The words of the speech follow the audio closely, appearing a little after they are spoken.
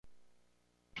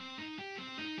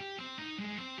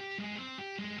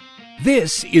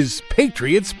This is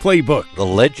Patriots Playbook. The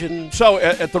legend. So,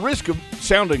 at the risk of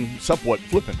sounding somewhat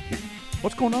flippant here,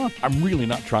 what's going on? I'm really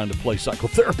not trying to play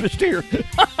psychotherapist here.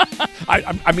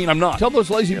 I mean, I'm not. Tell those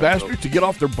lazy bastards to get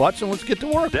off their butts and let's get to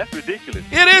work. That's ridiculous.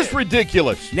 It is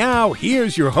ridiculous. Now,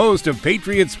 here's your host of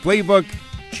Patriots Playbook,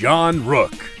 John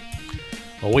Rook.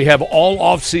 Well, we have all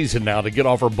off-season now to get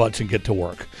off our butts and get to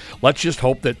work. Let's just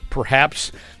hope that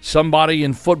perhaps somebody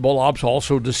in football ops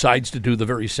also decides to do the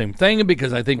very same thing,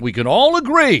 because I think we can all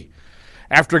agree,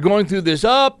 after going through this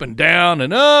up and down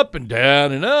and up and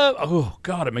down and up, oh,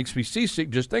 God, it makes me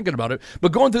seasick just thinking about it.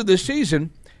 But going through this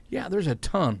season, yeah, there's a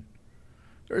ton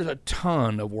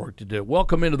of work to do.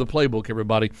 Welcome into the Playbook,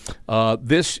 everybody.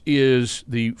 This is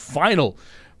the final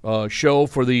show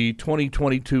for the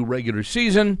 2022 regular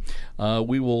season.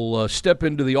 We will step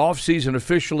into the off season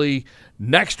officially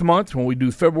next month when we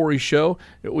do February show.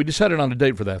 We decided on a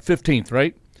date for that, 15th,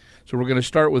 right? So we're going to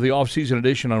start with the off-season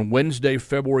edition on Wednesday,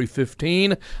 February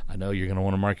 15. I know you're going to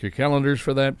want to mark your calendars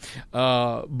for that.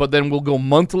 But then we'll go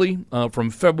monthly from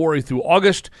February through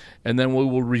August, and then we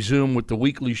will resume with the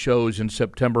weekly shows in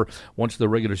September once the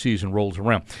regular season rolls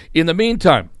around. In the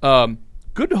meantime,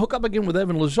 good to hook up again with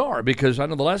Evan Lazar, because I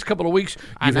know the last couple of weeks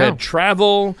you've had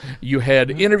travel, you had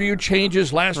interview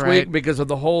changes last week because of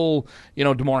the whole,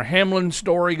 Damar Hamlin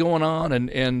story going on,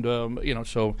 and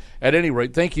so at any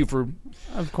rate, thank you for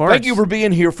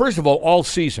being here. First of all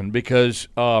season, because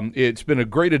it's been a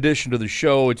great addition to the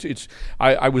show.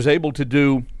 I was able to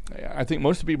do. I think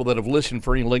most of the people that have listened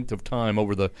for any length of time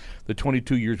over the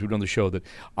 22 years we've done the show, that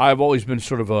I've always been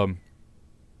sort of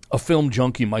a film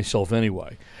junkie myself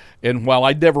anyway. And while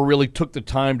I never really took the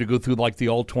time to go through like the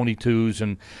all-22s,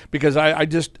 and because I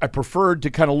preferred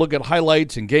to kind of look at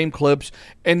highlights and game clips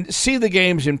and see the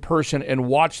games in person and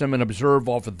watch them and observe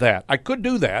off of that. I could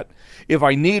do that if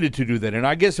I needed to do that. And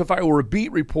I guess if I were a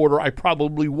beat reporter, I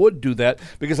probably would do that,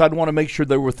 because I'd want to make sure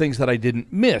there were things that I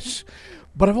didn't miss.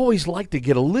 But I've always liked to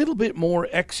get a little bit more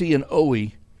Xy and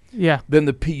Oey than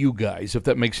the PU guys, if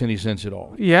that makes any sense at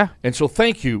all. Yeah. And so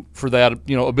thank you for that,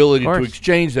 ability to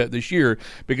exchange that this year,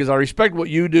 because I respect what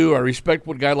you do. I respect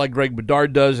what a guy like Greg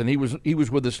Bedard does, and he was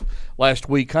with us last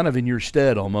week, kind of in your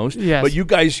stead almost. Yes. But you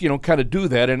guys, kind of do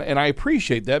that, and I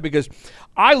appreciate that, because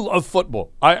I love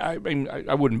football. I mean,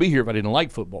 I wouldn't be here if I didn't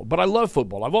like football, but I love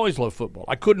football. I've always loved football.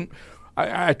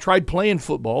 I tried playing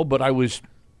football, but I was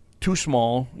too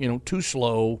small, too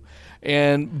slow,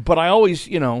 but I always,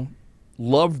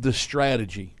 loved the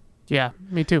strategy. Yeah,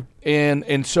 me too.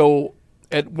 And so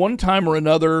at one time or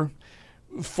another,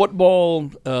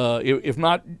 football, if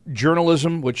not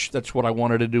journalism, which that's what I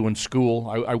wanted to do in school.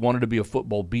 I wanted to be a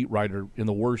football beat writer in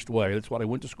the worst way. That's what I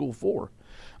went to school for.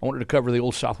 I wanted to cover the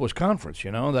old Southwest Conference,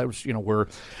 That was, where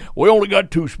we only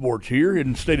got two sports here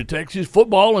in the state of Texas,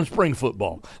 football and spring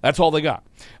football. That's all they got.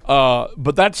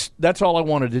 But that's all I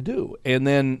wanted to do. And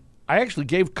then I actually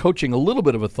gave coaching a little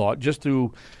bit of a thought, just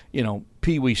through,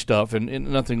 peewee stuff and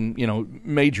nothing,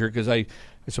 major, because I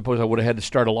suppose I would have had to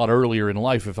start a lot earlier in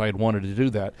life if I had wanted to do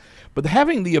that. But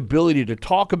having the ability to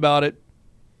talk about it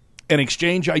and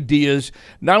exchange ideas,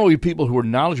 not only people who are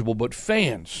knowledgeable, but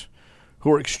fans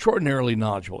who are extraordinarily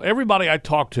knowledgeable. Everybody I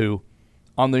talk to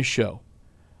on this show,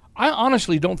 I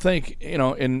honestly don't think,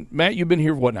 and Matt, you've been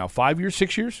here, what now, 5 years,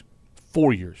 6 years?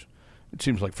 4 years. It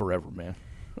seems like forever, man.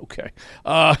 Okay.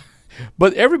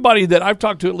 But everybody that I've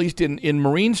talked to, at least in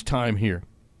Marine's time here,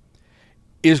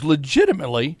 is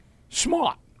legitimately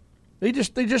smart. They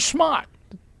just smart.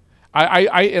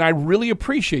 I really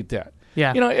appreciate that.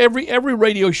 Yeah. Every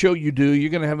radio show you do,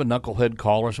 you're going to have a knucklehead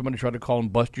caller, somebody try to call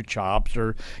and bust your chops,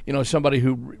 or somebody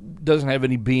who doesn't have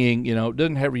any being,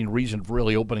 doesn't have any reason for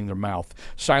really opening their mouth.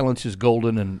 Silence is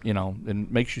golden, and and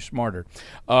makes you smarter.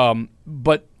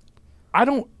 But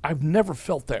I've never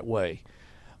felt that way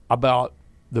about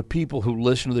the people who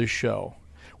listen to this show,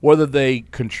 whether they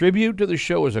contribute to the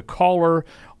show as a caller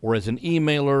or as an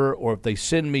emailer, or if they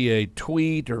send me a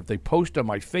tweet, or if they post on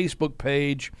my Facebook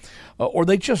page, or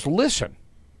they just listen.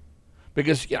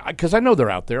 Because I know they're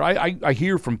out there. I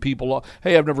hear from people,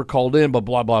 hey, I've never called in, but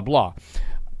blah, blah, blah.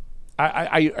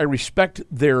 I respect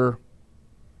their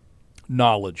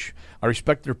knowledge. I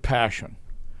respect their passion.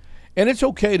 And it's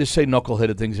okay to say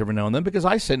knuckleheaded things every now and then, because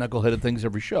I say knuckleheaded things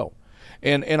every show.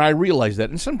 And I realize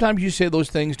that. And sometimes you say those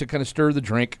things to kind of stir the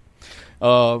drink,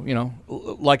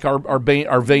 like our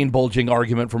vein bulging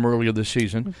argument from earlier this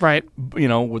season. Right.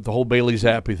 With the whole Bailey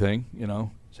Zappi thing,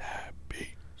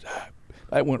 Zappi.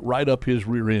 That went right up his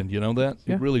rear end, that?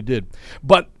 Yeah. It really did.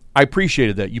 But I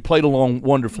appreciated that. You played along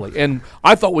wonderfully. And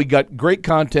I thought we got great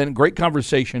content, great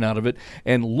conversation out of it.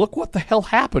 And look what the hell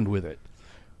happened with it.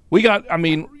 We got,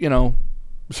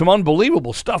 some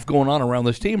unbelievable stuff going on around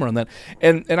this team around that.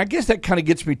 And I guess that kind of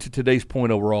gets me to today's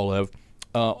point overall, Ev,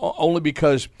 only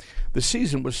because the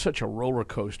season was such a roller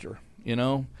coaster,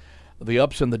 the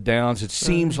ups and the downs. It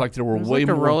seems like there were way more. It was like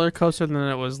a roller coaster than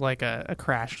it was like a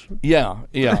crash. Yeah.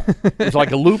 It's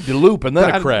like a loop-de-loop and then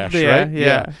a crash, right?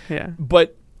 Yeah.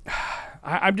 But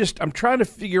I'm trying to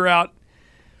figure out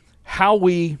how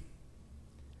we.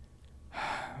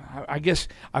 I guess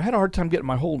I've had a hard time getting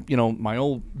my whole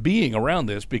being around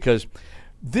this, because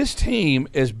this team,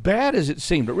 as bad as it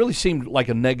really seemed like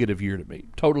a negative year to me.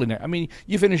 Totally negative. I mean,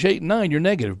 you finish 8-9, you're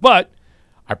negative, but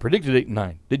I predicted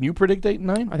 8-9. Didn't you predict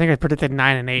 8-9? I think I predicted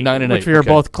 9-8. 9-8, which we were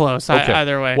both close.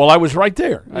 Either way. Well, I was right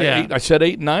there. Yeah. I said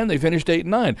 8-9. They finished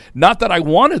 8-9. Not that I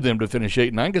wanted them to finish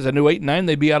 8-9, because I knew 8-9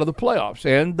 they'd be out of the playoffs,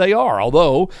 and they are.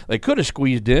 Although they could have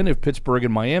squeezed in if Pittsburgh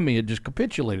and Miami had just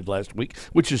capitulated last week,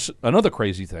 which is another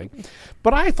crazy thing.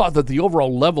 But I thought that the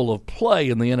overall level of play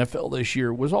in the NFL this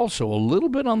year was also a little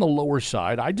bit on the lower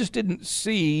side. I just didn't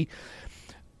see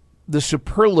the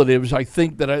superlatives, I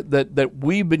think, that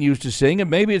we've been used to seeing, and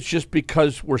maybe it's just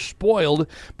because we're spoiled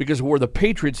because of where the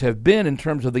Patriots have been in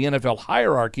terms of the NFL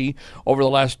hierarchy over the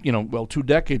last 2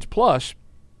 decades plus.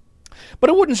 But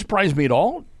it wouldn't surprise me at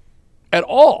all,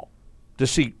 to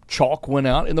see chalk win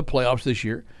out in the playoffs this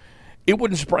year. It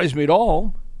wouldn't surprise me at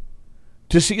all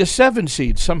to see a 7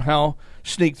 seed somehow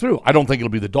sneak through. I don't think it'll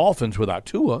be the Dolphins without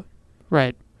Tua.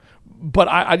 Right. But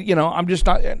I'm just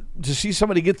not to see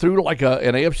somebody get through to like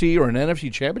an AFC or an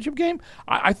NFC championship game.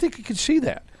 I think I could see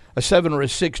that a 7 or a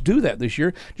 6 do that this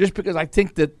year, just because I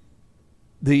think that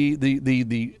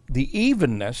the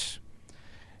evenness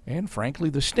and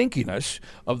frankly the stinkiness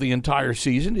of the entire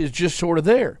season is just sort of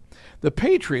there. The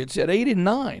Patriots at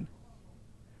 8-9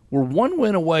 were 1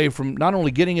 win away from not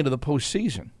only getting into the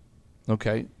postseason.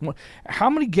 Okay, how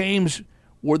many games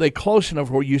were they close enough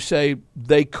where you say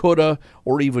they coulda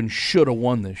or even shoulda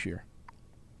won this year?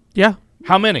 Yeah.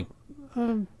 How many?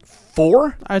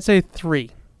 4? I'd say 3.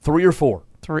 3 or 4?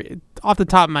 3 off the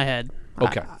top of my head.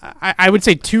 Okay. I would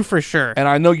say 2 for sure. And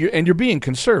I know you're being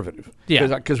conservative. Yeah.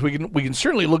 Because we can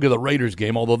certainly look at the Raiders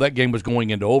game, although that game was going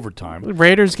into overtime. The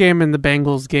Raiders game and the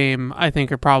Bengals game, I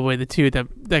think, are probably the 2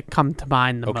 that come to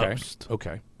mind the most.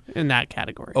 Okay. In that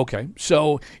category. Okay.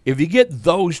 So if you get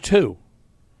those 2,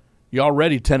 you're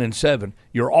already 10-7.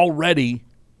 You're already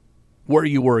where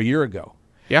you were a year ago.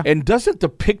 Yeah. And doesn't the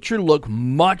picture look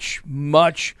much,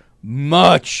 much,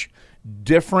 much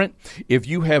different if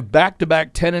you have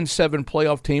back-to-back 10-7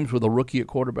 playoff teams with a rookie at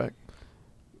quarterback?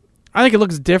 I think it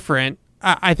looks different.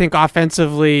 I think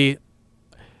offensively,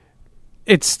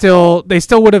 they still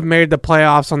would have made the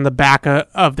playoffs on the back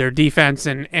of their defense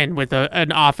and with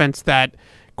an offense that,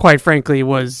 quite frankly,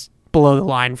 was below the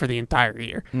line for the entire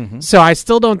year. Mm-hmm. So I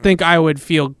still don't think I would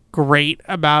feel great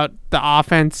about the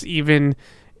offense, even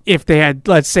if they had,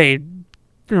 let's say,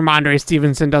 Ramondre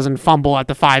Stevenson doesn't fumble at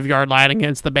the 5-yard line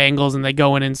against the Bengals and they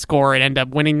go in and score and end up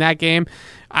winning that game.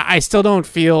 I still don't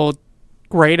feel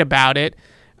great about it.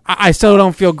 I still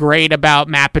don't feel great about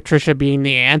Matt Patricia being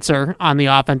the answer on the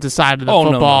offensive side of the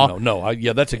football. No.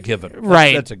 That's a given.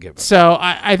 Right. That's a given. So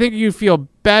I think you feel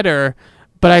better.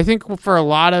 But I think for a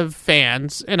lot of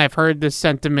fans, and I've heard this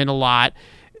sentiment a lot,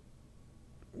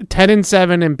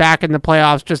 10-7 and back in the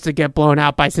playoffs just to get blown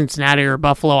out by Cincinnati or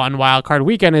Buffalo on Wild Card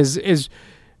Weekend is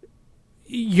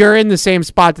you're in the same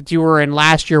spot that you were in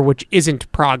last year, which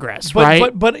isn't progress,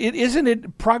 right? But isn't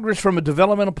it progress from a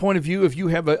developmental point of view if you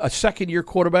have a second-year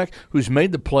quarterback who's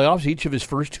made the playoffs each of his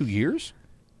first 2 years?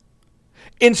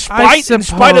 In spite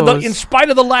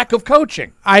of the lack of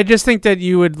coaching. I just think that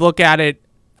you would look at it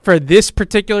for this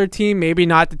particular team, maybe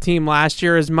not the team last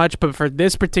year as much, but for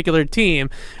this particular team,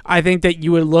 I think that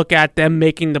you would look at them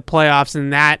making the playoffs in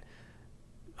that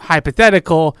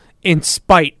hypothetical in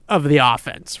spite of the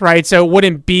offense, right? So it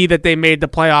wouldn't be that they made the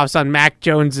playoffs on Mac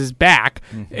Jones's back.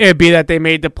 Mm-hmm. It would be that they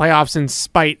made the playoffs in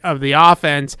spite of the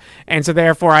offense. And so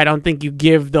therefore, I don't think you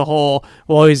give the whole,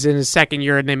 well, he's in his second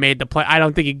year and they made the play. I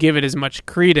don't think you give it as much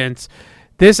credence.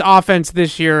 This offense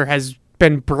this year has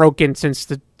been broken since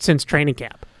training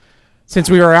camp. Since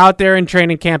we were out there in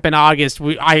training camp in August,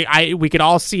 we could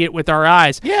all see it with our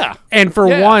eyes. Yeah. And for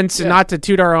once, not to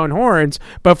toot our own horns,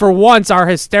 but for once, our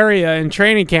hysteria in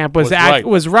training camp was right.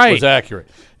 Was accurate.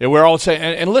 And we're all saying,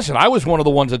 and listen, I was one of the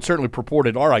ones that certainly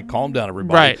purported, all right, calm down,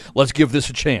 everybody. Right. Let's give this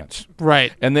a chance.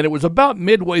 Right. And then it was about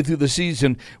midway through the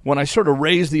season when I sort of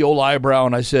raised the old eyebrow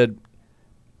and I said,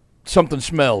 something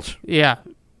smells. Yeah.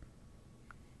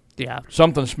 Yeah.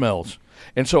 Something smells.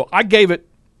 And so I gave it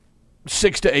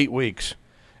 6 to 8 weeks.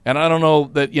 And I don't know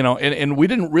that, and we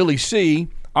didn't really see,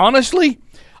 honestly,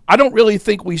 I don't really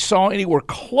think we saw anywhere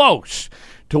close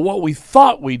to what we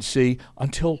thought we'd see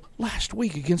until last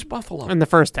week against Buffalo. In the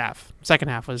first half. Second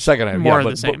half was yeah, more of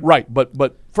the same.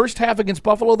 But first half against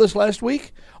Buffalo this last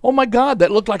week, oh my God, that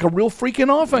looked like a real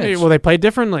freaking offense. Well, they played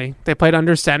differently. They played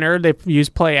under center. They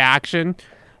used play action.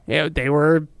 They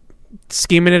were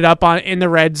scheming it up in the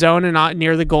red zone and not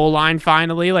near the goal line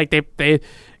finally. Like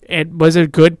it was a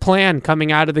good plan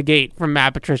coming out of the gate from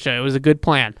Matt Patricia. It was a good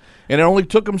plan. And it only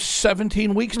took them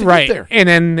 17 weeks to get there. And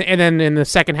then in the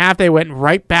second half, they went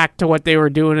right back to what they were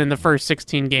doing in the first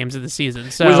 16 games of the season.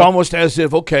 So it was almost as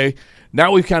if, okay,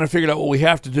 now we've kind of figured out what we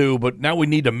have to do, but now we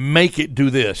need to make it do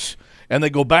this. And they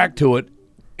go back to it,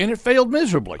 and it failed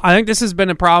miserably. I think this has been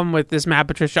a problem with this Matt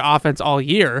Patricia offense all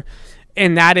year,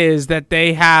 and that is that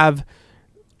they have –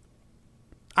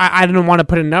 I don't want to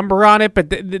put a number on it, but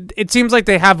it seems like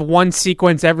they have one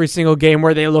sequence every single game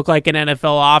where they look like an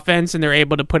NFL offense, and they're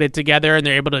able to put it together, and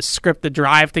they're able to script the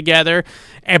drive together.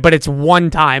 But it's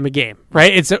one time a game,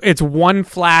 right? It's one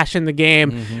flash in the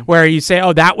game where you say,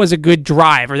 "Oh, that was a good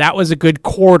drive," or "That was a good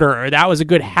quarter," or "That was a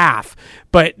good half."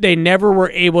 But they never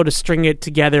were able to string it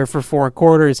together for 4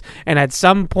 quarters. And at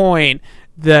some point,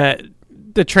 the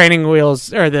training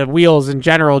wheels or the wheels in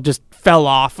general just fell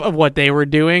off of what they were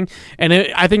doing. And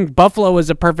I think Buffalo was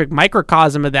a perfect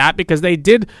microcosm of that because they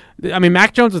did. I mean,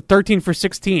 Mac Jones was 13 for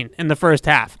 16 in the first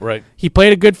half. Right. He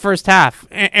played a good first half.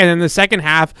 And in the second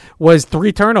half was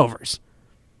 3 turnovers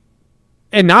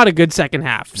and not a good second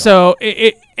half. No. So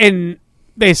and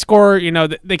they score,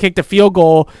 they kicked a field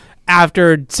goal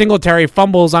after Singletary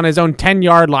fumbles on his own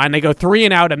 10-yard line. They go 3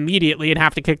 and out immediately and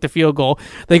have to kick the field goal.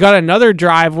 They got another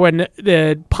drive when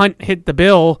the punt hit the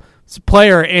Bills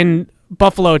player in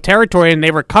Buffalo territory and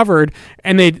they recovered,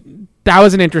 and that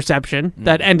was an interception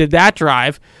that ended that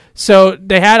drive. So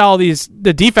they had all these,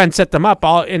 the defense set them up,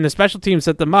 and the special teams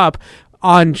set them up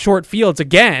on short fields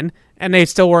again, and they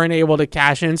still weren't able to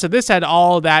cash in. So this had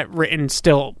all that written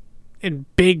still in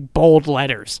big, bold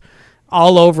letters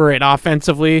all over it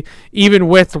offensively, even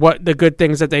with what the good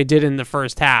things that they did in the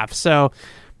first half. So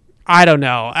I don't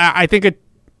know. I think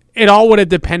it all would have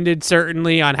depended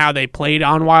certainly on how they played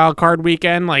on Wild Card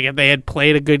Weekend. Like if they had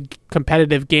played a good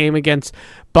competitive game against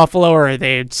Buffalo, or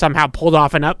they had somehow pulled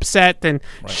off an upset, then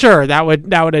sure, that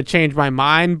would have changed my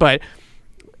mind. But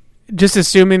just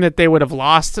assuming that they would have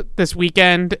lost this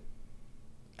weekend,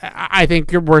 I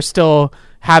think we're still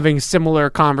having similar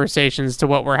conversations to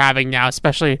what we're having now,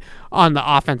 especially on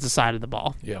the offensive side of the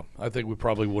ball. Yeah, I think we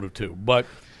probably would have too. But,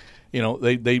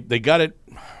 they got it,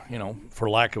 for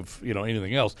lack of,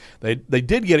 anything else. They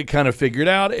did get it kind of figured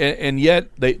out, and yet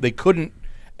they couldn't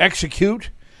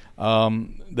execute.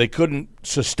 They couldn't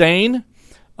sustain.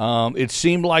 It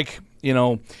seemed like,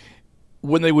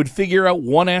 when they would figure out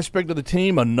one aspect of the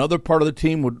team, another part of the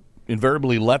team would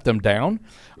invariably let them down.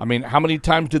 I mean, how many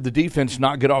times did the defense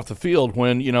not get off the field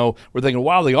when, we're thinking,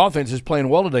 wow, the offense is playing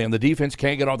well today, and the defense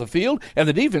can't get off the field, and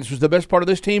the defense was the best part of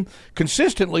this team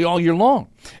consistently all year long.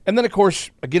 And then, of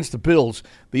course, against the Bills,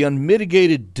 the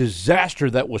unmitigated disaster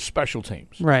that was special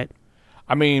teams. Right.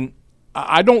 I mean,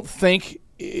 I don't think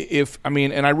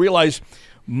and I realize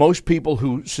most people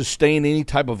who sustain any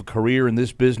type of a career in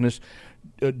this business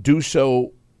do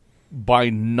so by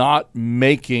not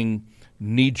making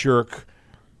knee-jerk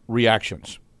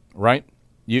reactions, right?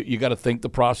 You got to think the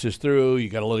process through. You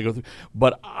got to let it go through.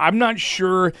 But I'm not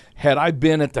sure, had I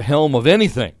been at the helm of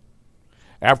anything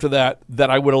after that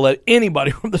I would have let anybody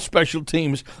from the special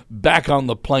teams back on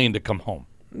the plane to come home.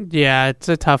 Yeah, it's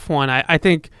a tough one. I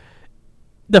think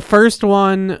the first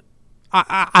one,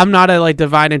 I'm not a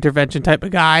divine intervention type of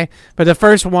guy, but the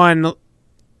first one,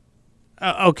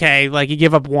 okay, you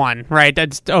give up one, right?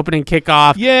 That's opening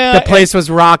kickoff. Yeah. The place was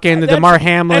rocking, the DeMar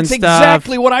Hamlin stuff. That's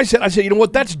exactly what I said. I said,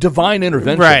 that's divine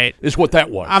intervention. Right. Is what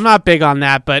that was. I'm not big on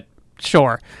that, but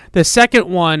sure. The second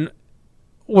one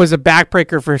was a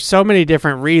backbreaker for so many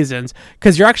different reasons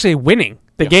because you're actually winning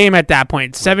the game at that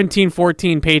point.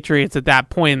 17-14 Patriots at that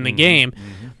point in the game.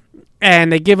 Mm-hmm.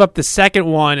 And they give up the second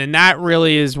one, and that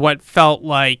really is what felt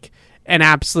like an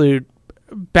absolute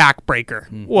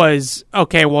backbreaker. Was,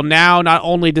 okay, well, now not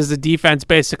only does the defense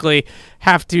basically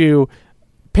have to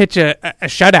pitch a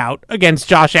shutout against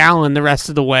Josh Allen the rest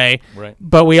of the way, right,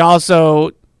 but we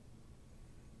also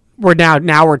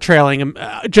we're trailing him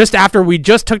just after we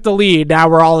just took the lead.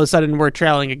 Now all of a sudden we're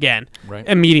trailing again, right,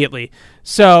 immediately.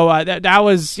 So that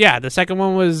was the second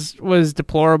one was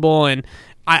deplorable, and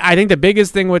I think the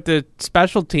biggest thing with the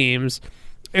special teams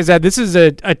is that this is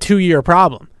a 2-year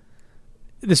problem.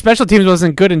 The special teams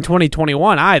wasn't good in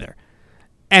 2021 either,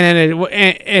 and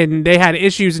then they had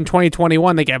issues in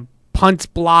 2021. They got punts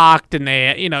blocked, and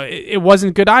it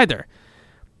wasn't good either.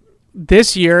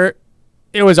 This year,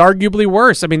 it was arguably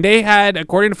worse. I mean, they had,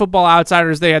 according to Football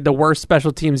Outsiders, they had the worst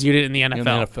special teams unit in the NFL. In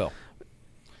the NFL.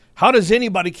 How does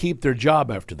anybody keep their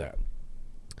job after that?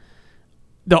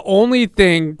 The only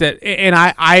thing that, and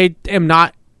I am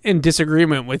not in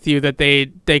disagreement with you that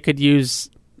they could use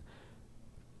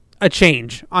a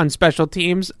change on special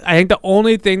teams. I think the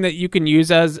only thing that you can use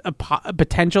as a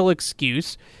potential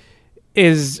excuse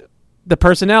is the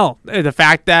personnel. The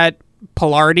fact that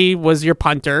Pilardi was your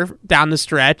punter down the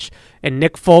stretch, and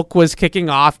Nick Folk was kicking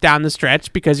off down the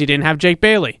stretch because you didn't have Jake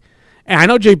Bailey. And I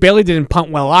know Jake Bailey didn't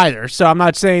punt well either, so I'm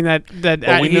not saying that.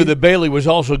 But we knew that Bailey was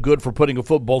also good for putting a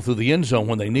football through the end zone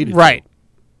when they needed it.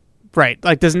 Right.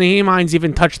 Like, does Naheem Hines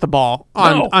even touch the ball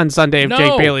on Sunday if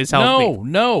Jake Bailey's healthy?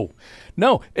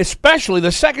 No, especially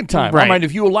the second time. Right. I mean,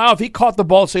 if he caught the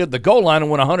ball, say, at the goal line and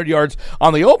went 100 yards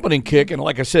on the opening kick, and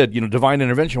like I said, divine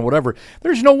intervention, whatever,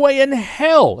 there's no way in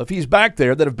hell, if he's back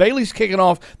there, that if Bailey's kicking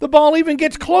off, the ball even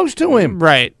gets close to him.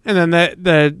 Right. And then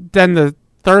the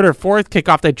third or fourth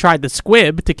kickoff, they tried the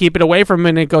squib to keep it away from him,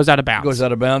 and it goes out of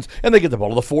bounds. And they get the ball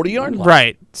to the 40-yard line.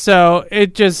 Right. So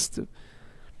it just...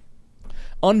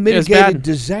 unmitigated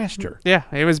disaster. Yeah,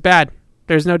 it was bad.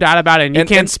 There's no doubt about it. And you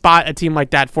can't spot a team like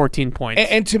that 14 points.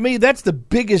 And to me, that's the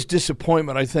biggest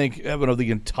disappointment, I think, Evan, of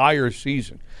the entire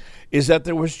season, is that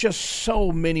there was just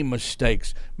so many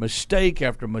mistakes, mistake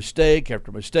after mistake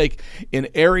after mistake, in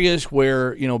areas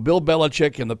where, Bill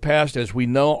Belichick in the past, as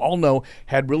we all know,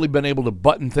 had really been able to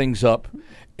button things up,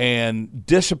 and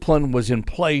discipline was in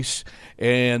place,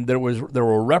 and there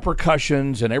were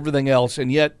repercussions and everything else, and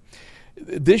yet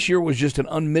this year was just an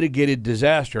unmitigated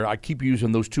disaster. I keep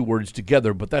using those two words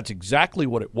together, but that's exactly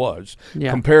what it was,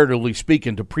 comparatively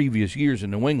speaking, to previous years in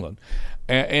New England.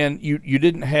 And you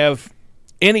didn't have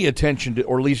any attention to,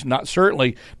 or at least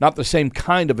certainly not the same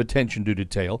kind of attention to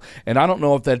detail. And I don't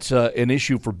know if that's an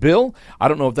issue for Bill. I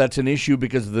don't know if that's an issue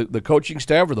because of the coaching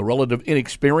staff or the relative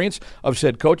inexperience of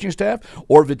said coaching staff,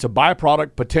 or if it's a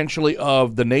byproduct potentially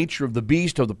of the nature of the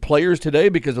beast of the players today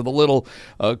because of the little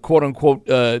quote-unquote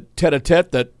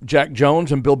tete-a-tete that Jack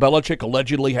Jones and Bill Belichick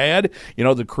allegedly had,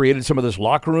 that created some of this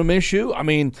locker room issue. I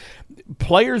mean,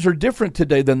 players are different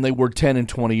today than they were 10 and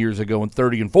 20 years ago and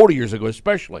 30 and 40 years ago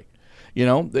especially.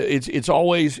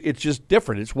 It's just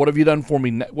different. It's what have you done for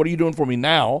me? What are you doing for me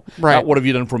now? Right. Not what have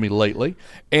you done for me lately?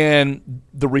 And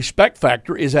the respect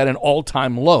factor is at an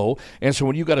all-time low. And so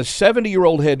when you got a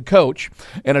 70-year-old head coach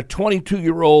and a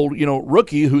 22-year-old,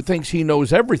 rookie who thinks he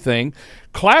knows everything,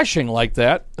 clashing like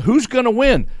that, who's going to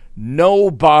win?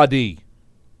 Nobody.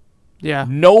 Yeah.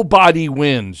 Nobody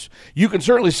wins. You can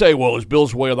certainly say, well, it's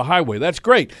Bill's way or the highway. That's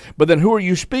great. But then who are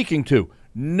you speaking to?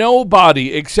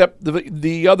 Nobody except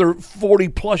the other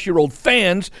 40-plus-year-old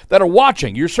fans that are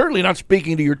watching. You're certainly not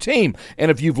speaking to your team. And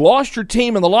if you've lost your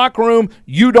team in the locker room,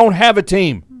 you don't have a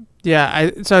team.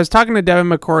 Yeah, so I was talking to Devin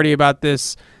McCourty about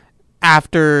this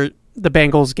after the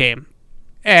Bengals game.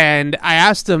 And I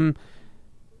asked him,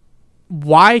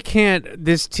 why can't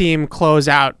this team close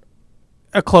out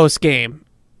a close game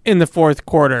in the fourth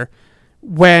quarter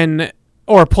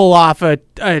or pull off a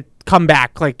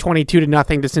comeback like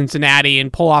 22-0 to Cincinnati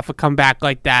and pull off a comeback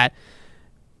like that,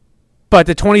 but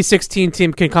the 2016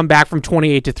 team can come back from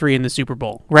 28-3 in the Super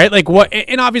Bowl, right? Like what?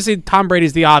 And obviously Tom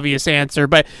Brady's the obvious answer,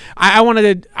 but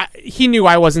he knew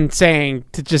I wasn't saying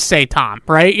to just say Tom,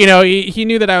 right? He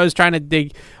knew that I was trying to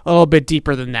dig a little bit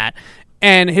deeper than that,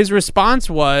 and his response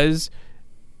was,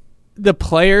 the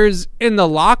players in the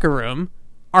locker room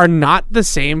are not the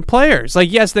same players. Like,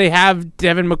 yes, they have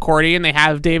Devin McCourty and they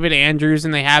have David Andrews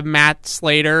and they have Matt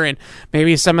Slater, and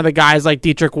maybe some of the guys like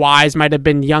Dietrich Wise might have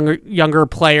been younger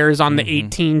players on the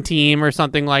 18 team or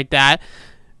something like that.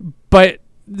 But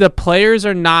the players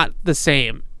are not the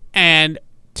same. And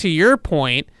to your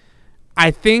point,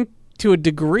 I think to a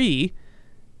degree,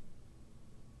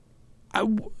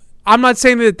 I'm not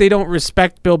saying that they don't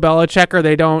respect Bill Belichick or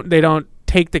they don't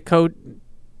take the coach.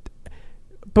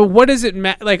 But what does it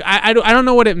matter? Like, I don't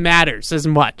know what it matters as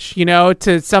much,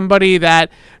 to somebody to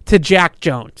Jack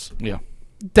Jones. Yeah.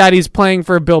 That he's playing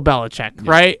for Bill Belichick,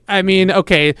 right? I mean,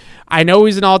 okay, I know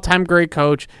he's an all-time great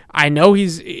coach. I know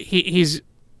he's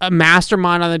a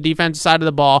mastermind on the defensive side of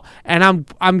the ball, and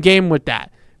I'm game with that.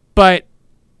 But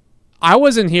I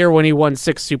wasn't here when he won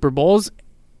 6 Super Bowls.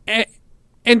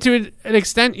 And to an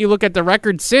extent, you look at the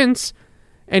record since,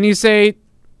 and you say,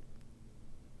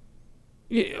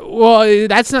 well,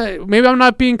 that's not. Maybe I'm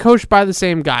not being coached by the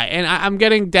same guy, and I'm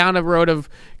getting down a road of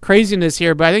craziness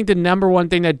here. But I think the number one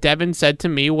thing that Devin said to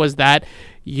me was that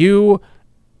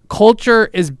culture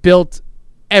is built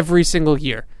every single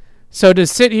year. So to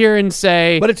sit here and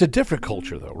say, but it's a different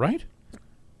culture, though, right?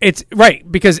 It's right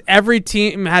because every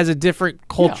team has a different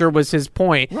culture. Was his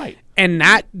point, right? And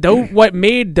what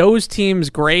made those teams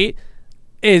great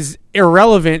is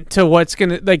irrelevant to what's going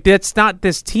to, like, that's not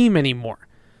this team anymore.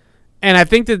 And I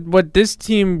think that what this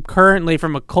team currently,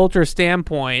 from a culture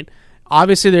standpoint,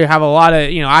 obviously they have a lot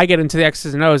of, I get into the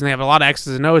X's and O's, and they have a lot of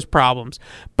X's and O's problems.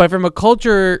 But from a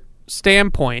culture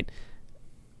standpoint,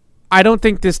 I don't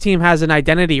think this team has an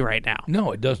identity right now.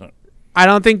 No, it doesn't. I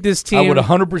don't think this team... I would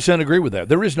 100% agree with that.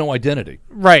 There is no identity.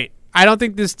 Right. I don't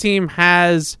think this team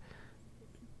has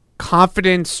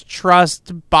confidence,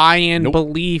 trust, buy-in,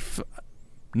 belief...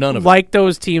 None of like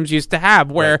those teams used to have,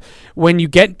 where when you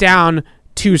get down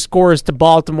 2 scores to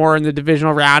Baltimore in the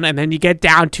divisional round, and then you get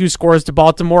down 2 scores to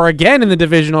Baltimore again in the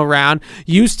divisional round,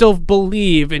 you still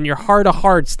believe in your heart of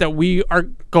hearts that we are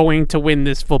going to win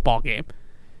this football game.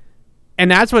 And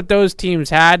that's what those teams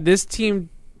had. This team,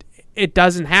 it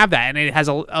doesn't have that, and it has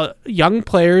a young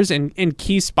players in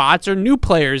key spots or new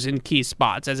players in key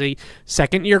spots. As a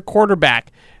second-year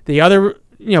quarterback, the other...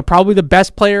 probably the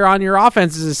best player on your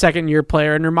offense is a second-year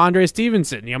player in Ramondre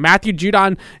Stevenson. Matthew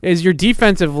Judon is your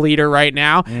defensive leader right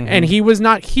now, and he was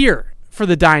not here for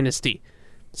the dynasty.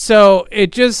 So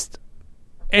it's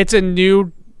a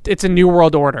new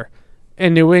world order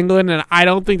in New England, and I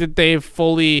don't think that they've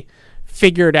fully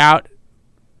figured out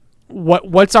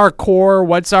what's our core,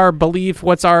 what's our belief,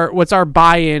 what's our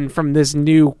buy-in from this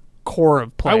new core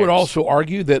of players. I would also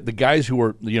argue that the guys who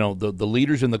are the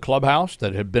leaders in the clubhouse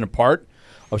that have been a part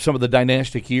of some of the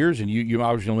dynastic years, and you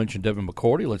obviously mentioned Devin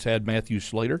McCourty. Let's add Matthew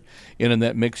Slater in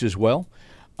that mix as well.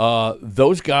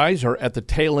 Those guys are at the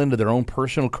tail end of their own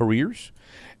personal careers,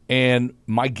 and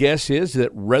my guess is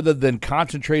that rather than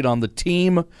concentrate on the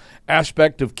team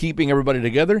aspect of keeping everybody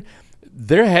together,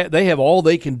 they have all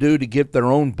they can do to get their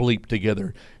own bleep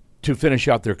together to finish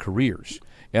out their careers,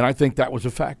 and I think that was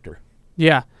a factor.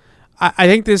 Yeah, I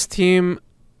think this team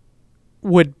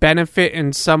would benefit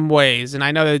in some ways, and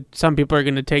I know that some people are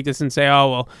going to take this and say,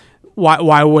 oh, well,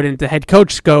 why wouldn't the head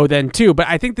coach go then too? But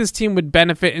I think this team would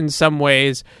benefit in some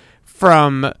ways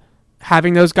from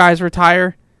having those guys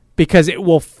retire, because it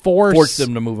will force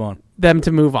them to move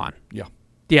on.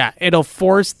 Yeah, it'll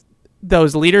force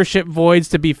those leadership voids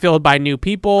to be filled by new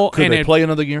people. Could they play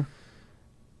another year?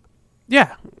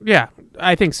 Yeah,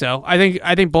 I think so. I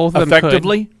think both of them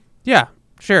effectively. Could. Yeah.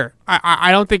 Sure.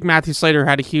 I don't think Matthew Slater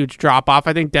had a huge drop-off.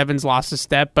 I think Devin's lost a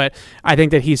step, but I think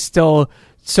that he's still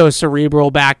so cerebral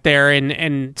back there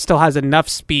and still has enough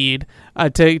speed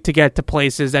to get to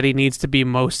places that he needs to be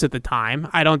most of the time.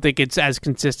 I don't think it's as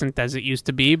consistent as it used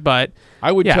to be, but...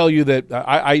 I would tell you that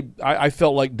I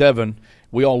felt like Devin,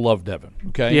 we all love Devin,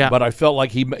 okay? Yeah. But I felt like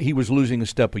he was losing a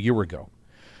step a year ago.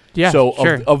 Yeah, so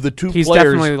sure. of the two He's players,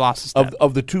 definitely lost a step.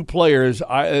 Of the two players,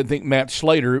 I think Matt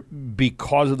Slater,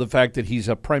 because of the fact that he's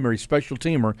a primary special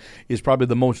teamer, is probably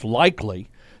the most likely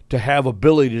to have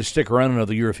ability to stick around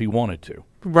another year if he wanted to.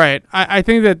 Right. I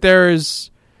think that there's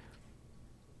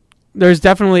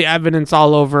definitely evidence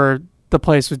all over the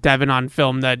place with Devin on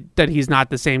film that he's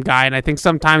not the same guy, and I think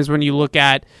sometimes when you look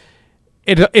at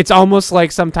it's almost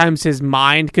like sometimes his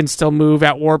mind can still move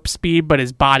at warp speed, but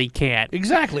his body can't.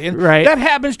 Exactly. And right. That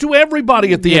happens to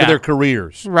everybody at the end of their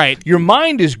careers. Right. Your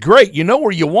mind is great. You know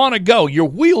where you want to go. Your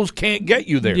wheels can't get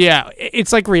you there. Yeah.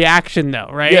 It's like reaction, though,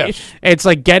 right? Yes. It's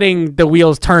like getting the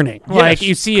wheels turning. Yes, like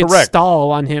you see it correct.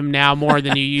 Stall on him now more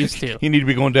than you used to. You need to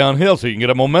be going downhill so you can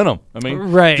get a momentum. I mean,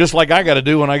 right. Just like I got to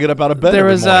do when I get up out of bed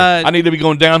every morning. I need to be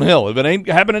going downhill. If it ain't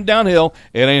happening downhill,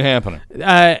 it ain't happening.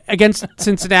 Against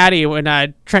Cincinnati, when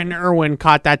Trenton Irwin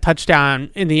caught that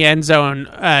touchdown in the end zone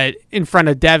in front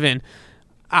of Devin,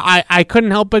 I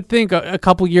couldn't help but think a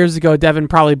couple years ago Devin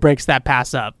probably breaks that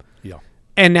pass up. Yeah.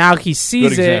 And now he sees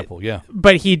Good example, yeah.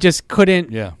 But he just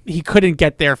couldn't. Yeah. He couldn't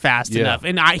get there fast enough.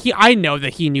 And I know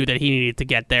that he knew that he needed to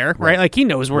get there, right? Like he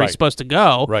knows where he's supposed to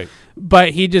go, right?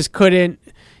 But he just couldn't.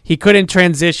 He couldn't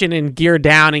transition and gear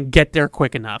down and get there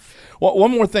quick enough. Well,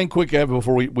 one more thing quick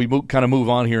before we kind of move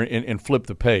on here and flip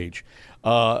the page.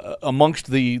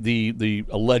 Amongst the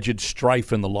alleged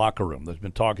strife in the locker room that's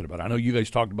been talking about. I know you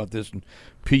guys talked about this in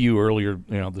PU earlier,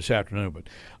 this afternoon. But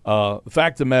the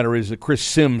fact of the matter is that Chris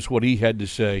Sims, what he had to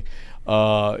say.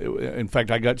 In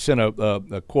fact, I got sent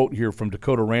a quote here from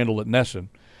Dakota Randall at Nesson,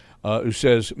 who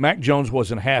says Mac Jones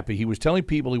wasn't happy. He was telling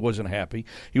people he wasn't happy.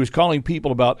 He was calling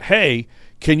people about, hey,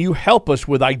 can you help us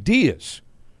with ideas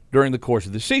during the course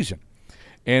of the season?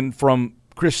 And from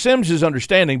Chris Sims'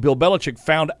 understanding, Bill Belichick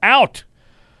found out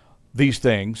these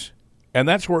things, and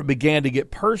that's where it began to get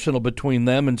personal between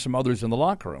them and some others in the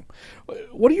locker room.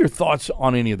 What are your thoughts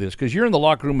on any of this? Because you're in the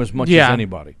locker room as much as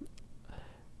anybody.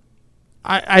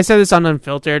 I said this on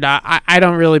Unfiltered. I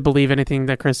don't really believe anything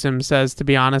that Chris Sims says, to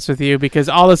be honest with you, because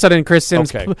all of a sudden Chris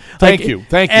Sims. Okay. Thank you.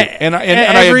 And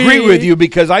I agree with you,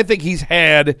 because I think he's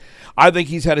had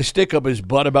a stick up his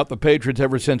butt about the Patriots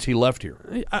ever since he left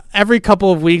here. Every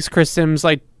couple of weeks, Chris Sims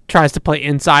tries to play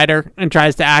insider and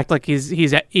tries to act like he's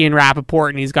Ian Rappaport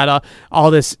and he's got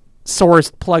all this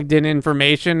sourced, plugged in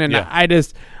information, and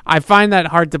I find that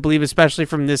hard to believe, especially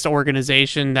from this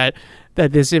organization that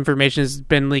this information has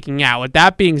been leaking out. With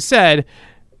that being said,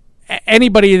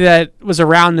 anybody that was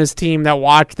around this team, that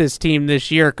watched this team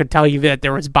this year, could tell you that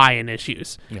there was buy-in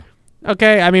issues. Yeah.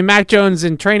 Okay, I mean, Mac Jones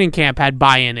in training camp had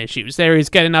buy-in issues. There, he's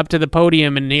getting up to the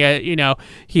podium, and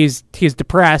he's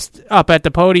depressed up at the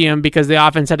podium because the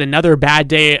offense had another bad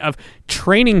day of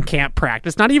training camp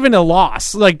practice. Not even a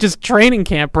loss, like just training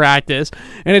camp practice,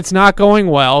 and it's not going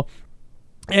well.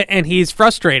 And he's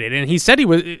frustrated, and he said he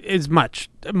was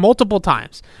multiple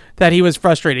times that he was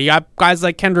frustrated. You got guys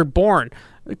like Kendrick Bourne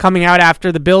coming out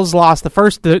after the Bills lost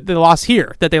the loss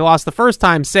here, that they lost the first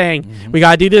time, saying, we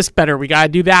got to do this better, we got to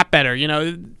do that better,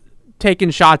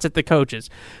 taking shots at the coaches.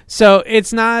 So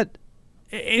it's not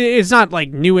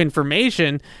like new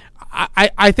information.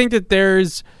 I think that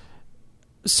there's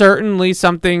certainly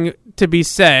something to be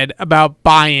said about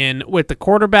buy-in with the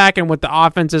quarterback and with the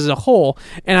offense as a whole.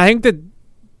 And I think that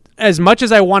as much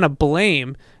as I want to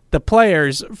blame the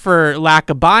players for lack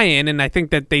of buy-in, and I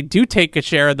think that they do take a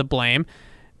share of the blame,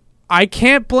 I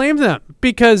can't blame them,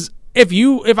 because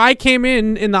if I came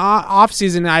in the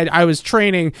offseason, I was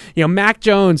training, Mac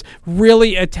Jones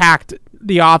really attacked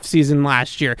the offseason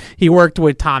last year. He worked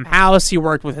with Tom House. He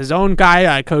worked with his own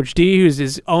guy, Coach D, who's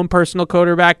his own personal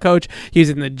quarterback coach. He's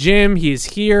in the gym. He's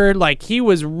here. Like, he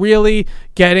was really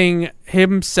getting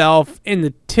himself in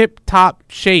the tip-top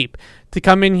shape to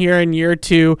come in here in year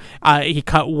two. He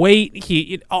cut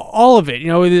weight. All of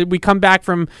it. We come back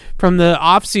from the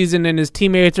off season, and his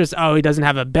teammates are, he doesn't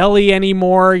have a belly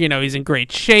anymore. He's in great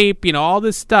shape. All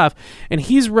this stuff, and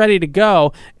he's ready to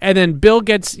go. And then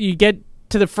you get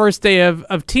to the first day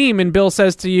of team, and Bill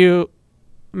says to you,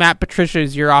 Matt Patricia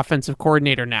is your offensive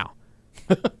coordinator now.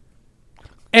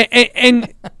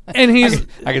 and he's.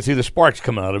 I can see the sparks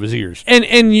coming out of his ears.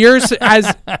 And yours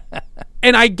as.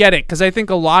 And I get it, because I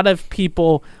think a lot of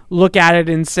people look at it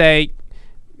and say,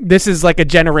 this is like a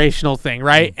generational thing,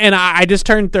 right? And I just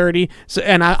turned 30,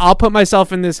 and I'll put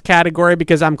myself in this category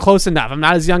because I'm close enough. I'm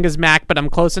not as young as Mac, but I'm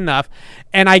close enough.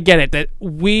 And I get it, that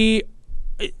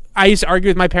I used to argue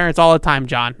with my parents all the time,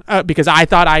 John, because I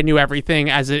thought I knew everything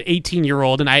as an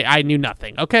 18-year-old, and I knew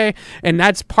nothing, okay? And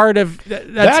that's part of...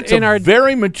 That's in a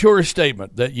very mature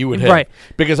statement that you would have. Right.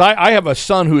 Because I have a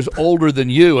son who's older than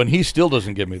you, and he still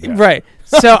doesn't give me that. Right.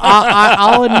 So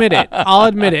I'll admit it.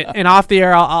 And off the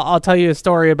air, I'll tell you a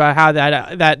story about how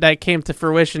that came to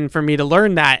fruition for me to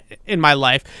learn that in my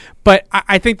life. But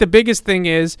I think the biggest thing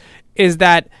is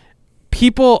that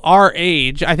people our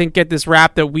age, I think, get this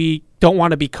rap that we don't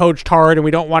want to be coached hard, and we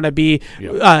don't want to be,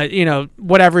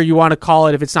 whatever you want to call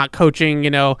it. If it's not coaching,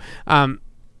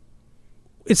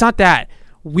 it's not that.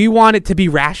 We want it to be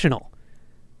rational.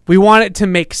 We want it to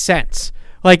make sense.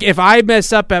 Like, if I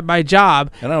mess up at my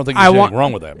job, and I don't think there's anything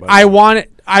wrong with that. But I want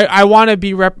it. I want to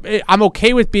be. I'm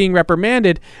okay with being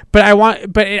reprimanded, but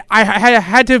I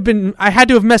had to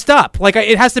have messed up. Like,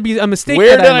 it has to be a mistake.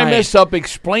 Where did I mess up?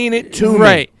 Explain it to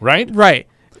me. Right.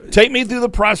 Take me through the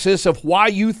process of why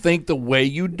you think the way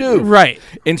you do. Right.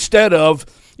 Instead of,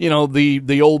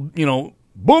 the old,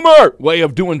 boomer way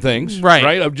of doing things.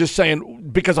 Right. Of just saying,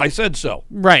 because I said so.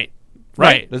 Right.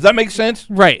 Does that make sense?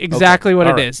 Right. Exactly what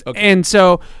it is. Okay. And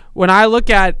so when I look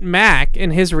at Mac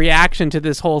and his reaction to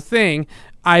this whole thing,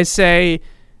 I say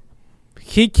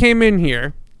he came in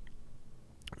here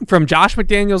from Josh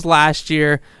McDaniels last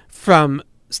year, from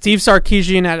Steve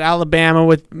Sarkisian at Alabama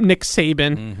with Nick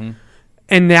Saban. Mm-hmm.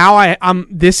 And now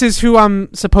this is who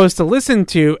I'm supposed to listen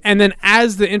to. And then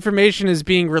as the information is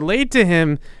being relayed to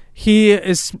him, he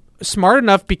is smart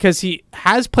enough, because he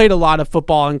has played a lot of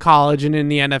football in college and in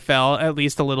the NFL, at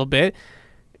least a little bit,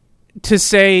 to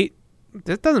say,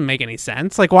 this doesn't make any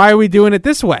sense. Like, why are we doing it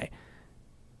this way?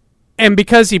 And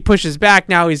because he pushes back,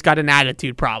 now he's got an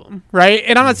attitude problem, right?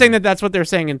 And I'm not saying that that's what they're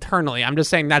saying internally. I'm just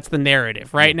saying that's the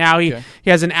narrative. Right now he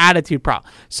has an attitude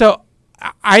problem. So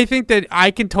I think that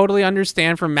I can totally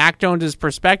understand from Mac Jones's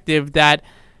perspective that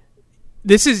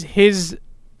this is his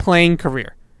playing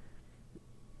career.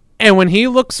 And when he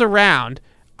looks around,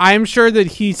 I'm sure that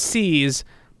he sees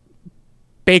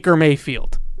Baker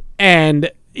Mayfield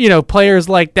and, players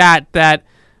like that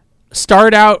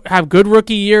start out, have good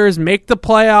rookie years, make the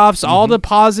playoffs, all the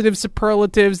positive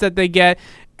superlatives that they get,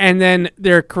 and then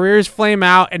their careers flame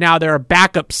out, and now they're a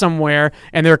backup somewhere,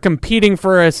 and they're competing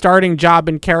for a starting job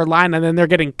in Carolina, and then they're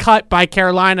getting cut by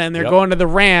Carolina, and they're going to the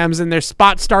Rams, and they're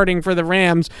spot starting for the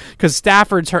Rams because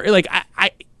Stafford's hurt. Like,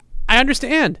 I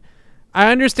understand.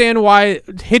 I understand why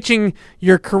hitching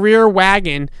your career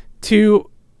wagon to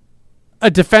a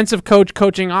defensive coach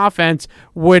coaching offense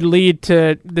would lead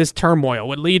to this turmoil,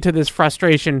 would lead to this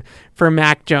frustration for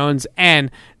Mac Jones.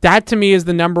 And that, to me, is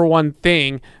the number one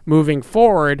thing moving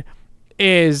forward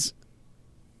is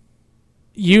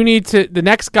the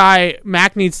next guy,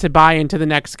 Mac needs to buy into the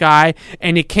next guy,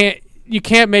 and you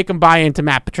can't make him buy into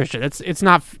Matt Patricia. It's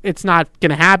not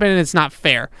going to happen, and it's not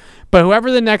fair. But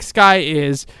whoever the next guy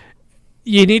is,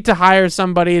 you need to hire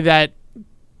somebody that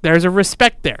there's a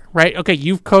respect there, right? Okay,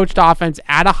 you've coached offense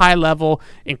at a high level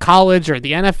in college or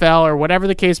the NFL or whatever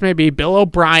the case may be. Bill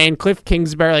O'Brien, Cliff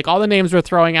Kingsbury, like all the names we're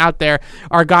throwing out there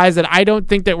are guys that I don't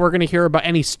think that we're going to hear about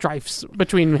any strifes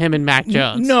between him and Mac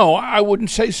Jones. No, I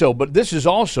wouldn't say so. But this is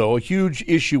also a huge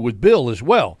issue with Bill as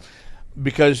well.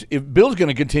 Because if Bill's going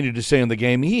to continue to stay in the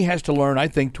game, he has to learn, I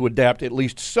think, to adapt at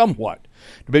least somewhat,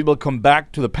 to be able to come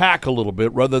back to the pack a little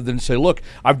bit rather than say, look,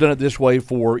 I've done it this way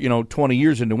for 20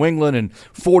 years in New England and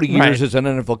 40 years as an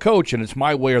NFL coach, and it's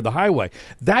my way or the highway.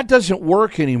 That doesn't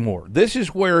work anymore. This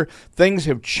is where things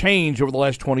have changed over the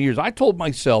last 20 years. I told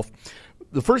myself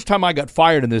the first time I got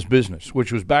fired in this business,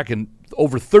 which was back in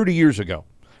over 30 years ago,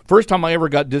 first time I ever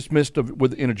got dismissed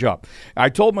in a job, I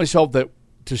told myself that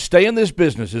to stay in this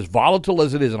business, as volatile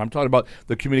as it is, and I'm talking about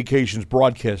the communications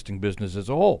broadcasting business as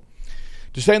a whole,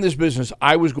 to stay in this business,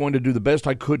 I was going to do the best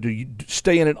I could to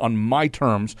stay in it on my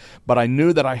terms, but I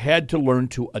knew that I had to learn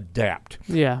to adapt.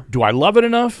 Yeah. Do I love it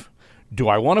enough? Do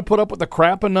I want to put up with the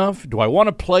crap enough? Do I want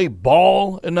to play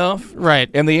ball enough? Right.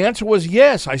 And the answer was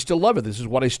yes, I still love it. This is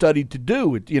what I studied to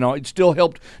do. It still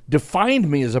helped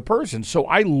define me as a person. So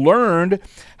I learned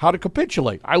how to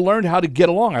capitulate. I learned how to get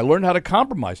along. I learned how to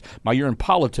compromise. My year in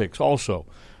politics also.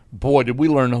 Boy, did we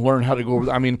learn how to go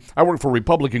over. I mean, I worked for a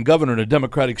Republican governor in a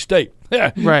Democratic state.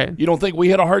 Right. You don't think we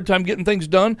had a hard time getting things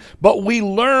done? But we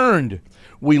learned.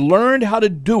 We learned how to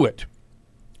do it.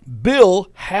 Bill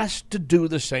has to do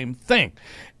the same thing.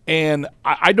 And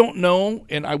I don't know,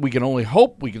 and we can only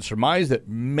hope, we can surmise that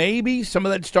maybe some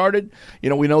of that started. We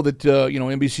know that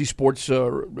NBC Sports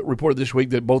reported this week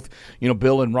that both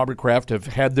Bill and Robert Kraft have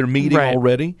had their meeting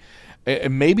already.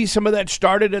 And maybe some of that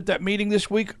started at that meeting this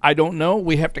week. I don't know.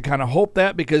 We have to kind of hope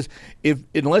that, because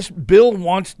unless Bill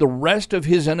wants the rest of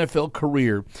his NFL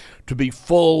career to be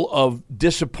full of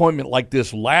disappointment like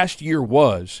this last year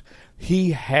was,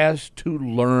 he has to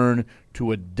learn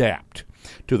to adapt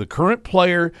to the current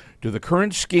player, to the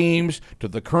current schemes, to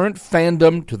the current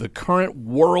fandom, to the current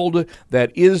world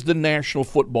that is the National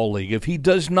Football League. If he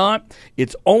does not,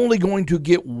 it's only going to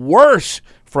get worse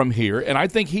from here, and I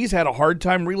think he's had a hard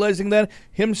time realizing that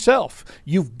himself.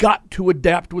 You've got to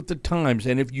adapt with the times,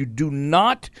 and if you do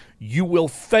not, you will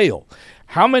fail.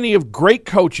 How many of great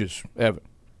coaches, Evan,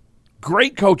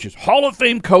 great coaches, Hall of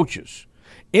Fame coaches,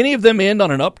 any of them end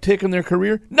on an uptick in their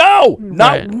career? No,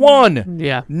 not one.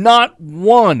 Yeah. Not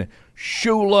one.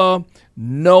 Shula,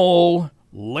 Noel,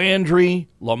 Landry,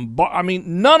 Lombard. I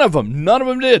mean, none of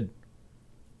them did.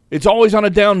 It's always on a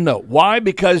down note. Why?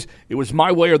 Because it was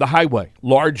my way or the highway,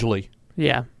 largely.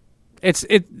 Yeah. It's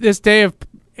this day of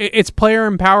it's player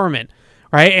empowerment,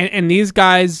 right? And these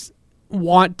guys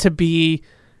want to be,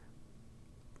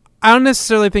 I don't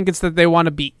necessarily think it's that they want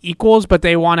to be equals, but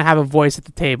they want to have a voice at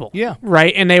the table. Yeah.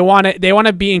 Right? And they want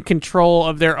to be in control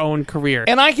of their own career.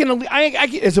 And I can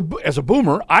as a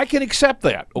boomer, I can accept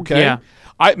that, okay? Yeah.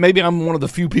 Maybe I'm one of the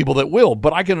few people that will,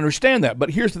 but I can understand that. But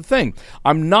here's the thing.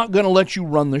 I'm not going to let you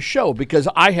run the show because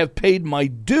I have paid my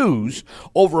dues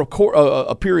over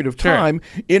a period of time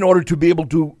in order to be able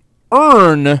to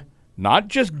earn, not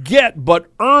just get,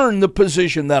 but earn the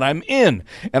position that I'm in.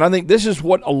 And I think this is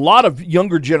what a lot of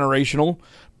younger generational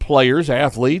players,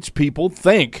 athletes, people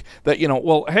think that,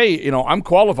 well, hey, I'm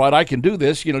qualified. I can do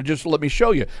this. Just let me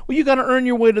show you. Well, you got to earn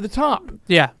your way to the top.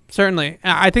 Yeah, certainly.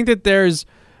 I think that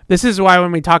this is why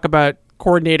when we talk about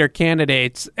coordinator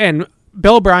candidates, and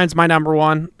Bill O'Brien's my number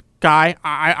one guy.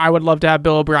 I would love to have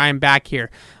Bill O'Brien back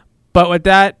here. But with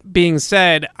that being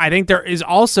said, I think there is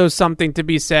also something to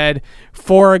be said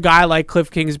for a guy like Cliff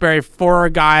Kingsbury, for a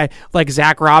guy like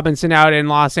Zach Robinson out in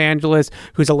Los Angeles,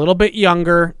 who's a little bit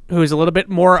younger, who's a little bit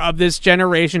more of this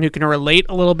generation, who can relate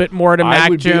a little bit more to Mac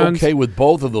Jones. I would be okay with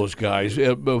both of those guys,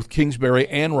 both Kingsbury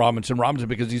and Robinson. Robinson,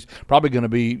 because he's probably going to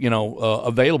be,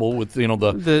 available with, the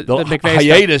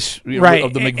hiatus of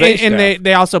the McVay staff. And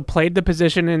they also played the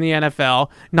position in the NFL,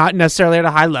 not necessarily at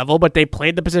a high level, but they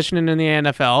played the position in the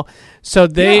NFL. So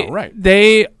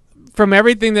they from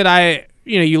everything that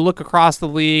you look across the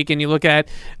league and you look at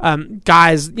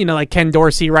guys, like Ken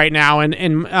Dorsey right now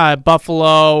in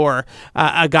Buffalo, or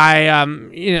a guy,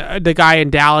 the guy in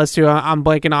Dallas who I'm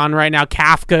blanking on right now,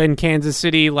 Kafka in Kansas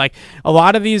City. Like, a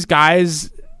lot of these guys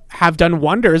have done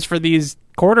wonders for these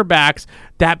quarterbacks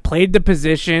that played the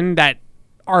position, that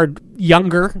are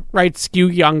younger, right? Skew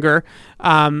younger.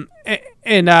 I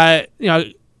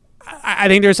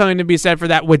think there's something to be said for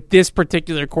that with this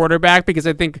particular quarterback, because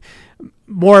I think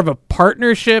more of a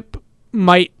partnership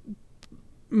might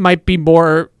be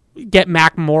more, get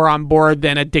Mac more on board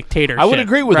than a dictatorship. I would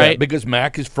agree with right? that, because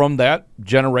Mac is from that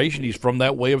generation. He's from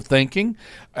that way of thinking,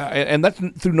 and that's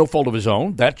through no fault of his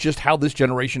own. That's just how this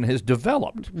generation has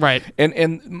developed. Right.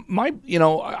 And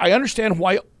I understand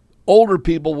why older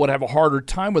people would have a harder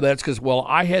time with that. It's because, well,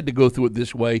 I had to go through it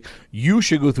this way. You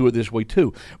should go through it this way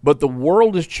too. But the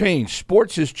world has changed.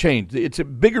 Sports has changed. It's a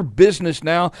bigger business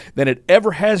now than it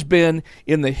ever has been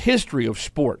in the history of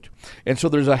sport. And so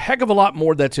there's a heck of a lot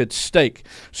more that's at stake.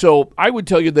 So I would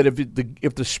tell you that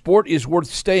if the sport is worth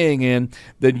staying in,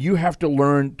 then you have to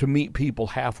learn to meet people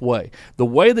halfway. The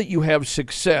way that you have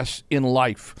success in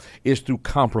life is through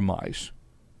compromise.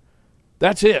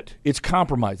 That's it. It's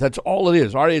compromise. That's all it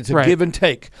is. All right, it's a give and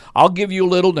take. I'll give you a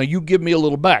little. Now you give me a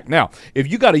little back. Now,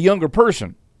 if you got a younger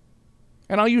person,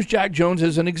 and I'll use Jack Jones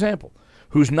as an example,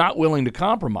 who's not willing to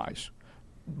compromise,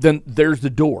 then there's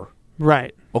the door.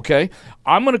 Right. Okay?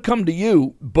 I'm going to come to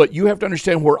you, but you have to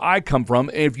understand where I come from.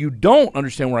 And if you don't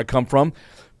understand where I come from,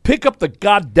 pick up the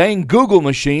goddamn Google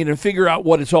machine and figure out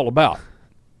what it's all about.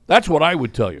 That's what I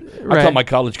would tell you. I tell my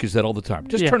college kids that all the time.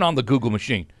 Just turn on the Google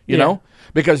machine, you know?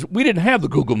 Because we didn't have the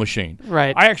Google machine.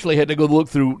 Right. I actually had to go look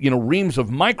through, reams of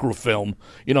microfilm,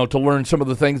 to learn some of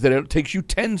the things that it takes you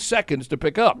 10 seconds to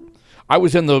pick up. I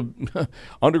was in the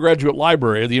undergraduate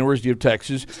library at the University of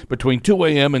Texas between 2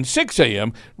 a.m. and 6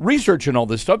 a.m. researching all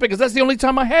this stuff because that's the only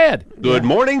time I had. Good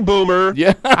morning, Boomer.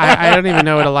 Yeah. I don't even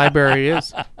know what a library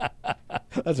is.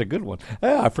 That's a good one.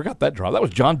 Yeah, I forgot that drop. That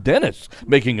was John Dennis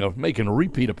making a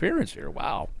repeat appearance here.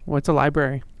 Wow. What's a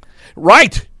library?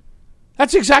 Right.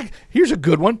 That's exact. Here's a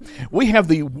good one. We have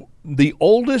the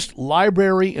oldest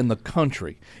library in the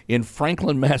country in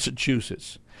Franklin,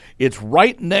 Massachusetts. It's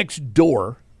right next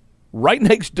door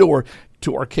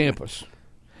to our campus.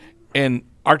 And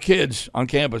our kids on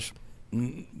campus,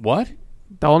 what?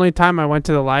 The only time I went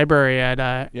to the library at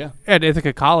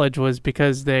Ithaca College was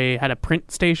because they had a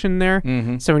print station there.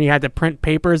 Mm-hmm. So when you had to print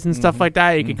papers and stuff like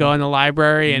that, you could go in the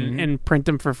library and print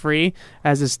them for free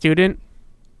as a student.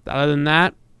 Other than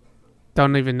that,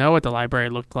 don't even know what the library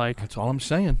looked like. That's all I'm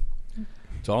saying.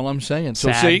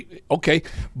 So see, okay,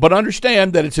 but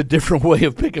understand that it's a different way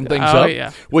of picking things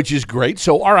up, which is great.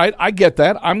 So all right, I get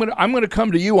that. I'm gonna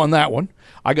come to you on that one.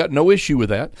 I got no issue with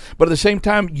that. But at the same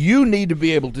time, you need to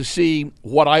be able to see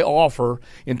what I offer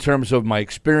in terms of my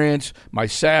experience, my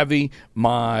savvy,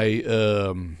 my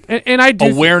and I do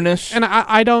awareness. And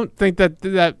I don't think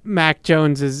that Mac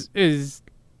Jones is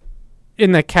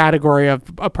in the category of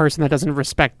a person that doesn't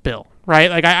respect Bill, right?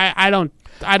 Like I don't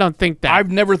think that.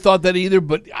 I've never thought that either,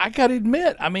 but I got to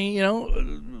admit, I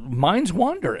mean, minds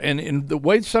wander. And in the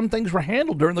way some things were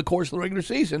handled during the course of the regular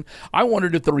season, I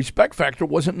wondered if the respect factor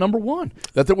wasn't number one,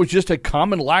 that there was just a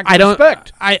common lack of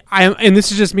respect. And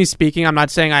this is just me speaking. I'm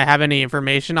not saying I have any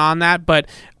information on that, but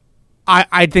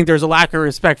I think there's a lack of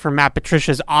respect for Matt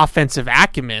Patricia's offensive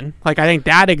acumen. Like, I think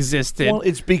that existed. Well,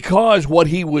 it's because what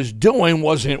he was doing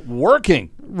wasn't working.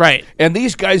 Right. And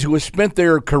these guys who have spent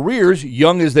their careers,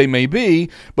 young as they may be,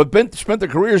 but spent their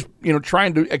careers,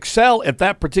 trying to excel at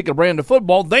that particular brand of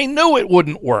football, they knew it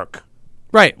wouldn't work.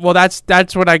 Right. Well,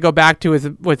 that's what I go back to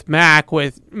with Mac,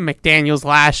 with McDaniels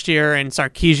last year and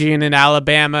Sarkisian in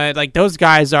Alabama. Like, those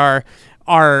guys are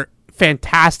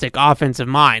fantastic offensive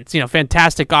minds,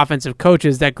 fantastic offensive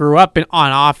coaches that grew up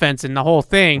on offense and the whole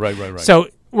thing. Right. So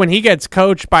when he gets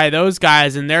coached by those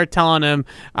guys and they're telling him,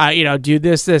 do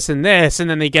this, this, and this, and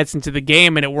then he gets into the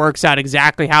game and it works out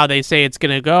exactly how they say it's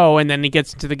going to go, and then he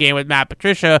gets into the game with Matt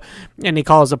Patricia and he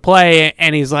calls a play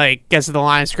and he's like, gets to the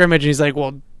line of scrimmage and he's like,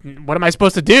 well, what am I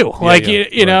supposed to do?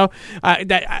 The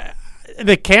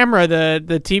camera,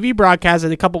 the TV broadcast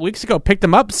a couple weeks ago picked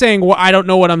him up saying, well, I don't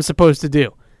know what I'm supposed to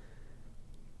do.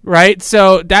 Right,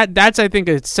 so that's I think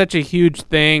it's such a huge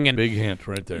thing, and big hint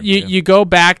right there. You go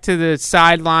back to the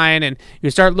sideline and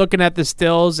you start looking at the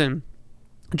stills, and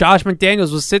Josh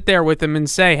McDaniels will sit there with him and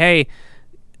say, "Hey,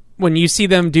 when you see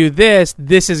them do this,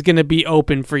 this is going to be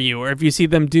open for you, or if you see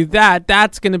them do that,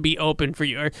 that's going to be open for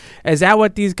you." Or, is that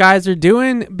what these guys are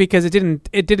doing? Because it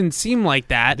didn't seem like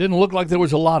that. It didn't look like there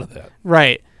was a lot of that.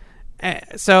 Right.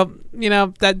 So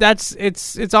that's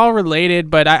it's all related.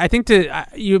 But I think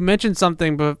you mentioned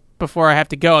something before I have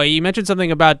to go. You mentioned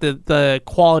something about the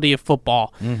quality of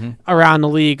football around the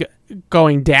league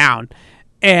going down,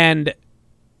 and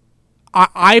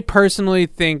I personally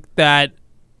think that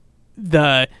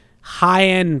the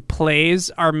high-end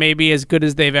plays are maybe as good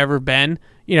as they've ever been.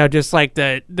 Just like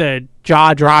the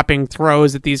jaw-dropping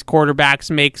throws that these quarterbacks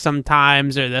make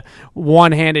sometimes, or the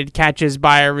one-handed catches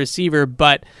by a receiver.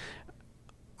 But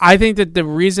I think that the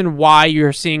reason why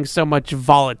you're seeing so much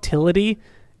volatility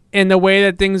in the way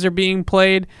that things are being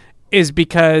played is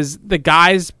because the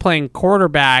guys playing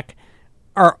quarterback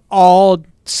are all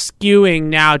skewing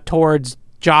now towards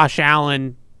Josh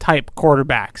Allen type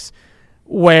quarterbacks,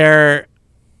 where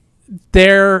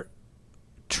their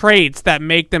traits that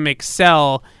make them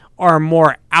excel are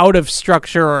more out of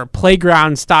structure or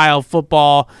playground style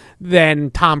football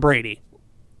than Tom Brady,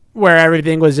 where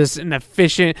everything was just an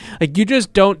efficient, like you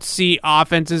just don't see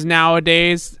offenses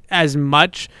nowadays as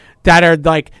much that are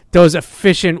like those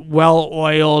efficient,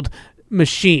 well-oiled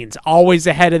machines, always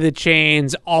ahead of the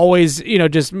chains, always,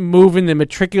 just moving and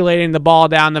matriculating the ball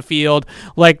down the field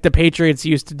like the Patriots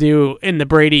used to do in the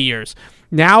Brady years.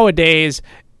 Nowadays,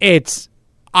 it's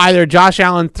either Josh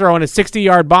Allen throwing a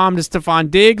 60-yard bomb to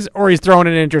Stephon Diggs or he's throwing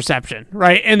an interception,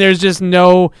 right? And there's just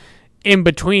no in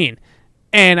between.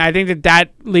 And I think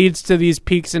that leads to these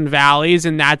peaks and valleys,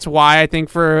 and that's why I think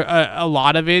for a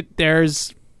lot of it,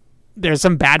 there's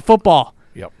some bad football.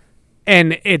 Yep.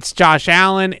 And it's Josh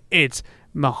Allen, it's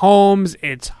Mahomes,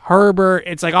 it's Herbert,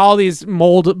 it's like all these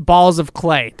mold balls of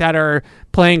clay that are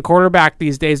playing quarterback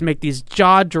these days make these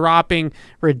jaw-dropping,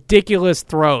 ridiculous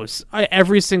throws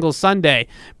every single Sunday,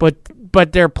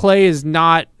 but their play is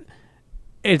not,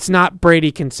 it's not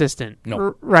Brady consistent,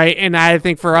 no. Right? And I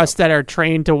think for us that are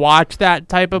trained to watch that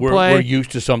type of play, we're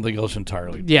used to something else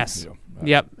entirely. Yes.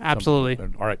 Yep, absolutely.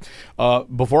 All right.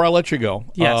 Before I let you go,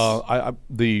 yes.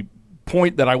 The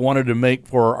point that I wanted to make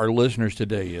for our listeners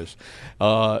today is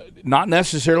not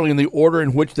necessarily in the order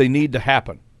in which they need to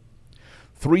happen.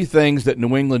 3 things that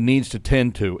New England needs to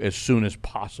tend to as soon as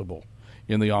possible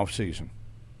in the offseason.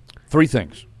 3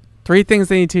 things. 3 things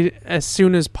they need to as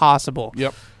soon as possible.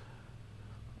 Yep.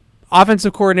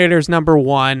 Offensive coordinator is number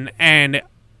 1, and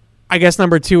I guess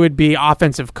number 2 would be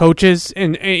offensive coaches,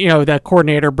 and the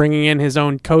coordinator bringing in his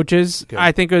own coaches. Okay.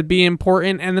 I think it would be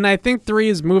important. And then I think 3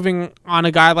 is moving on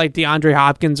a guy like DeAndre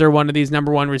Hopkins or one of these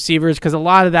number 1 receivers, because a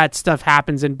lot of that stuff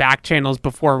happens in back channels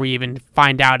before we even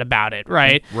find out about it,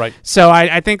 right? Right. So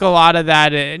I think a lot of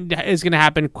that is going to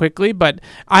happen quickly, but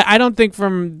I don't think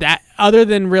from that, other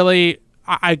than really,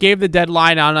 I gave the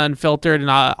deadline on Unfiltered and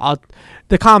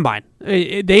the Combine.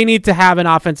 They need to have an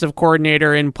offensive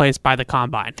coordinator in place by the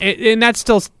Combine. And that's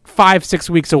still 5-6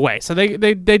 weeks away. So they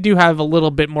do have a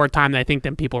little bit more time, I think,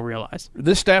 than people realize.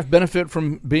 This staff benefit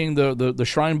from being the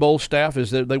Shrine Bowl staff,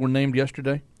 is that they were named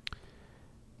yesterday?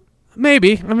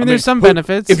 Maybe. I mean, there's some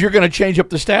benefits. If you're going to change up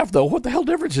the staff, though, what the hell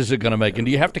difference is it going to make? And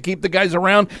do you have to keep the guys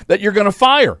around that you're going to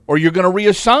fire or you're going to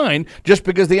reassign just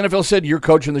because the NFL said you're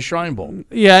coaching the Shrine Bowl?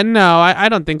 Yeah, no, I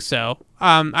don't think so.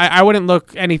 I wouldn't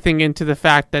look anything into the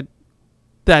fact that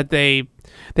they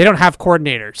don't have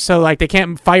coordinators. So like they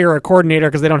can't fire a coordinator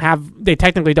because they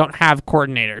technically don't have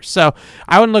coordinators. So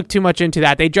I wouldn't look too much into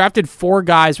that. They drafted 4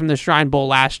 guys from the Shrine Bowl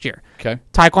last year. Okay.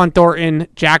 Tyquan Thornton,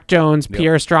 Jack Jones,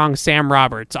 Pierre Strong, Sam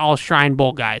Roberts, all Shrine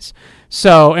Bowl guys.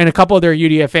 So, and a couple of their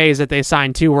UDFAs that they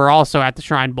signed too were also at the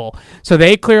Shrine Bowl. So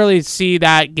they clearly see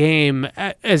that game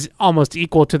as almost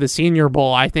equal to the Senior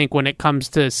Bowl, I think, when it comes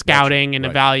to scouting and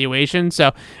evaluation.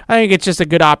 So I think it's just a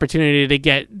good opportunity to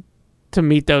get to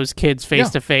meet those kids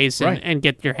face to face and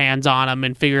get your hands on them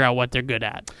and figure out what they're good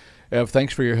at. Ev,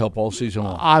 thanks for your help all season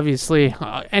long. Obviously,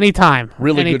 anytime.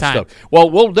 Really anytime. Good stuff. Well,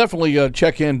 we'll definitely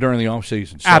check in during the off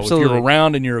season. So absolutely. If you're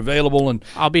around and you're available and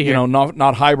I'll be here.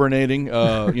 Not hibernating,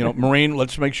 Marine,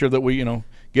 let's make sure that we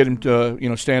get him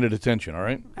to stand at attention. All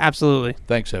right. Absolutely.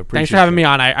 Thanks, Ev. Thanks for having me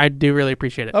on. I do really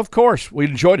appreciate it. Of course, we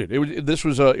enjoyed it.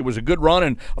 It was a good run,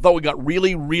 and I thought we got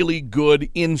really, really good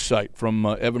insight from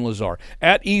Evan Lazar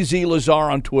at EZ Lazar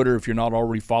on Twitter. If you're not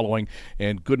already following,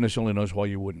 and goodness only knows why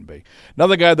you wouldn't be.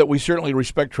 Another guy that we certainly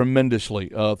respect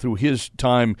tremendously through his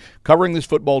time covering this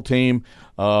football team.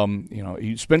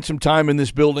 He spent some time in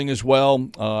this building as well.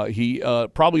 He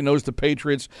probably knows the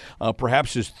Patriots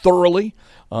perhaps as thoroughly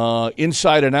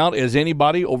inside and out as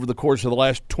anybody over the course of the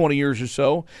last 20 years or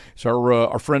so. It's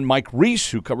our friend Mike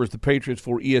Reese, who covers the Patriots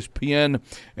for ESPN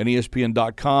and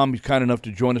ESPN.com. He's kind enough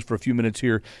to join us for a few minutes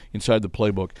here inside the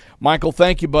playbook. Michael,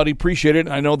 thank you, buddy. Appreciate it.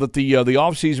 I know that the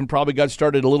offseason probably got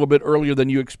started a little bit earlier than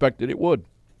you expected it would.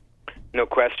 No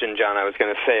question, John. I was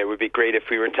going to say it would be great if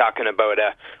we were talking about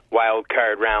a wild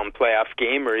card round playoff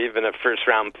game or even a first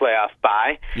round playoff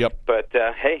bye. Yep. But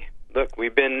hey, look,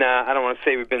 we've been, I don't want to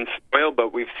say we've been spoiled,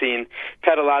 but we've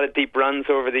had a lot of deep runs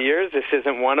over the years. This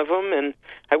isn't one of them. And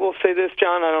I will say this,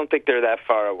 John, I don't think they're that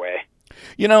far away.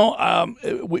 You know,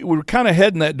 we were kind of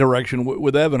heading that direction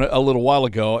with Evan a little while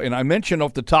ago, and I mentioned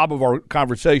off the top of our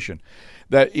conversation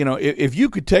that, you know, if you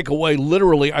could take away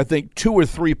literally, I think, 2 or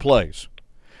 3 plays,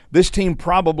 this team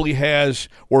probably has,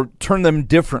 or turn them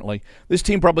differently, this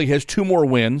team probably has 2 more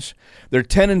wins. They're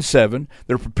 10-7.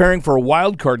 They're preparing for a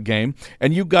wild card game,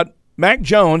 and you've got Mac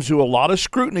Jones, who a lot of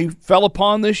scrutiny fell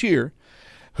upon this year,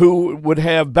 who would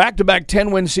have back-to-back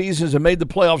 10-win seasons and made the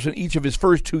playoffs in each of his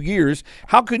first 2 years.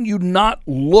 How can you not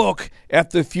look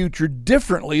at the future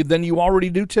differently than you already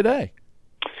do today?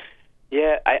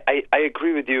 Yeah, I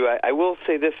agree with you. I will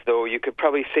say this, though. You could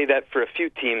probably say that for a few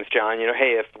teams, John. You know,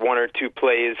 hey, if 1 or 2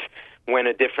 plays went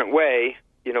a different way,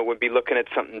 you know, we'd be looking at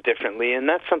something differently. And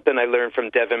that's something I learned from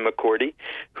Devin McCourty,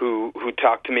 who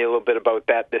talked to me a little bit about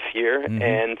that this year. Mm-hmm.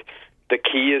 And the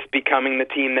key is becoming the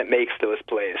team that makes those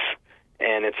plays.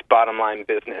 And it's bottom line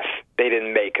business. They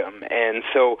didn't make them. And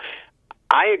so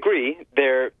I agree,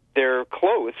 they're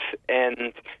close,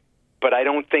 but I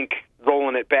don't think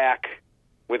rolling it back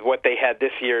with what they had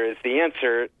this year is the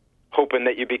answer, hoping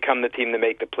that you become the team to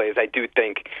make the plays. I do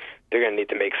think they're going to need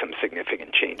to make some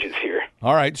significant changes here.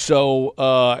 All right, so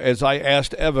as I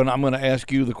asked Evan, I'm going to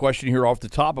ask you the question here off the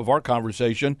top of our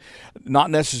conversation, not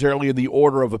necessarily in the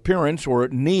order of appearance or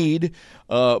need,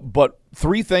 but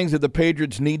 3 things that the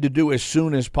Patriots need to do as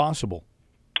soon as possible.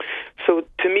 So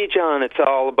to me, John, it's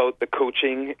all about the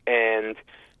coaching and,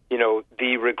 you know,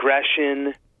 the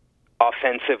regression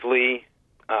offensively.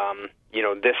 You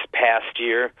know, this past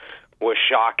year was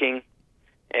shocking,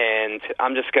 and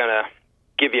I'm just going to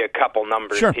give you a couple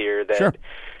numbers here that,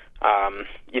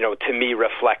 you know, to me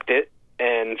reflect it.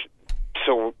 And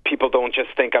so people don't just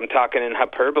think I'm talking in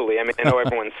hyperbole. I mean, I know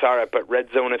everyone saw it, but red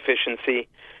zone efficiency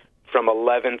from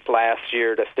 11th last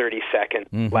year to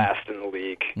 32nd last in the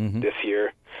league this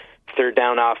year. Third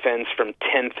down offense from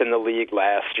 10th in the league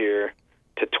last year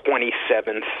to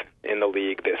 27th in the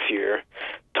league this year.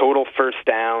 Total first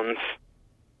downs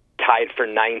tied for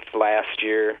 9th last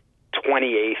year,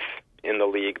 28th in the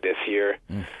league this year.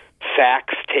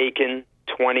 Sacks taken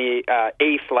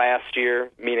 8th last year,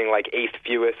 meaning like 8th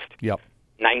fewest.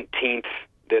 19th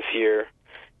this year.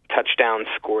 Touchdowns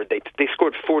scored. They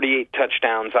scored 48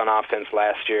 touchdowns on offense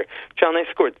last year. John, they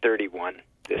scored 31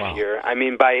 this year. I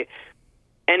mean, by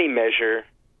any measure,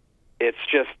 it's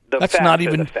just the facts are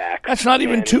the facts. That's not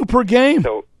even 2 per game.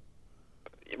 So,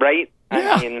 right?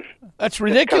 Yeah, I mean, that's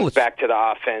ridiculous. It comes back to the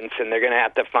offense, and they're going to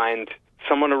have to find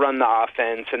someone to run the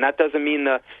offense. And that doesn't mean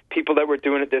the people that were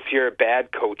doing it this year are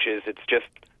bad coaches. It's just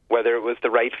whether it was the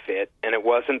right fit. And it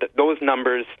wasn't. Those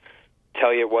numbers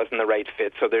tell you it wasn't the right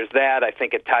fit. So there's that. I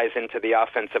think it ties into the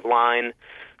offensive line.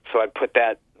 So I'd put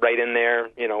that right in there.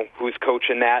 You know, who's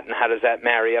coaching that and how does that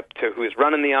marry up to who's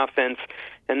running the offense?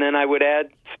 And then I would add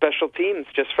special teams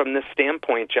just from this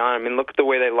standpoint, John. I mean, look at the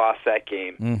way they lost that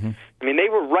game. I mean, they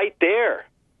were right there.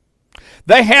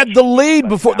 They had the lead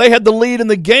before they had the lead in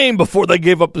the game before they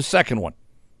gave up the second one.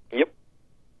 Yep.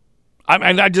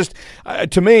 I just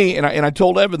to me, and I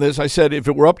told Evan this. I said if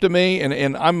it were up to me,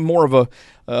 and I'm more of a,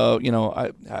 you know,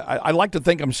 I like to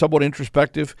think I'm somewhat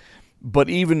introspective. But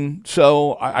even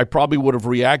so, I probably would have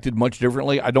reacted much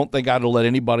differently. I don't think I'd have let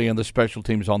anybody on the special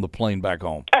teams on the plane back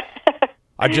home.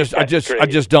 I just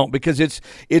don't, because it's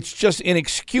just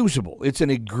inexcusable. It's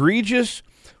an egregious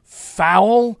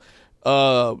foul.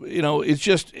 You know,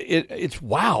 it's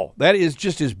wow. That is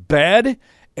just as bad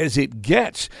as it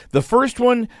gets. The first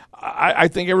one, I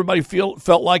think everybody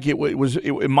felt like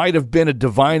it might have been a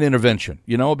divine intervention,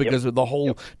 you know, because of the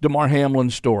whole DeMar Hamlin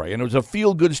story, and it was a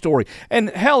feel-good story. And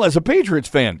hell, as a Patriots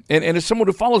fan, and as someone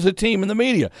who follows the team in the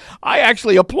media, I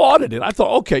actually applauded it. I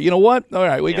thought, okay, you know what? All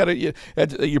right,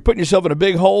 you're putting yourself in a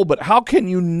big hole, but how can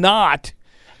you not,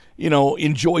 you know,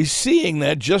 enjoy seeing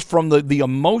that just from the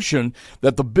emotion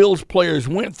that the Bills players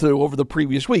went through over the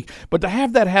previous week? But to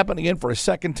have that happen again for a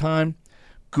second time,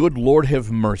 good Lord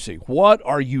have mercy. What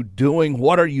are you doing?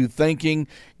 What are you thinking?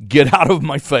 Get out of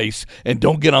my face and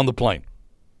don't get on the plane.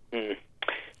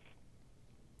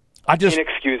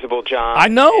 Inexcusable, John. I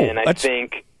know. And I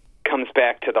think comes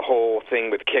back to the whole thing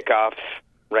with kickoffs,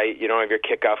 right? You don't have your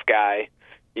kickoff guy.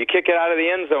 You kick it out of the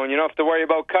end zone, you don't have to worry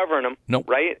about covering them,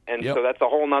 right? And so that's a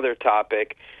whole other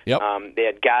topic. They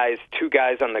had 2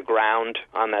 guys on the ground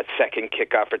on that second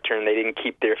kickoff return. They didn't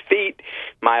keep their feet.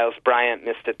 Miles Bryant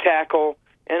missed a tackle.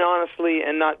 And honestly,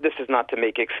 this is not to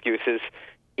make excuses,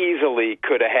 easily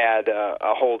could have had a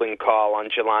holding call on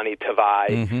Jelani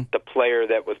Tavai, the player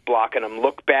that was blocking him,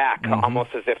 look back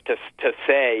almost as if to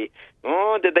say,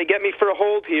 oh, did they get me for a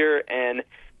hold here? And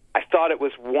I thought it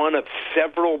was one of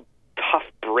several tough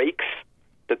breaks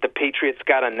that the Patriots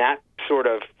got on that sort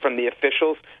of from the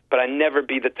officials, but I'd never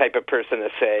be the type of person to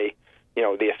say, you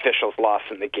know, the officials lost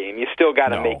in the game. You still got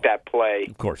to make that play,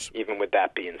 of course. Even with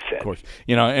that being said. Of course.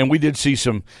 You know, and we did see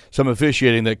some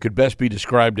officiating that could best be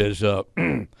described as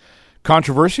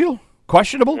controversial,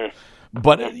 questionable,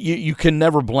 but you can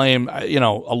never blame,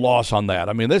 a loss on that.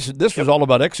 I mean, this was all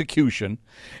about execution,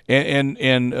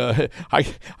 and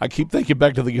I keep thinking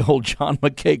back to the old John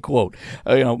McKay quote.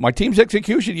 My team's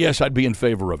execution, yes, I'd be in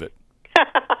favor of it.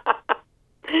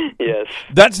 Yes.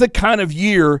 That's the kind of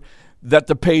year that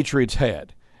the Patriots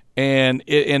had. And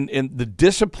the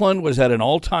discipline was at an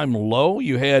all-time low.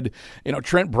 You had,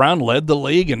 Trent Brown led the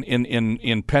league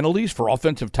in penalties for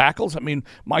offensive tackles. I mean,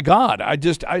 my God,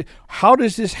 how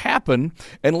does this happen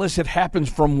unless it happens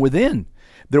from within?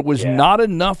 There was not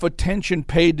enough attention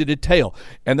paid to detail,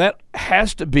 and that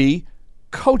has to be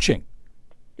coaching.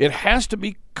 It has to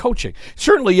be coaching.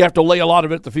 Certainly, you have to lay a lot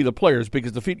of it at the feet of the players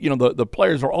because the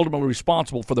players are ultimately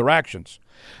responsible for their actions.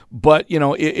 But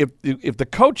if the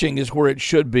coaching is where it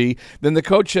should be, then the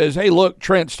coach says, "Hey, look,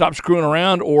 Trent, stop screwing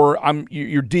around, or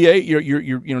you're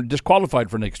disqualified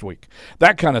for next week."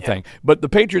 That kind of thing. But the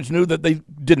Patriots knew that they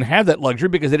didn't have that luxury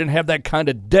because they didn't have that kind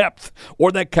of depth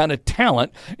or that kind of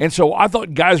talent, and so I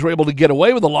thought guys were able to get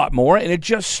away with a lot more, and it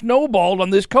just snowballed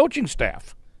on this coaching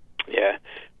staff. Yeah.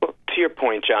 To your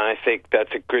point, John, I think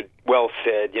that's well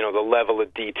said. The level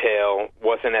of detail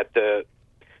wasn't at the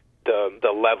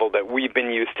level that we've been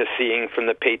used to seeing from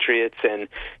the Patriots. And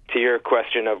to your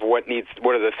question of what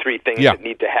are the three things that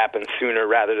need to happen sooner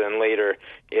rather than later,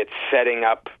 it's setting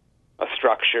up a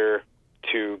structure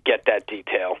to get that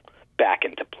detail back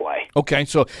into play. Okay,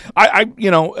 so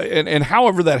and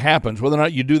however that happens, whether or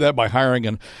not you do that by hiring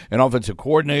an offensive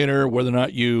coordinator, whether or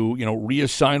not you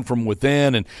reassign from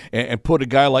within and put a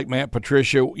guy like Matt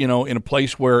Patricia, in a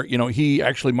place where he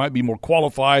actually might be more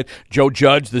qualified. Joe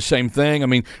Judge, the same thing. I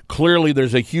mean, clearly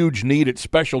there's a huge need at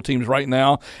special teams right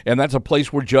now, and that's a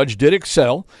place where Judge did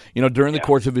excel, during the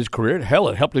course of his career. Hell,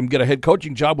 it helped him get a head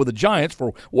coaching job with the Giants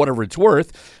for whatever it's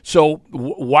worth. So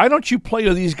why don't you play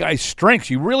to these guys' strengths?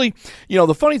 You really.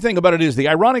 The funny thing about it is the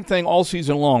ironic thing all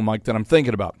season long, Mike, that I'm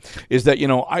thinking about is that,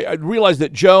 I realized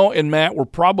that Joe and Matt were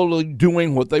probably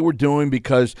doing what they were doing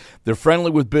because they're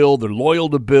friendly with Bill, they're loyal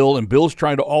to Bill, and Bill's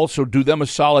trying to also do them a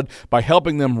solid by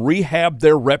helping them rehab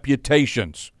their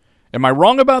reputations. Am I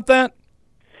wrong about that?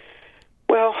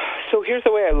 Well, so here's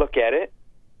the way I look at it,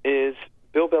 is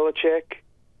Bill Belichick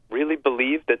really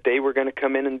believed that they were going to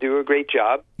come in and do a great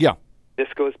job. Yeah. This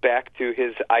goes back to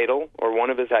his idol, or one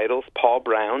of his idols, Paul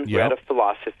Brown, who had a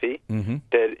philosophy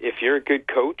that if you're a good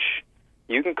coach,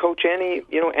 you can coach any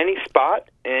spot,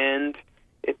 and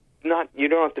you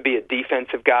don't have to be a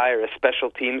defensive guy or a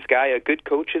special teams guy. A good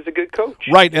coach is a good coach.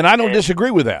 Right, and I don't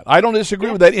disagree with that. I don't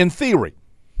disagree with that in theory.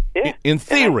 Yeah. In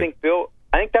theory. And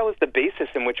I think that was the basis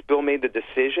in which Bill made the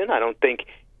decision. I don't think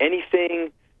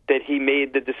anything that he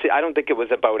made the decision. I don't think it was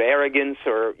about arrogance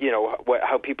or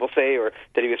how people say, or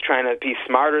that he was trying to be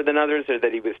smarter than others, or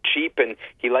that he was cheap and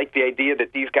he liked the idea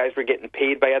that these guys were getting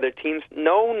paid by other teams.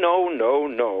 No.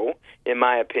 In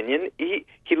my opinion, he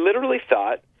literally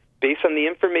thought, based on the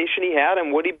information he had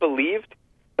and what he believed,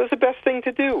 it was the best thing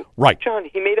to do. Right, John.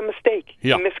 He made a mistake.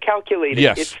 Yeah. He miscalculated.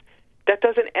 Yes. That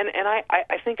doesn't. And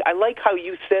I think I like how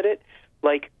you said it.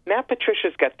 Like, Matt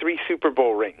Patricia's got 3 Super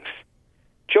Bowl rings.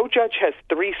 Joe Judge has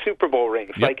 3 Super Bowl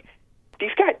rings. Yep. Like,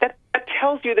 these guys, that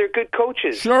tells you they're good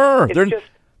coaches. Sure. They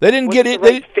didn't get it.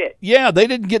 Fit. Yeah, they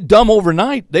didn't get dumb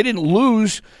overnight. They didn't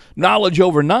lose knowledge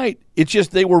overnight. It's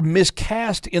just they were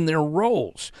miscast in their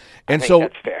roles. And I think so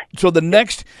that's fair. So the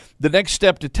next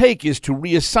step to take is to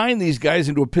reassign these guys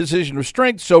into a position of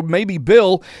strength so maybe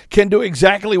Bill can do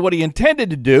exactly what he intended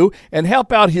to do and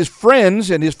help out his friends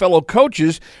and his fellow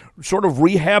coaches sort of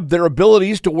rehab their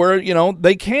abilities to where,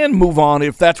 they can move on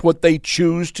if that's what they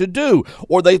choose to do,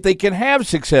 or they can have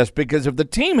success, because if the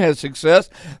team has success,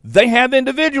 they have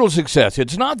individual success.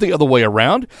 It's not the other way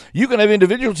around. You can have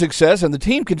individual success and the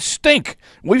team can stink.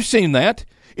 We've seen that.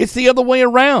 It's the other way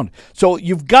around. So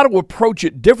you've got to approach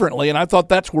it differently, and I thought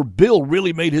that's where Bill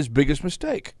really made his biggest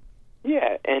mistake.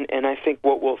 Yeah, and I think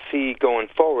what we'll see going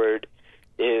forward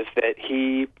is that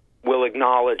he will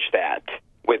acknowledge that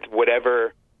with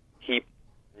whatever he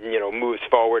moves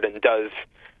forward and does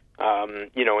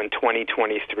in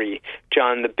 2023.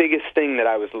 John, the biggest thing that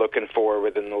I was looking for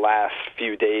within the last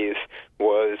few days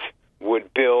was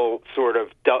would Bill sort of,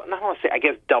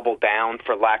 double down,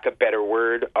 for lack of a better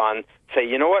word, on say,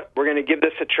 you know what, we're going to give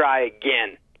this a try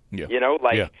again. Yeah.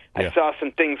 I saw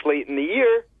some things late in the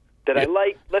year that I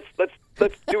like. Let's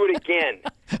do it again.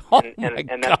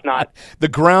 And that's not the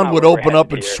ground not would open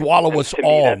up and swallow us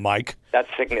all, Mike. That's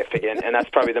significant, and that's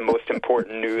probably the most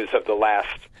important news of the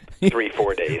last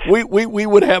 3-4 days. We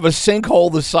would have a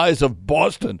sinkhole the size of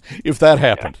Boston if that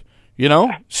happened.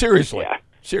 Seriously. Yeah.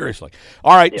 Seriously.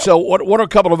 All right, Yep. so what are a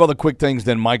couple of other quick things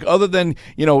then, Mike, other than,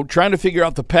 trying to figure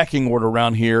out the pecking order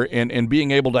around here and being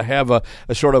able to have a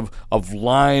sort of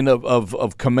line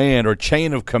of command or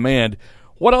chain of command,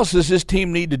 what else does this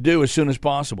team need to do as soon as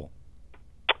possible?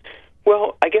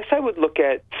 Well, I guess I would look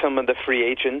at some of the free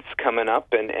agents coming up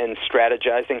and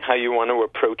strategizing how you want to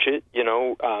approach it.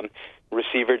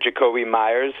 Receiver Jacoby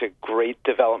Myers, a great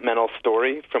developmental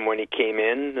story from when he came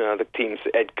in. The team's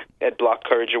Ed Block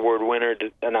Courage Award winner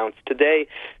announced today.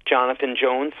 Jonathan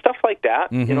Jones, stuff like that.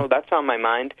 Mm-hmm. That's on my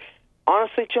mind.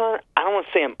 Honestly, John, I don't want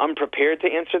to say I'm unprepared to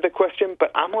answer the question,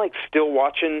 but I'm still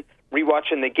rewatching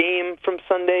the game from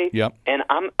Sunday. Yep. And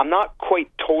I'm not quite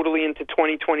totally into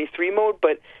 2023 mode,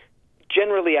 but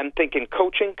generally I'm thinking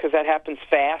coaching, because that happens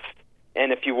fast.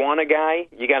 And if you want a guy,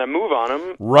 you got to move on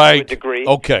him right. to a degree.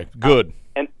 Okay, good.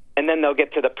 And then they'll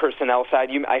get to the personnel side.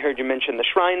 I heard you mention the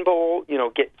Shrine Bowl.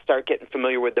 Start getting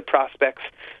familiar with the prospects.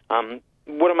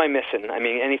 What am I missing? I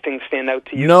mean, anything stand out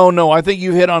to you? No, I think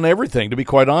you hit on everything, to be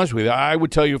quite honest with you. I would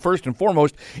tell you, first and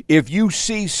foremost, if you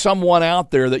see someone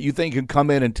out there that you think can come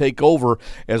in and take over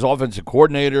as offensive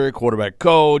coordinator, quarterback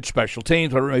coach, special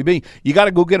teams, whatever it may be, you got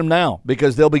to go get them now,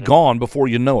 because they'll be gone before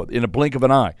you know it, in a blink of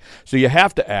an eye. So you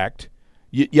have to act.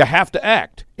 You have to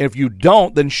act. And if you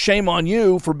don't, then shame on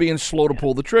you for being slow to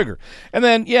pull the trigger. And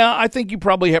then, I think you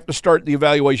probably have to start the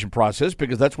evaluation process,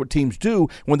 because that's what teams do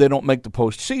when they don't make the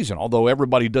postseason. Although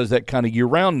everybody does that kind of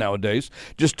year-round nowadays,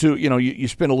 just to, you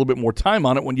spend a little bit more time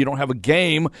on it when you don't have a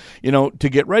game, to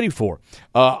get ready for.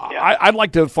 I'd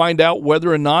like to find out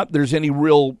whether or not there's any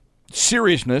real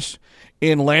seriousness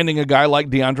in landing a guy like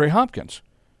DeAndre Hopkins.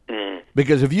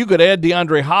 Because if you could add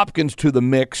DeAndre Hopkins to the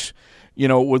mix,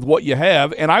 with what you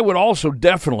have. And I would also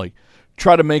definitely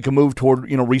try to make a move toward,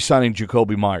 re-signing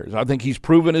Jacoby Myers. I think he's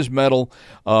proven his mettle.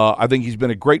 I think he's been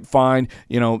a great find.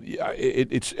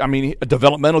 It's a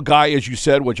developmental guy, as you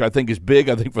said, which I think is big,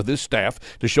 I think, for this staff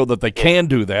to show that they can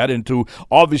do that and to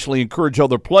obviously encourage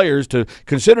other players to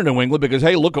consider New England because,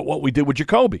 hey, look at what we did with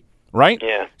Jacoby. Right?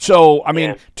 Yeah. So,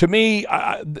 to me,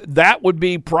 that would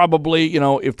be probably,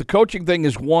 if the coaching thing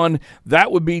is one,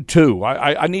 that would be two.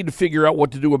 I need to figure out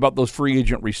what to do about those free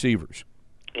agent receivers.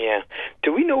 Yeah.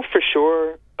 Do we know for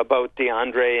sure about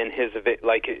DeAndre and his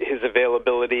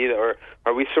availability, or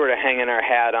are we sort of hanging our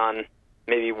hat on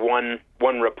maybe one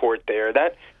report there?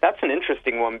 That's an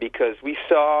interesting one, because we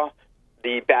saw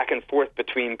the back and forth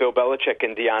between Bill Belichick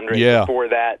and DeAndre before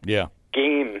that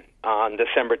game on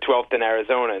December 12th in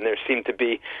Arizona, and there seemed to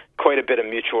be quite a bit of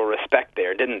mutual respect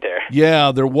there, didn't there?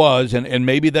 Yeah, there was, and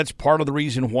maybe that's part of the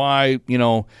reason why,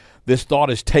 this thought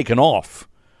has taken off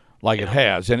like it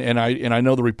has. And I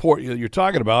know the report you're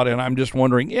talking about, and I'm just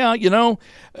wondering,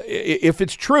 if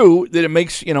it's true, that it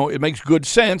makes good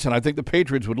sense, and I think the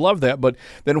Patriots would love that, but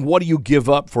then what do you give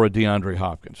up for a DeAndre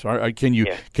Hopkins? Can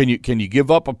you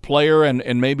give up a player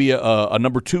and maybe a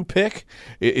number 2 pick?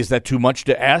 Is that too much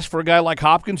to ask for a guy like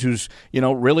Hopkins, who's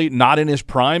really not in his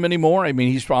prime anymore? I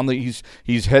mean,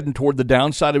 he's heading toward the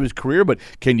downside of his career, but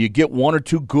can you get 1 or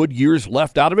 2 good years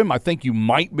left out of him? I think you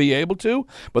might be able to,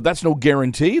 but that's no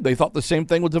guarantee. They thought the same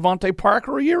thing with Devontae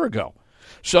Parker a year ago.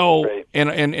 So, right.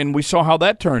 and we saw how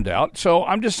that turned out. So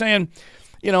I'm just saying,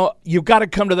 you've got to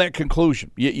come to that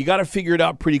conclusion. You got to figure it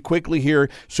out pretty quickly here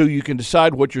so you can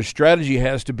decide what your strategy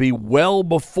has to be well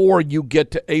before you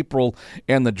get to April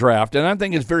and the draft. And I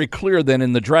think it's very clear then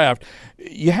in the draft,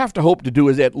 you have to hope to do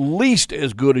at least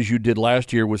as good as you did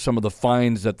last year with some of the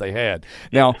finds that they had.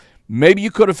 Now, maybe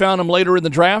you could have found them later in the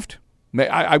draft.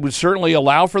 I would certainly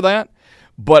allow for that.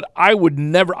 But I would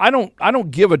never. I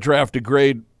don't give a draft a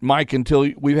grade, Mike, until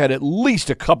we've had at least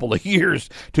a couple of years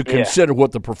to consider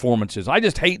what the performance is. I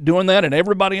just hate doing that, and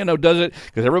everybody I know does it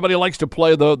because everybody likes to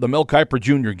play the Mel Kiper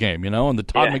Jr. game, and the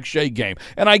Todd McShay game,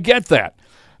 and I get that.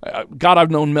 God,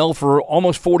 I've known Mel for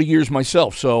almost 40 years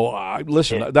myself, so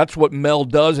listen, that's what Mel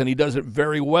does, and he does it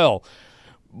very well.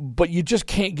 But you just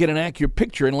can't get an accurate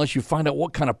picture unless you find out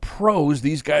what kind of pros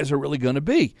these guys are really going to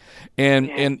be.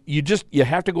 And you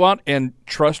have to go out and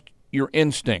trust your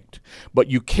instinct. But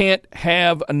you can't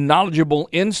have a knowledgeable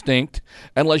instinct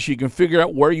unless you can figure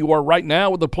out where you are right now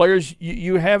with the players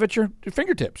you have at your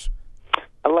fingertips.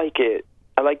 I like it.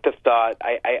 I like the thought.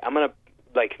 I'm going to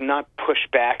not push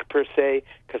back per se,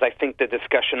 because I think the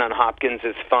discussion on Hopkins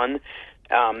is fun.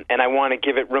 And I want to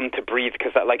give it room to breathe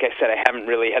because, like I said, I haven't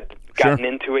really gotten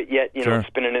into it yet. Sure.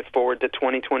 Spinning it forward to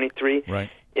 2023. Right.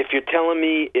 If you're telling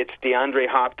me it's DeAndre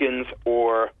Hopkins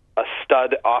or a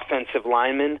stud offensive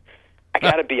lineman, I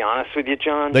got to be honest with you,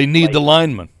 John. They need the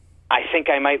lineman. I think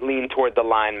I might lean toward the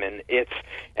lineman. It's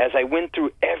as I went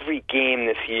through every game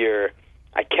this year,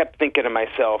 I kept thinking to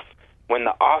myself, when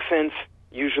the offense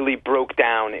usually broke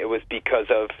down, it was because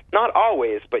of, not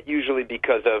always, but usually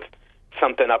because of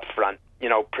something up front.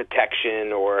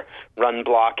 Protection or run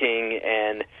blocking,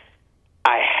 and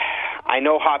I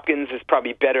know Hopkins is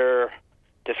probably better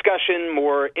discussion,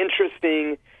 more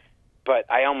interesting, but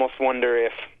I almost wonder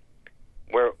if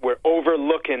we're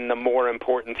overlooking the more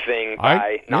important thing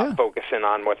by not focusing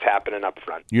on what's happening up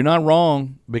front. You're not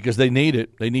wrong, because they need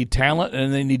it. They need talent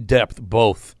and they need depth,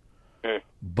 both.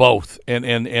 Both.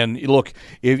 And look,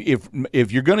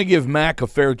 if you're going to give Mac a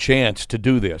fair chance to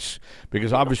do this,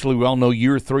 because obviously we all know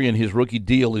year 3 in his rookie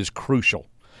deal is crucial.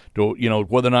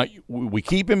 Whether or not we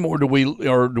keep him or do we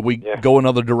go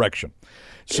another direction.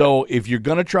 So if you're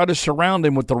going to try to surround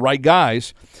him with the right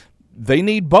guys, they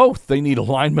need both. They need a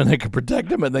lineman that can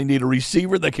protect him, and they need a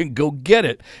receiver that can go get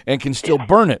it and can still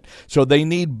burn it. So they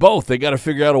need both. They got to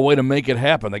figure out a way to make it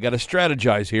happen. They got to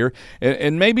strategize here,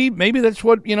 and maybe that's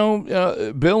what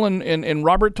Bill and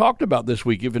Robert talked about this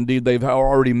week. If indeed they've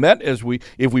already met, if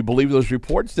we believe those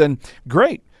reports, then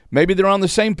great. Maybe they're on the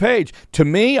same page. To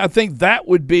me, I think that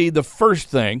would be the first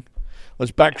thing.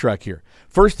 Let's backtrack here.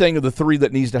 First thing of the 3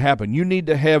 that needs to happen. You need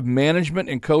to have management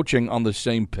and coaching on the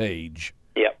same page.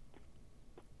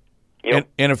 Yep.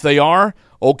 And if they are,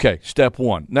 okay, step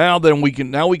 1. Now we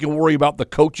can worry about the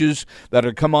coaches that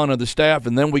are come onto the staff,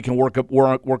 and then we can work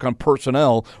on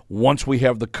personnel once we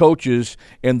have the coaches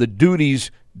and the duties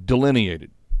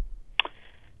delineated.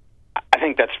 I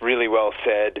think that's really well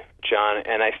said, John,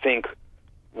 and I think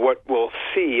what we'll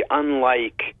see,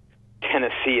 unlike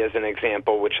Tennessee as an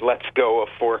example, which lets go of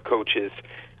 4 coaches,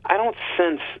 I don't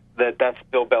sense that that's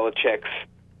Bill Belichick's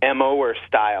MO or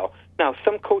style. Now,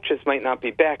 some coaches might not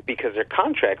be back because their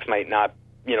contracts might not,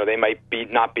 they might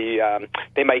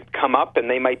come up and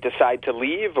they might decide to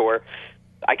leave, or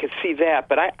I could see that.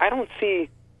 But I don't see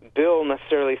Bill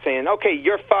necessarily saying, okay,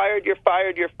 you're fired, you're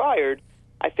fired, you're fired.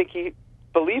 I think he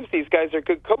believes these guys are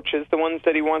good coaches, the ones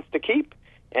that he wants to keep,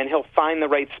 and he'll find the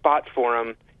right spot for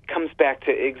them. Comes back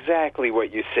to exactly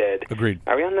what you said. Agreed.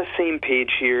 Are we on the same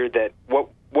page here that what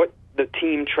the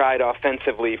team tried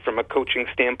offensively from a coaching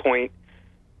standpoint,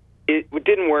 it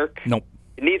didn't work? Nope.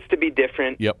 It needs to be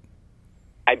different. Yep.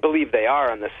 I believe they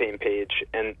are on the same page,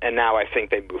 and now I think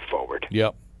they move forward.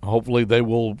 Yep. Hopefully they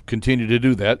will continue to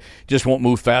do that. Just won't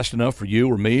move fast enough for you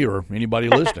or me or anybody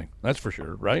listening. That's for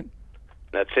sure, right?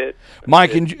 That's it.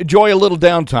 Mike, enjoy a little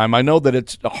downtime. I know that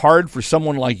it's hard for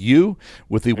someone like you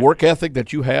with the work ethic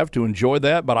that you have to enjoy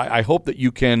that, but I hope that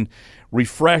you can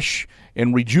refresh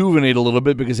and rejuvenate a little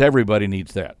bit, because everybody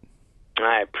needs that.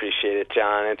 I appreciate it,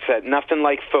 John. It's nothing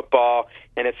like football,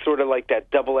 and it's sort of like that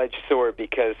double-edged sword,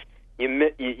 because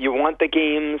you want the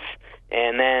games,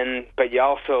 but you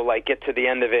also get to the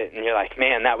end of it, and you're like,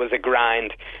 man, that was a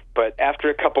grind. But after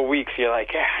a couple weeks, you're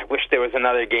like, I wish there was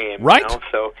another game. Right.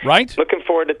 So right. Looking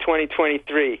forward to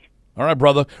 2023. All right,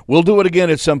 brother. We'll do it again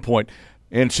at some point,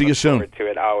 and see you soon. Look forward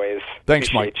to it always. Thanks,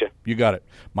 appreciate Mike. You got it.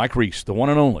 Mike Reiss, the one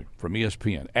and only from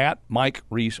ESPN, at Mike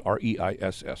Reiss,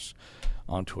 REISS.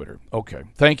 On Twitter. Okay.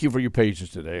 Thank you for your patience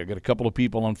today. I got a couple of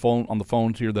people on the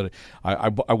phones here that I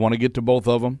want to get to both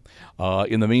of them.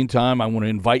 In the meantime, I want to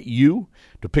invite you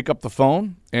to pick up the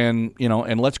phone and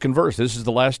let's converse. This is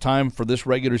the last time for this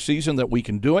regular season that we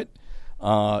can do it.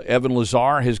 Evan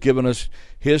Lazar has given us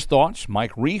his thoughts.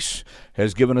 Mike Reiss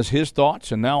has given us his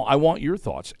thoughts, and now I want your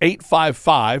thoughts.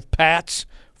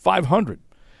 855-PATS-500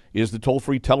 is the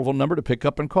toll-free telephone number to pick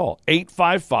up and call.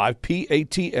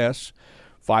 855-PATS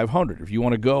 500. If you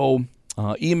want to go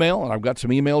email, and I've got some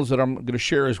emails that I'm going to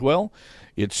share as well,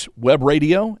 it's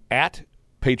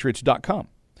webradio@patriots.com.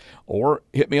 Or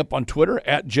hit me up on Twitter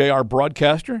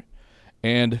 @JRBroadcaster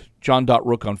and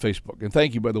John.Rook on Facebook. And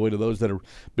thank you, by the way, to those that have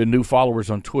been new followers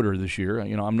on Twitter this year.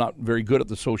 I'm not very good at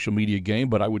the social media game,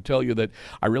 but I would tell you that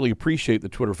I really appreciate the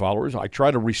Twitter followers. I try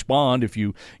to respond if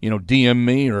you, DM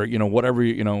me or, whatever,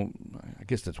 I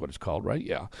guess that's what it's called, right?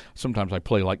 Yeah. Sometimes I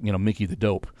play like, Mickey the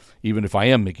Dope. Even if I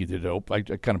am Mickey the Dope, I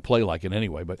kind of play like it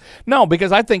anyway. But no,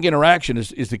 because I think interaction is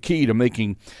the key to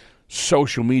making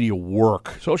social media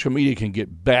work. Social media can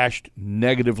get bashed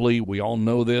negatively. We all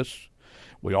know this.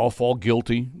 We all fall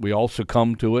guilty. We all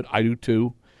succumb to it. I do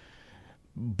too.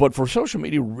 But for social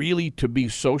media really to be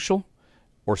social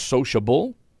or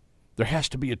sociable, There has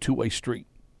to be a two-way street,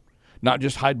 not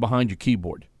just hide behind your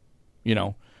keyboard,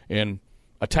 and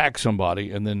attack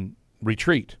somebody and then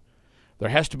retreat. There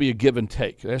has to be a give and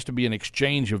take. There has to be an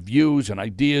exchange of views and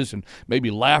ideas and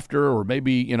maybe laughter or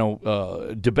maybe,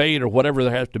 debate or whatever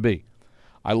there has to be.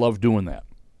 I love doing that.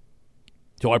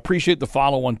 So I appreciate the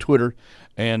follow on Twitter,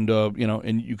 and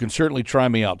and you can certainly try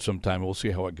me out sometime. We'll see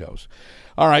how it goes.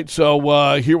 All right,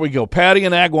 so here we go. Patty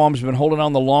in Agawam has been holding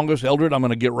on the longest. Eldred, I'm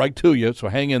going to get right to you, so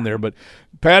hang in there. But,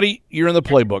 Patty, you're in the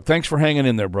playbook. Thanks for hanging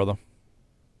in there, brother.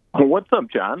 What's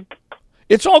up, John?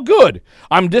 It's all good.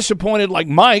 I'm disappointed, like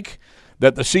Mike,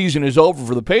 that the season is over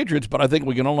for the Patriots, but I think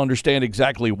we can all understand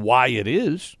exactly why it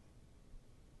is.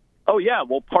 Oh, yeah.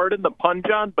 Well, pardon the pun,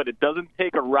 John, but it doesn't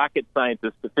take a rocket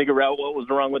scientist to figure out what was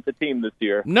wrong with the team this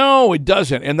year. No, it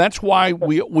doesn't. And that's why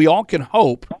we all can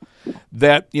hope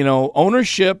that,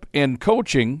 ownership and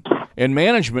coaching and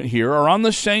management here are on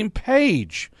the same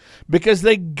page, because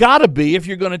they got to be if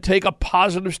you're going to take a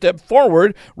positive step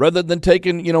forward rather than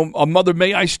taking, a Mother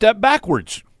May I step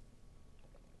backwards.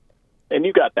 And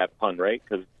you got that pun, right?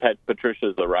 Because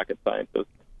Patricia's a rocket scientist,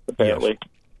 apparently. Yes.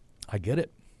 I get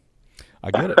it.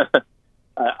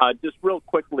 Just real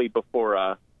quickly before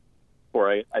I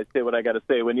say what I got to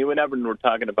say, when you and Evan were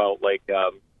talking about,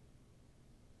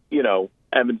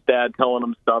 Evan's dad telling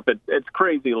him stuff, it's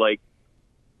crazy. Like,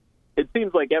 it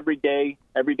seems like every day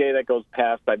that goes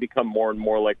past, I become more and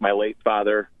more like my late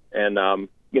father. And,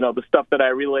 the stuff that I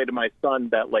relay to my son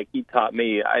that, he taught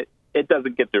me, it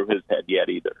doesn't get through his head yet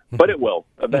either. But it will,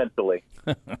 eventually.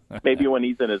 Maybe when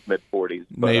he's in his mid-40s.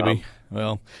 Maybe.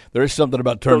 Well, there is something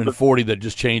about turning 40 that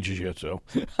just changes you, so.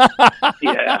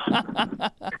 Yeah.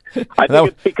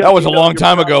 That was a long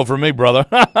time ago for me, brother.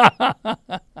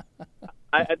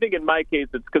 I think in my case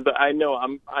it's because I know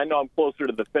I'm closer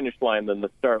to the finish line than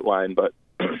the start line. But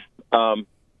to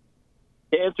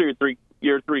answer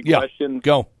your three questions,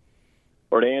 go.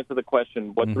 Or to answer the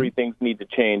question, what three things need to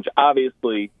change?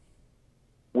 Obviously,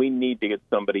 we need to get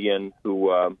somebody in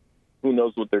who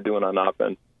knows what they're doing on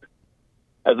offense.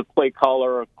 As a play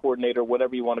caller or a coordinator,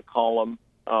 whatever you want to call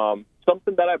them,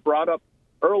 something that I brought up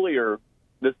earlier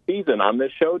this season on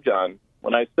this show, John,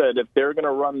 when I said if they're going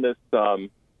to run this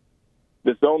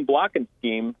zone blocking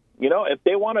scheme, if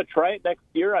they want to try it next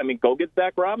year, go get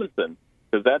Zach Robinson,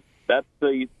 because that's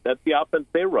the offense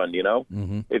they run.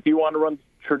 If you want to run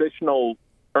traditional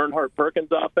Earnhardt Perkins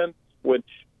offense, which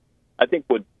I think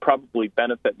would probably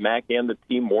benefit Mac and the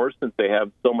team more since they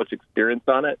have so much experience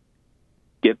on it,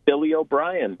 get Billy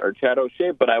O'Brien or Chad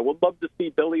O'Shea. But I would love to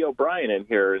see Billy O'Brien in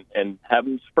here and have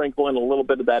him sprinkle in a little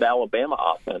bit of that Alabama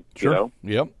offense. Sure.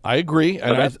 Yep, I agree. So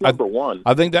and that's number one.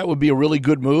 I think that would be a really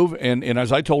good move. And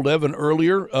as I told Evan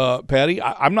earlier, Patty,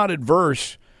 I'm not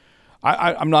adverse.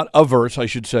 I'm not averse, I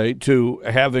should say, to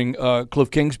having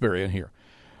Cliff Kingsbury in here.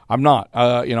 I'm not.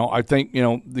 I think,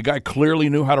 the guy clearly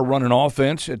knew how to run an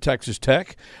offense at Texas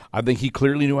Tech. I think he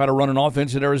clearly knew how to run an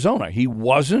offense at Arizona. He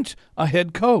wasn't a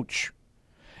head coach.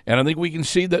 And I think we can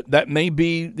see that may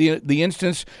be the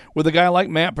instance with a guy like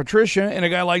Matt Patricia and a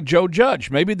guy like Joe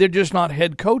Judge. Maybe they're just not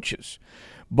head coaches,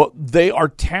 but they are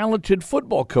talented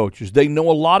football coaches. They know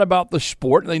a lot about the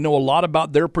sport. They know a lot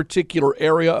about their particular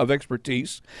area of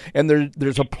expertise, and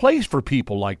there's a place for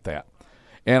people like that.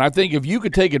 And I think if you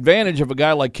could take advantage of a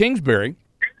guy like Kingsbury,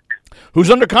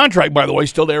 who's under contract, by the way,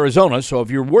 still to Arizona, so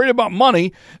if you're worried about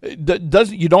money,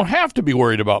 you don't have to be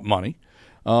worried about money.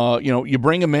 You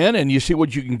bring him in and you see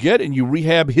what you can get, and you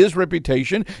rehab his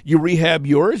reputation, you rehab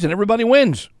yours, and everybody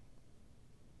wins.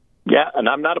 Yeah, and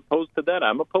I'm not opposed to that.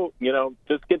 I'm opposed,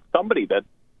 just get somebody that's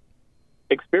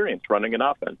experienced running an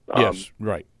offense. Yes,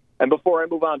 right. And before I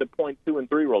move on to point 2 and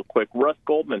 3 real quick, Russ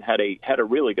Goldman had a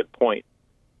really good point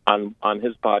on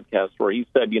his podcast where he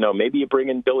said, maybe you bring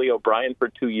in Billy O'Brien for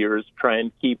 2 years, try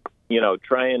and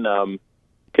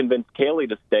convince Caley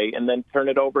to stay, and then turn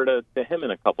it over to him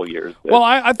in a couple years. Well,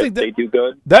 I think they do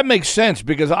good. That makes sense,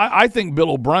 because I think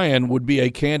Bill O'Brien would be a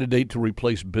candidate to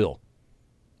replace Bill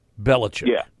Belichick.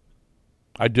 Yeah,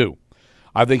 I do.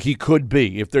 I think he could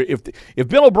be. If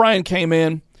Bill O'Brien came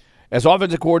in as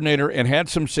offensive coordinator and had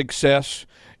some success,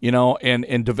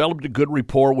 and developed a good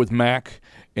rapport with Mac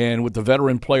and with the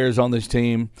veteran players on this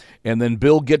team, and then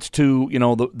Bill gets to,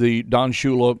 the Don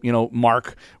Shula,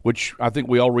 mark, which I think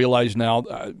we all realize now,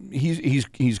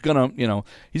 he's gonna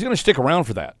stick around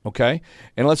for that, okay?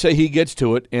 And let's say he gets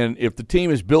to it, and if the team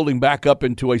is building back up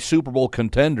into a Super Bowl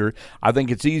contender, I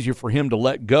think it's easier for him to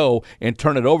let go and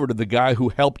turn it over to the guy who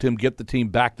helped him get the team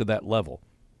back to that level.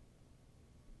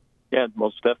 Yeah,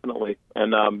 most definitely.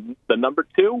 And the number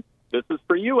 2, this is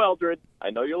for you, Eldred.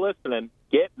 I know you're listening.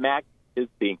 Get Mac his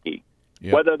dinky.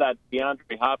 Yep. Whether that's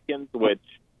DeAndre Hopkins, which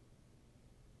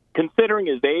considering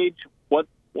his age,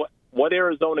 what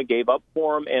Arizona gave up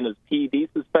for him and his PED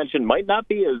suspension might not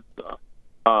be as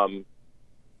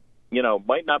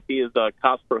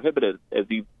cost prohibitive as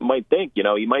you might think.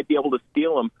 You might be able to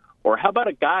steal him. Or how about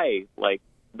a guy like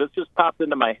this? Just popped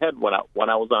into my head when I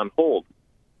was on hold.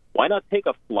 Why not take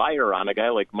a flyer on a guy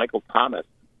like Michael Thomas,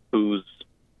 who's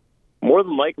more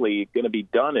than likely going to be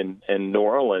done in New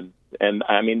Orleans? And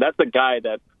I mean, that's a guy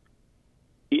that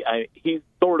he's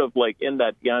sort of like in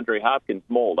that DeAndre Hopkins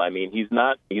mold. I mean, he's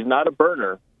not a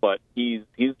burner, but he's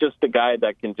just a guy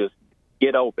that can just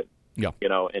get open. Yeah.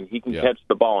 And he can catch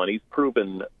the ball, and he's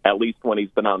proven, at least when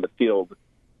he's been on the field,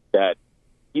 that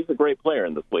he's a great player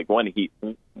in this league.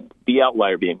 The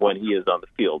outlier being when he is on the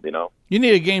field. You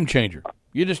need a game changer.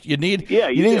 You need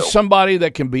do. somebody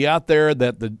that can be out there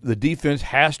that the defense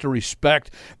has to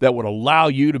respect, that would allow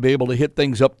you to be able to hit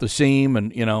things up the seam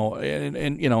and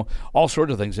all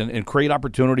sorts of things and create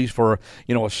opportunities for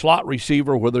a slot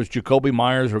receiver, whether it's Jacoby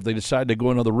Myers or if they decide to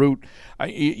go another route.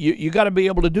 You got to be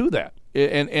able to do that,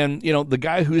 and the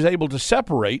guy who's able to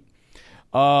separate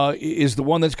is the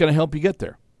one that's going to help you get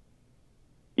there.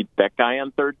 That guy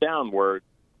on third down where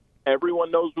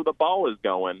everyone knows where the ball is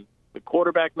going. The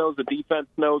quarterback knows, the defense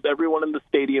knows, everyone in the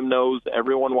stadium knows,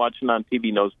 everyone watching on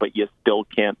TV knows, but you still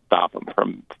can't stop them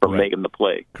from making the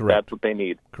play. Correct. That's what they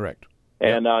need. Correct.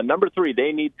 And number 3,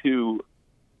 they need to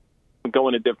go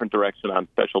in a different direction on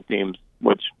special teams,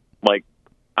 which,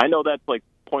 I know that's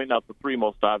pointing out the 3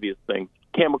 most obvious things.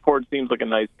 Cam McCord seems like a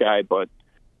nice guy, but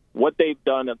what they've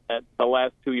done at the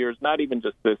last 2 years, not even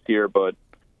just this year, but,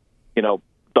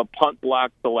 the punt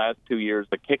blocks the last 2 years,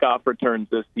 the kickoff returns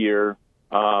this year,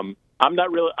 I'm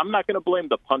not going to blame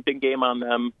the punting game on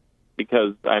them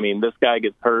because, this guy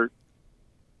gets hurt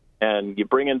and you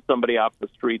bring in somebody off the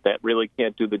street that really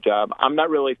can't do the job. I'm not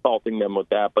really faulting them with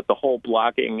that, but the whole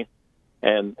blocking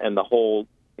and the whole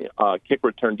kick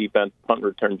return defense, punt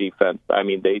return defense,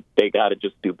 they got to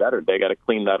just do better. They got to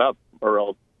clean that up or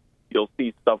else you'll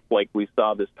see stuff like we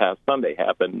saw this past Sunday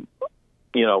happen,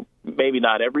 maybe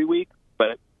not every week,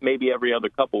 but maybe every other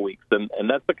couple weeks. And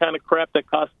that's the kind of crap that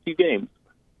costs you games.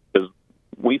 Because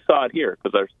we saw it here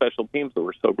because our special teams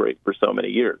were so great for so many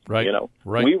years. Right.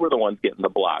 Right. We were the ones getting the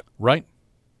block. Right.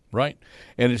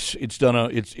 And it's done a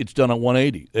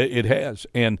 180. It has.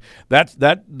 And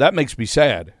that makes me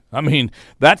sad.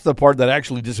 That's the part that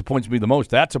actually disappoints me the most.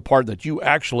 That's a part that you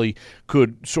actually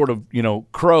could sort of,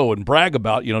 crow and brag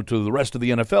about, to the rest of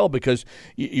the NFL because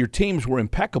your teams were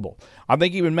impeccable. I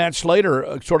think even Matt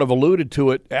Slater sort of alluded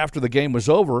to it after the game was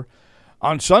over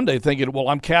on Sunday, thinking, well,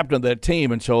 I'm captain of that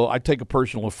team, and so I take a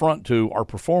personal affront to our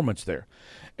performance there.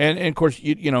 And of course,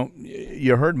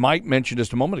 you heard Mike mention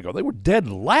just a moment ago, they were dead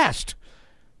last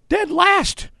in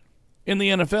the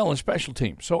NFL in special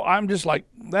teams. So I'm just like,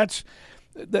 that's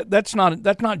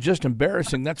not just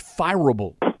embarrassing, that's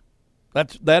fireable.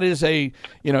 That is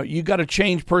you got to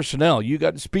change personnel.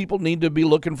 People need to be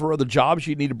looking for other jobs.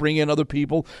 You need to bring in other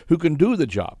people who can do the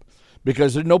job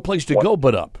because there's no place to go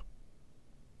but up.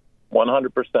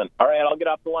 100%. All right, I'll get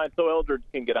off the line so Eldred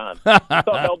can get on. What's up,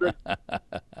 Eldred?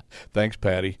 Thanks,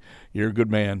 Patty. You're a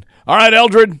good man. All right,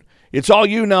 Eldred, it's all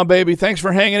you now, baby. Thanks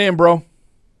for hanging in, bro.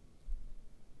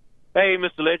 Hey,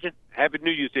 Mr. Legend. Happy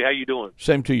New Year to you. How you doing?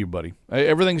 Same to you, buddy.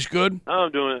 Everything's good?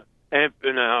 I'm doing it.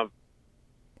 And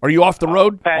are you off the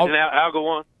road? Passing out Algo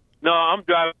One. No, I'm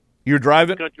driving. You're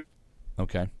driving? Country.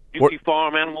 Okay. You see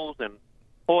farm animals and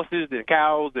horses and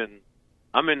cows, and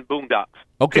I'm in boondocks.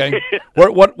 Okay.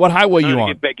 What highway you on?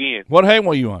 Get back in. What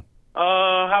highway you on?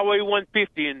 Highway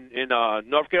 150 in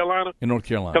North Carolina. In North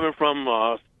Carolina. Coming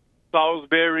from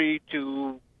Salisbury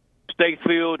to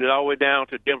Statesville and all the way down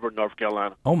to Denver, North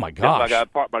Carolina. Oh, my gosh. That's where I got to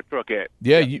park my truck at.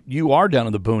 Yeah, you are down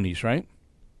in the boonies, right?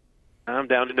 I'm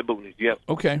down in the boonies, yep.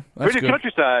 Okay, that's pretty good.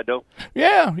 Countryside, though.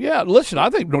 Yeah. Listen,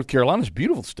 I think North Carolina's a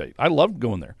beautiful state. I love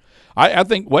going there. I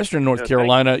think Western North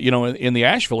Carolina, in the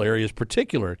Asheville area is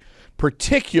particularly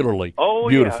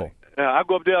beautiful. Yeah, I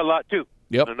go up there a lot, too.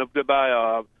 Yep. And up there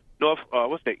by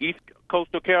East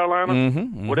Coastal Carolina?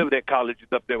 Mm-hmm. Whatever that college is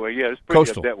up that way. Yeah, it's pretty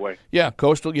Coastal. up that way. Yeah,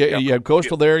 Coastal. Yeah, you had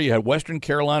Coastal there. You had Western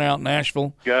Carolina out in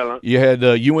Asheville. Carolina. You had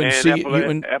UNC.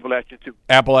 And Appalachian, too.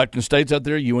 Appalachian State's out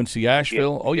there, UNC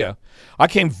Asheville. Yeah. Oh, yeah. I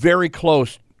came very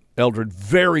close, Eldred,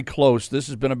 very close. This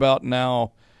has been about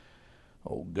now,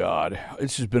 oh, God,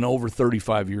 this has been over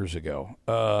 35 years ago.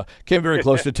 Came very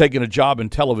close to taking a job in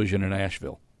television in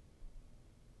Asheville.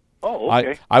 Oh,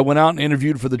 okay. I went out and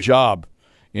interviewed for the job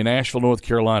in Asheville, North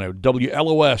Carolina.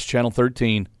 WLOS, Channel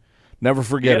 13, Never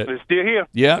forget Yep, it. it's still here.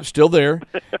 Yeah, still there,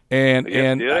 and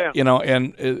Yeah, still there. you know,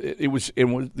 and it was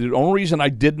the only reason I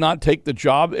did not take the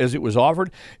job as it was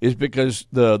offered is because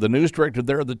the news director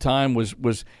there at the time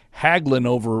was haggling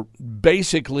over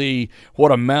basically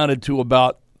what amounted to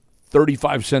about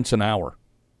 35 cents an hour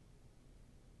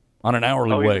on an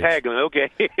hourly Oh, wage. he's haggling.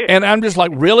 Okay. And I'm just like,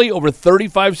 really? Over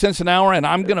 35 cents an hour? And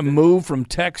I'm going to move from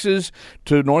Texas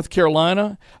to North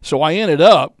Carolina? So I ended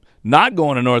up not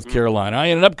going to North Carolina. I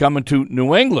ended up coming to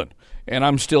New England, and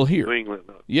I'm still here. New England.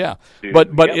 Yeah. Dude,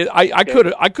 But yep. I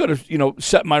could have, you know,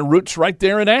 set my roots right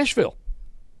there in Asheville.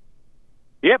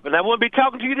 Yep, and I won't be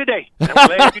talking to you today. I'm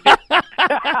glad you did.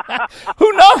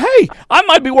 Who knows? Hey, I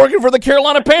might be working for the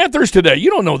Carolina Panthers today. You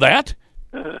don't know that.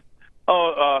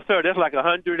 Sir, that's like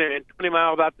 120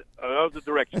 miles out the other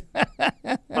direction.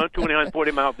 120,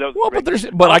 140 miles the other Well, but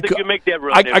direction. I think could you make that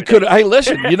run. I could. Hey,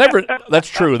 listen, you never. That's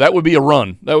true. That would be a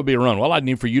run. That would be a run. Well, I'd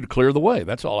need for you to clear the way.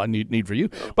 That's all I need for you.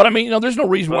 But I mean, you know, there's no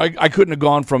reason why I couldn't have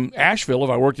gone from Asheville if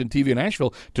I worked in TV in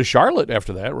Asheville to Charlotte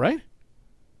after that, right?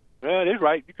 Yeah, that's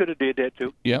right. You could have did that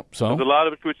too. Yeah. So There's a lot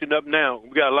of it switching up now. We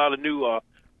got a lot of new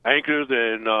anchors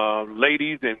and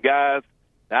ladies and guys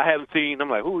I haven't seen. I'm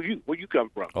like, who are you? Where you come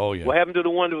from? Oh, yeah. What happened to the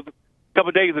one that was a couple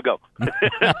of days ago?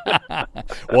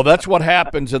 well, that's what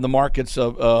happens in the markets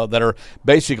of that are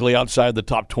basically outside the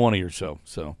top 20 or so.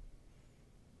 So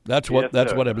that's what Yes,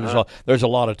 that's sir. what happens. There's a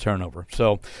lot of turnover.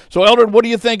 So Eldred, what do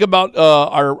you think about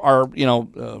our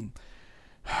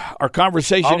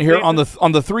conversation here on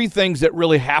the three things that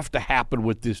really have to happen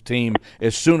with this team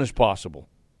as soon as possible?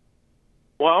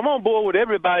 Well, I'm on board with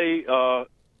everybody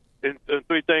in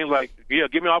three things. Like, yeah,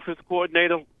 give me offensive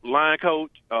coordinator, line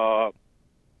coach,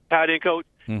 tight end coach.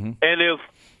 Mm-hmm. And if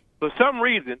for some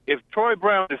reason, if Troy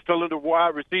Brown is still in the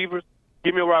wide receivers,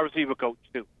 give me a wide receiver coach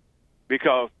too,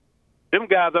 because them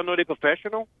guys, I know they're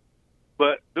professional,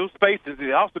 but those spaces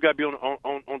they also got to be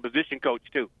on position coach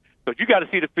too. So you got to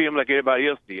see the film like everybody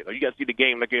else did, or you got to see the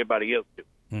game like everybody else did.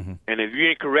 Mm-hmm. And if you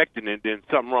ain't correcting it, then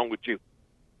something wrong with you.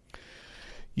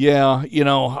 Yeah, you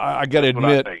know, I got to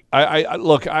admit, I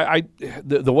look,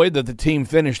 the way that the team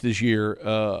finished this year,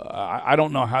 I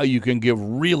don't know how you can give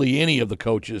really any of the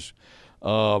coaches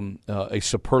a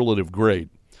superlative grade.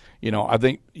 You know, I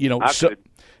think, you know,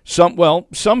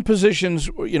 some positions,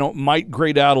 you know, might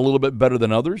grade out a little bit better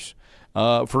than others.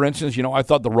 For instance, you know, I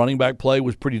thought the running back play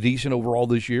was pretty decent overall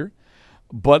this year.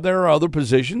 But there are other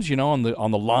positions, you know, on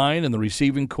the line and the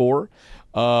receiving core,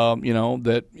 you know,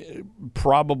 that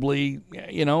probably,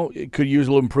 you know, it could use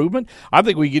a little improvement. I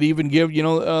think we could even give, you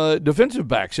know, defensive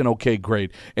backs an okay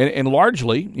grade. And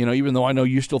largely, you know, even though I know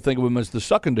you still think of them as the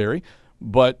secondary,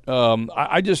 but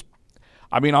I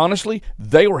mean, honestly,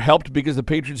 they were helped because the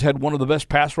Patriots had one of the best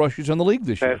pass rushes in the league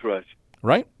this year. Pass rush.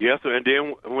 Right? Yes, sir. And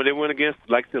then when they went against,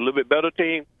 like I said, a little bit better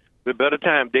team, the better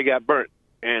time, they got burnt.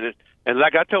 And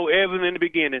like I told Evan in the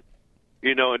beginning,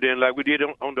 you know, and then like we did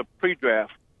on the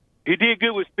pre-draft, he did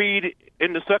good with speed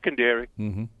in the secondary.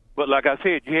 Mm-hmm. But like I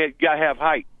said, you got to have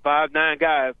height. 5'9"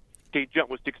 guys can't jump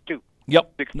with 6'2".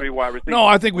 Yep. 6'3" wide receiver. No,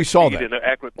 I think we saw that. And an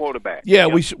accurate quarterback. Yeah,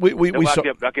 Yep. we That's saw.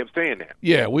 why I kept saying that.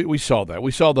 Yeah, we saw that.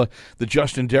 We saw the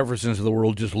Justin Jeffersons of the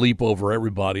world just leap over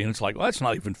everybody, and it's like, well, that's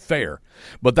not even fair.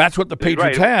 But that's what the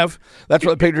Patriots right. have. That's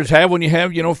what the Patriots have when you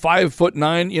have, you know,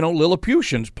 5'9", you know,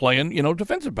 Lilliputians playing, you know,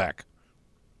 defensive back.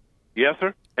 Yes,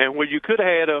 sir. And when you could have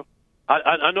had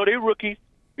I know they're rookies.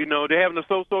 You know, they're having a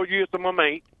so-so year. Some of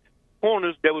my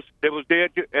corners that was there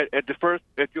at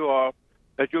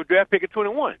your draft pick at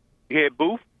 21. You had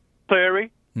Booth,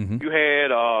 Clary, Mm-hmm. you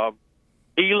had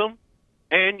Elam,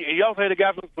 and you also had a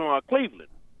guy from Cleveland.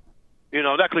 You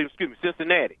know, not Cleveland, excuse me,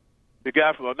 Cincinnati. The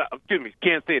guy from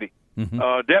Kansas City. Mm-hmm.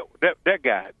 That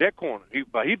guy, that corner, he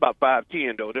about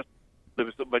 5'10" though.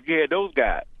 But you had those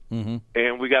guys, Mm-hmm.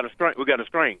 and we got a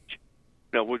Strange,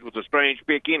 you know, which was a strange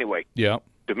pick anyway. Yeah.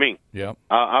 To me, Yeah.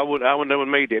 I would never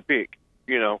made that pick,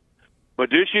 you know.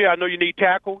 But this year, I know you need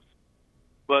tackles.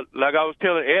 But like I was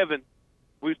telling Evan,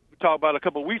 we talked about a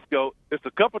couple of weeks ago. It's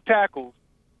a couple tackles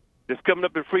that's coming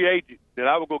up in free agent that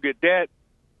I would go get that.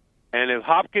 And if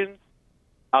Hopkins,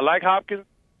 I like Hopkins,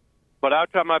 but I'll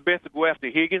try my best to go after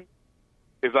Higgins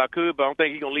if I could. But I don't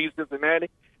think he's gonna leave Cincinnati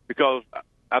because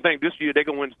I think this year they're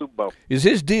gonna win the Super Bowl. Is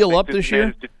his deal up this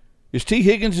year? Is T.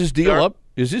 Higgins' deal up?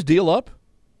 Is his deal up?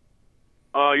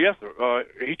 Yes, sir.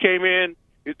 He came in.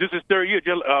 This is third year,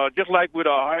 just like with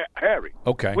Harry.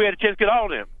 Okay. We had a chance to get all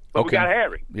of them, but we got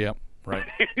Harry. Yeah. Right.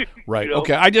 Right. You know?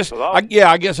 Okay. I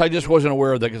guess I just wasn't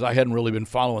aware of that because I hadn't really been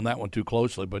following that one too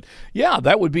closely. But yeah,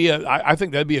 that would be I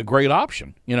think that'd be a great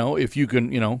option. You know, if you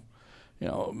can, you know,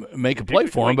 make a play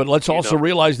for him. But let's also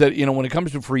realize that, when it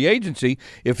comes to free agency,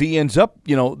 if he ends up,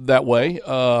 that way,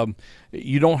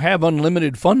 you don't have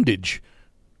unlimited fundage.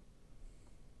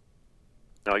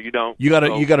 No, you don't. You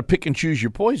gotta pick and choose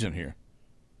your poison here.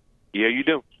 Yeah, you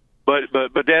do. But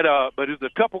there's a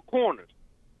couple corners.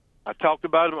 I talked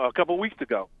about them a couple weeks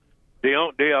ago. They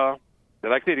like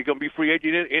I said, they're gonna be free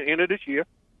agent end of this year,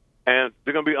 and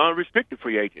they're gonna be unrestricted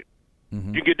free agent.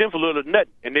 Mm-hmm. You can get them for a little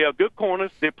nothing, and they are good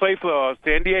corners. They play for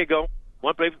San Diego.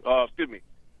 One plays,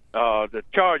 the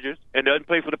Chargers, and the other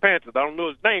play for the Panthers. I don't know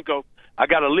his name because I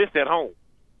got a list at home,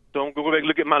 so I'm gonna go back and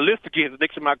look at my list again. The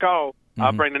next time I call,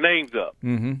 I'll bring the names up,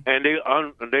 and they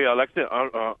are like I said,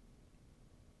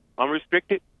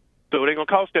 unrestricted, so they gonna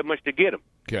cost that much to get them.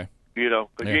 Okay,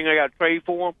 because you ain't got to trade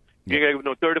for them. You ain't got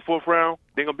to give no 34th round.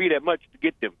 They gonna be that much to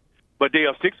get them, but they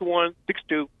are 6'1",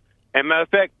 6'2", and matter of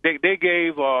fact, they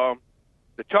gave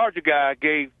the Charger guy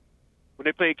when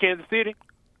they played Kansas City,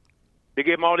 they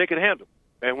gave them all they could handle,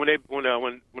 and when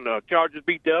the Chargers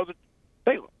beat the other,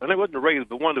 and it wasn't the Raiders,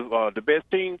 but one of the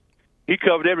best teams, he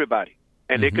covered everybody,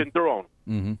 and they couldn't throw on him.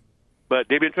 Mm-hmm. But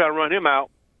they've been trying to run him out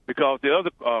because the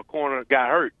other corner got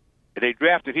hurt, and they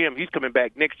drafted him. He's coming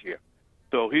back next year,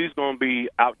 so he's going to be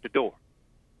out the door.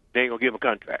 They ain't going to give him a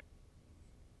contract,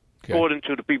 according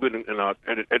to the people at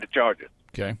the Chargers.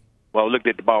 Okay. Well, I looked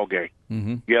at the ball game.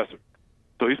 Mm-hmm. Yes, sir.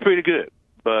 So he's pretty good,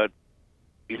 but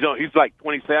he's like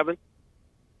 27,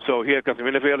 so he has some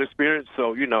NFL experience.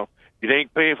 So you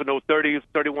ain't paying for no 30,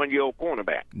 31-year-old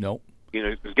cornerback. Nope.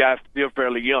 This guy's still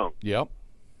fairly young. Yep.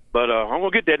 But I'm gonna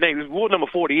get that name. It's rule number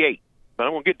 48. But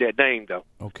I'm gonna get that name though.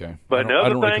 Okay. But the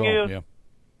other thing is,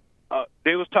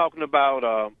 they was talking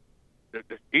about the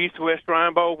East-West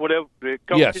Shrine Bowl, whatever. The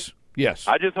coaches. Yes.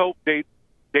 I just hope they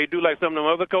do like some of them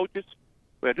other coaches.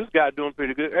 Well, this guy's doing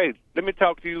pretty good. Hey, let me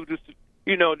talk to you. Just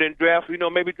then draft.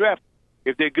 Maybe draft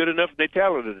if they're good enough, and they're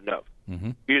talented enough.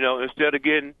 Mm-hmm. Instead of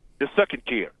getting the second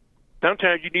tier.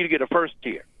 Sometimes you need to get a first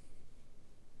tier.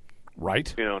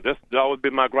 Right. That's always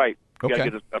been my gripe. You Okay. got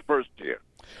to get a first tier.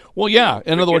 Well, yeah.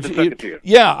 In other words, and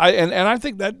I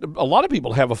think that a lot of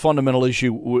people have a fundamental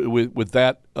issue with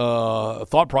that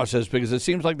thought process because it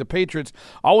seems like the Patriots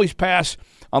always pass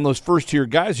on those first tier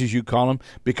guys, as you call them,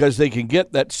 because they can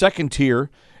get that second tier,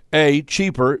 A,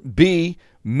 cheaper, B,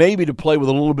 maybe to play with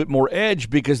a little bit more edge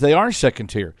because they are second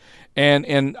tier.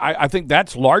 And I think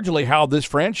that's largely how this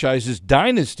franchise's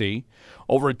dynasty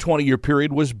over a 20-year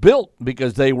period was built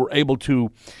because they were able to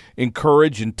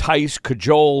encourage, entice,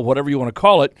 cajole, whatever you want to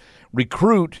call it,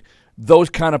 recruit those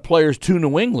kind of players to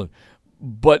New England.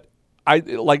 But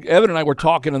like Evan and I were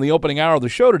talking in the opening hour of the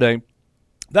show today,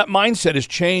 that mindset has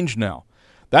changed now.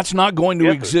 That's not going to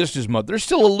exist as much. There's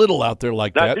still a little out there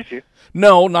like that. Not this year.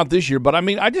 No, not this year. But,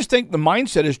 I just think the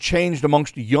mindset has changed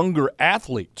amongst younger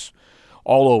athletes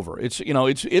all over. It's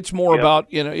more about,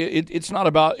 it's not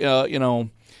about,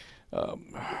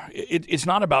 it's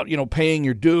not about, paying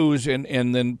your dues and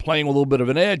then playing with a little bit of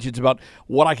an edge. It's about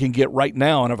what I can get right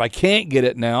now. And if I can't get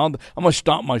it now, I'm going to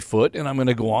stomp my foot and I'm going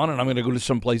to go on and I'm going to go to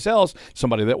someplace else,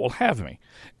 somebody that will have me.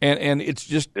 And it's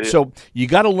just so you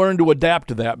got to learn to adapt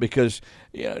to that because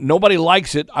nobody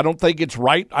likes it. I don't think it's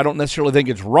right. I don't necessarily think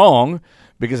it's wrong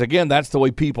because, again, that's the way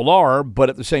people are. But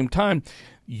at the same time,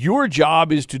 your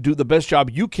job is to do the best job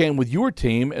you can with your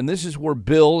team. And this is where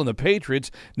Bill and the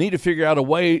Patriots need to figure out a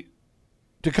way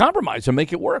to compromise and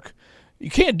make it work. You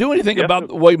can't do anything about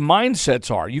the way mindsets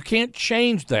are. You can't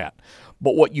change that.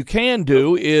 But what you can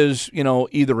do is,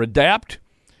 either adapt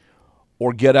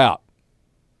or get out.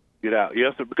 Get out,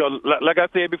 yes, sir. Because like I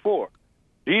said before,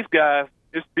 these guys,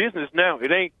 it's business now.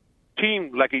 It ain't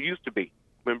team like it used to be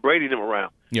when Brady them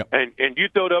around. Yep. And you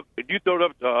throwed up.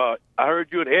 I heard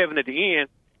you and Evan at the end.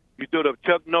 You throwed up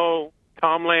Chuck Noll,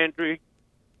 Tom Landry.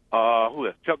 Who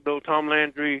else? Chuck Noll, Tom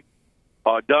Landry.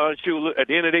 Don Shula. At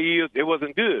the end of the year, it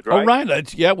wasn't good, right? Oh,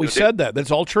 right. We said that.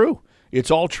 That's all true. It's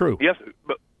all true. Yes,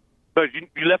 but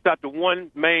you left out the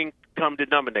one main common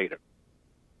denominator.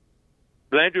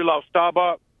 Landry lost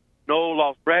Starbuck. Noel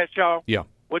lost Bradshaw. Yeah.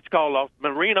 Lost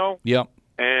Marino. Yeah.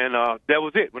 And that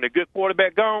was it. When a good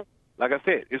quarterback gone, like I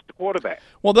said, it's the quarterback.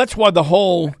 Well, that's why the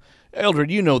whole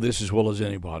Eldred, you know this as well as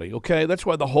anybody, okay? That's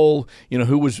why the whole,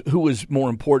 who was more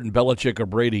important, Belichick or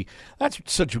Brady? That's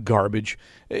such garbage.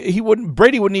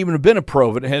 Brady wouldn't even have been a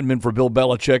pro if it hadn't been for Bill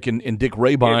Belichick and Dick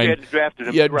Rabine.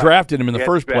 Drafted him in the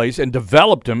first place and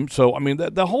developed him. So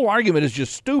the whole argument is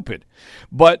just stupid.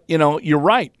 But you're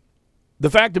right. The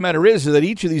fact of the matter is that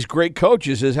each of these great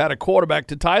coaches has had a quarterback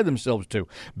to tie themselves to.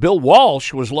 Bill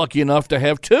Walsh was lucky enough to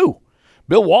have two.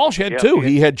 Bill Walsh had two.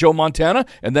 He had Joe Montana,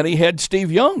 and then he had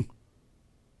Steve Young.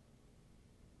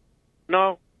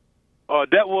 No,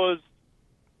 that was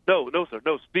No, sir.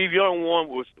 No, Steve Young won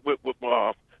with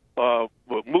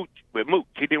Mooch. With Mooch,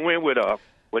 he didn't win with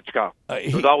what you call.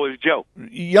 It was always Joe.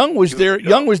 Young was there.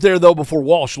 Young was there though before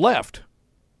Walsh left.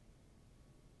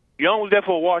 Young was there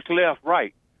for Walsh left,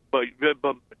 right? But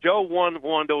Joe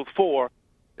won those 4,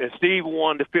 and Steve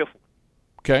won the 5th one.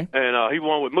 Okay. And he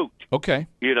won with Mooch. Okay.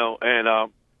 You know, and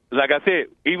like I said,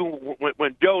 even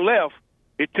when Joe left,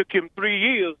 it took him 3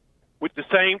 years with the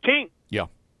same team. Yeah.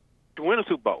 To win a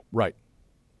Super Bowl. Right.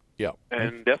 Yeah.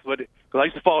 And that's what. Because I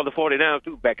used to follow the 49ers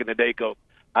too back in the day. Cause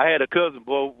I had a cousin,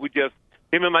 boy.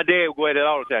 Him and my dad would go at it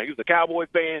all the time. He was a Cowboy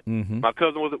fan. Mm-hmm. My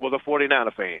cousin was a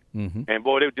 49er fan. Mm-hmm. And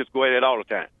boy, they would just go at it all the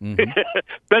time. Mm-hmm.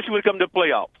 Especially when it come to the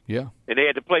playoffs. Yeah. And they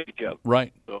had to play each other.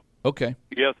 Right. So, okay.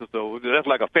 yes, so that's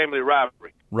like a family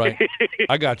rivalry. Right.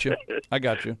 I got you.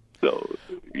 So,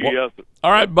 yes.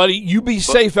 All right, buddy. You be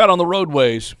safe out on the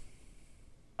roadways.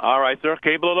 All right, sir.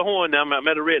 Can't blow the horn now. I'm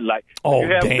at a red light. Oh,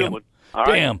 You have a damn. good one. All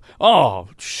right. Damn. Oh,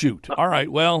 shoot. All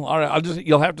right. Well, all right.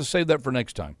 You'll have to save that for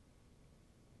next time.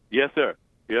 Yes, sir.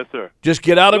 Yes, sir. Just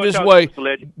get out of Good his talking way. to you, Mr.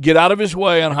 Legend. Get out of his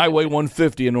way on Highway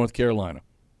 150 in North Carolina.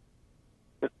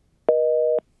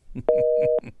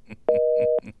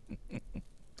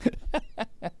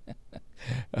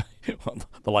 Well,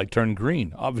 the light turned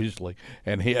green, obviously,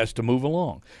 and he has to move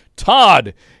along.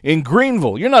 Todd in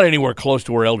Greenville. You're not anywhere close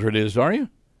to where Eldred is, are you?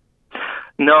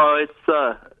 No,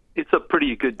 it's a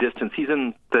pretty good distance. He's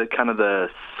in the kind of the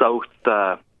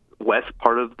southwest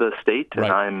part of the state,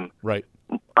 and Right.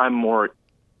 I'm more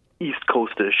East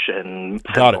Coastish and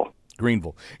Got central. it.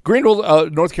 Greenville,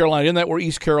 North Carolina. Isn't that where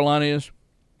East Carolina is?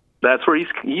 That's where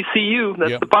ECU.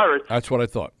 That's Yep. the Pirates. That's what I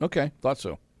thought. Okay, thought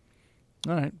so.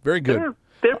 All right, very good.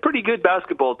 They're a pretty good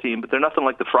basketball team, but they're nothing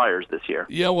like the Friars this year.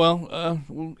 Yeah, well,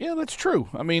 yeah, that's true.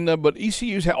 I mean, but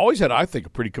ECU's always had, I think, a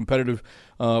pretty competitive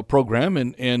program,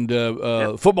 and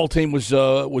football team was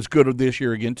good this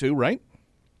year again too, right?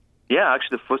 Yeah,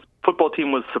 actually, the football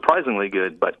team was surprisingly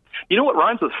good. But you know what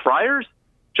rhymes with Friars,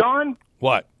 John?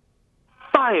 What?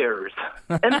 Fires.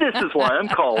 And this is why I'm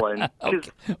calling, because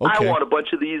I want a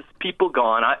bunch of these people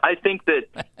gone. I think that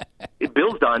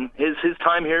Bill's done. His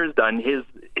time here is done.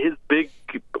 His big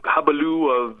hubbub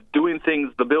of doing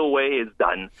things the Bill way is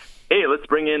done. Hey, let's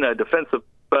bring in a defensive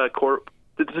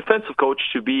coach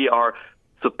to be our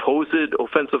supposed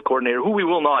offensive coordinator, who we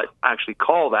will not actually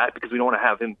call that because we don't want to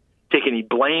have him take any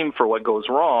blame for what goes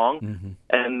wrong. Mm-hmm.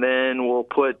 And then we'll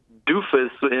put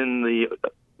Doofus in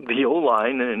the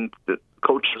O-line and the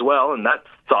coach as well, and that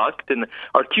sucked. And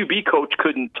our QB coach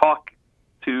couldn't talk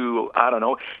to, I don't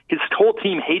know, his whole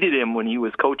team hated him when he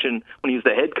was coaching, when he was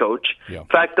the head coach. Yeah. In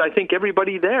fact, I think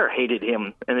everybody there hated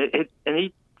him, and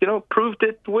he proved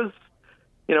it was,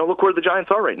 look where the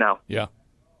Giants are right now. Yeah,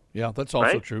 that's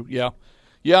also Right? true. Yeah.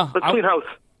 Let's clean house.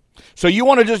 So you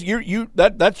want to just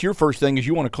that's your first thing is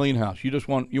you want to clean house. You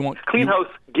want Clean house.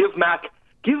 Give Mac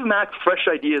fresh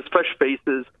ideas, fresh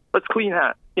faces. Let's clean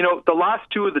house. The last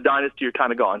two of the dynasty are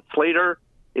kind of gone. Slater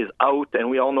is out, and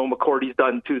we all know McCourty's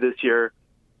done too this year.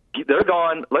 They're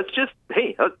gone. Let's just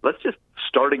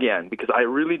start again, because I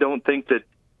really don't think that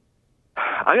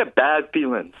I got bad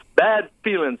feelings. Bad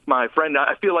feelings, my friend.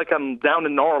 I feel like I'm down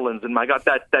in New Orleans and I got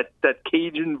that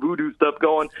Cajun voodoo stuff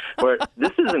going where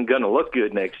this isn't going to look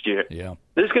good next year. Yeah.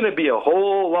 There's going to be a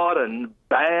whole lot of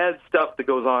bad stuff that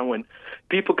goes on when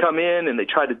people come in and they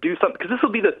try to do something, because this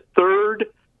will be the third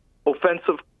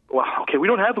offensive. Well, okay, we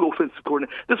don't have an offensive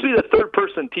coordinator. This will be the third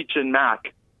person teaching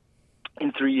Mac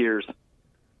in 3 years.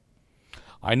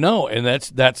 I know, and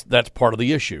that's part of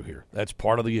the issue here. That's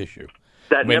part of the issue.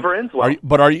 That never ends well.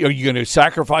 Are you going to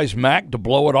sacrifice Mac to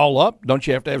blow it all up? Don't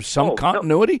you have to have some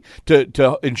continuity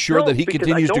to ensure that he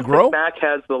continues to grow? I don't think Mac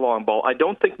has the long ball. I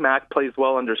don't think Mac plays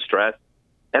well under stress,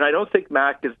 and I don't think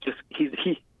Mac is just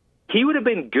he would have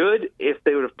been good if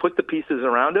they would have put the pieces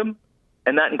around him,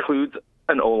 and that includes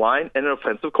an O-line and an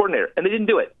offensive coordinator, and they didn't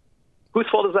do it. Whose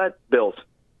fault is that? Bill's.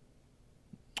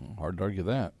 Hard to argue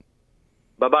that.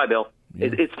 Bye-bye, Bill. Yeah.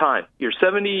 It's time. You're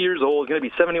 70 years old, going to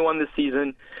be 71 this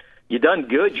season. You done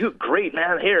good. You great,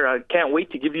 man. Here, I can't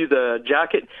wait to give you the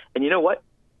jacket. And you know what?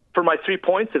 For my 3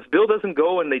 points, if Bill doesn't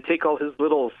go and they take all his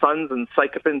little sons and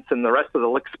sycophants and the rest of the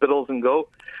lick spittles and go,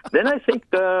 then I think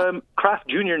Kraft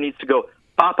Jr. needs to go,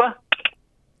 Papa,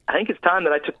 I think it's time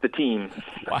that I took the team.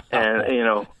 Wow.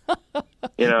 And,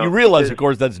 you realize, of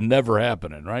course, that's never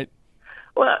happening, right?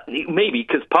 Well, maybe,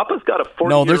 because Papa's got a 40-year-old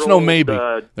No, there's no maybe.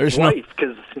 There's wife.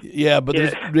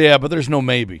 But there's no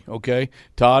maybe. Okay,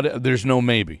 Todd, there's no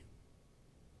maybe.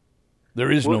 There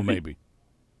is no maybe.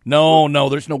 No,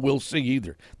 there's no we'll see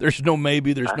either. There's no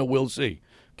maybe. There's no we'll see.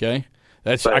 Okay,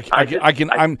 that's I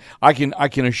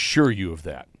can assure you of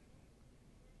that.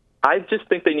 I just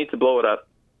think they need to blow it up.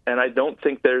 and I don't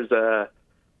think there's a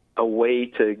way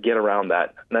to get around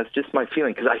that. And that's just my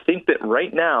feeling, because I think that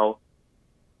right now,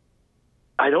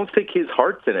 I don't think his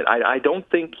heart's in it. I don't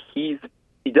think he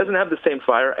doesn't have the same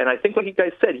fire, and I think, like you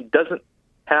guys said, he doesn't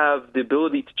have the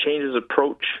ability to change his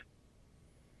approach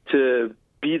to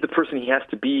be the person he has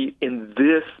to be in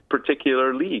this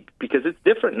particular league, because it's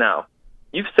different now.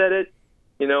 You've said it,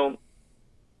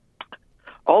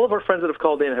 all of our friends that have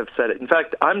called in have said it. In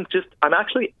fact, I'm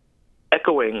actually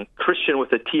echoing Christian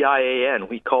with a TIAN.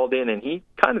 We called in, and he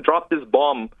kind of dropped this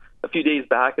bomb a few days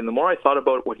back, and the more I thought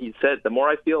about what he said, the more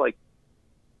I feel like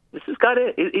this has got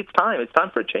it. It's time. It's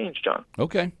time for a change, John.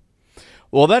 Okay.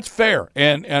 Well, that's fair.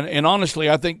 And honestly,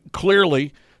 I think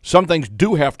clearly some things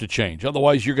do have to change.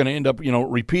 Otherwise, you're going to end up,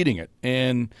 repeating it.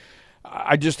 And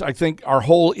I think our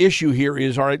whole issue here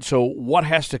is, all right, so what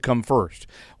has to come first?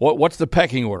 What's the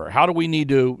pecking order? How do we need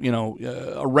to,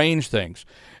 arrange things?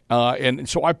 And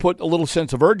so I put a little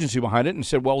sense of urgency behind it and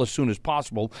said, well, as soon as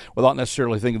possible, without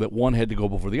necessarily thinking that one had to go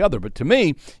before the other. But to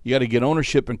me, you got to get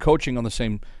ownership and coaching on the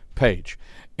same page.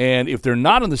 And if they're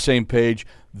not on the same page,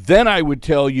 then I would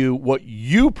tell you what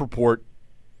you purport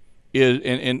is,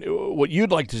 and what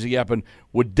you'd like to see happen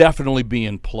would definitely be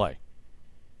in play.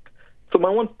 So my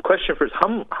one question first,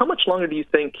 how much longer do you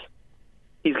think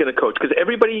he's going to coach? Because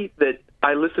everybody that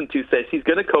I listen to says he's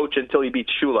going to coach until he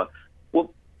beats Shula.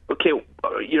 Well, okay,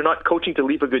 you're not coaching to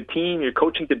leave a good team. You're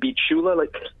coaching to beat Shula.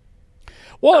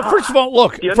 Well, first of all,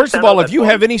 look. First of all, if you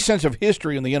have any sense of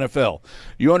history in the NFL,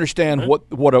 you understand what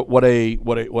a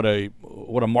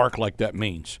mark like that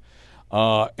means.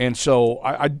 And so,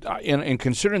 and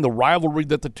considering the rivalry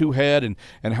that the two had,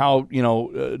 and how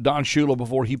Don Shula,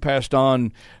 before he passed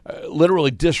on, literally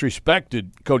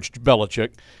disrespected Coach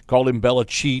Belichick, called him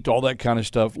Belichick, all that kind of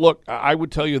stuff. Look, I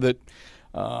would tell you that.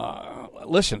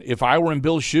 Listen, if I were in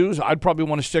Bill's shoes, I'd probably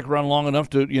want to stick around long enough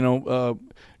to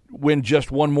win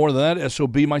just one more than that,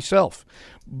 SOB myself.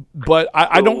 But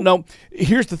I don't know.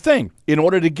 Here's the thing. In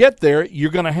order to get there, you're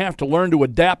going to have to learn to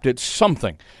adapt at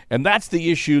something. And that's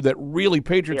the issue that really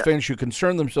Patriots fans should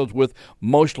concern themselves with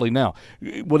mostly now.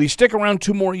 Will he stick around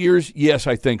 2 more years? Yes,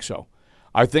 I think so.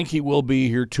 I think he will be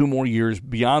here 2 more years.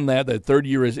 Beyond that, that third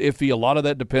year is iffy. A lot of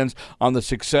that depends on the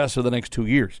success of the next 2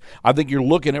 years. I think you're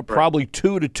looking at probably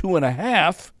 2 to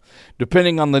 2.5.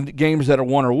 Depending on the games that are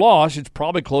won or lost, it's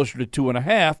probably closer to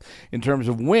 2.5 in terms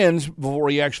of wins before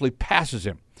he actually passes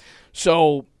him.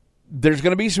 So there's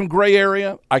going to be some gray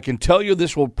area. I can tell you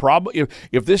this will probably,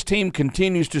 if this team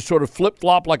continues to sort of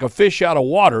flip-flop like a fish out of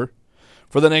water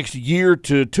for the next year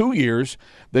to 2 years,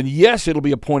 then yes, it'll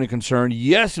be a point of concern.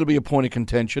 Yes, it'll be a point of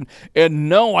contention. And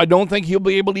no, I don't think he'll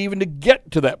be able to even to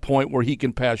get to that point where he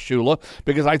can pass Shula,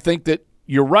 because I think that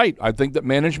you're right. I think that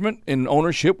management and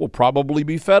ownership will probably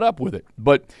be fed up with it.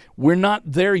 But we're not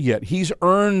there yet. He's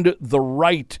earned the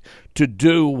right to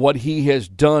do what he has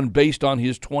done based on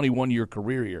his 21-year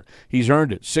career here. He's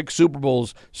earned it. 6 Super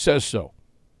Bowls says so.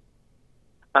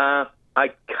 I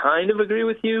kind of agree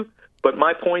with you, but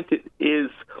my point is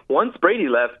once Brady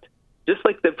left, just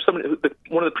like one of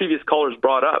the previous callers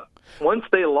brought up, once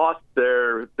they lost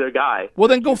their guy. Well,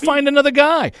 then go find another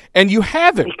guy, and you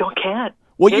have him. They can't.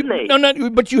 Well,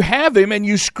 but you have him, and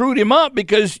you screwed him up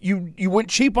because you went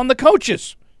cheap on the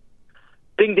coaches.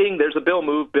 Ding, ding, there's a Bill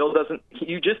move. Bill doesn't.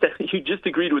 You just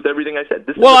agreed with everything I said.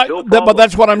 But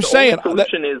that's what I'm saying. The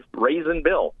solution is raising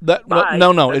Bill.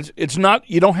 No, it's not.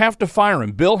 You don't have to fire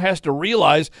him. Bill has to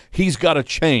realize he's got to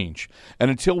change, and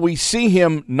until we see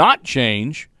him not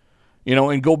change,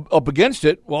 and go up against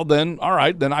it, well, then all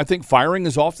right. Then I think firing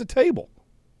is off the table.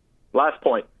 Last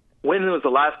point. When was the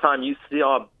last time you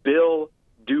saw Bill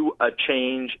do a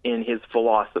change in his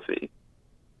philosophy?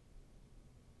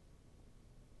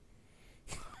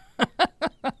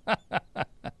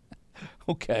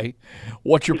 Okay.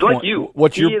 What's your point? Like you.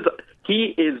 He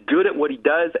is good at what he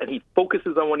does, and he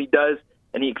focuses on what he does,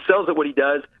 and he excels at what he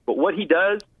does, but what he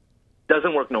does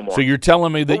doesn't work no more. So you're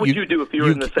telling me that what would you do if you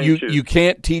were in the same shoes? You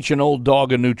can't teach an old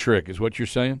dog a new trick, is what you're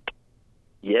saying?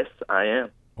 Yes, I am.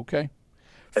 Okay.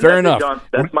 And fair enough. John.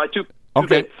 That's my two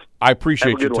okay. bits. I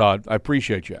appreciate you, Todd. One. I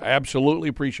appreciate you. I absolutely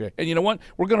appreciate it. And you know what?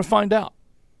 We're going to find out.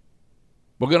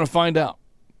 We're going to find out.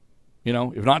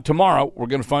 If not tomorrow, we're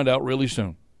going to find out really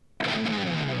soon.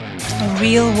 A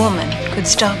real woman could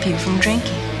stop you from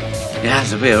drinking. It has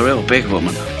to be a real big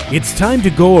woman. It's time to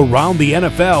go around the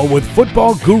NFL with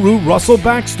football guru Russell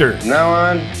Baxter. From now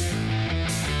on,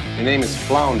 your name is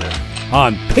Flounder.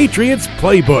 On Patriots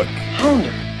Playbook.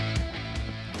 Flounder.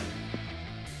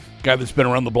 Guy that's been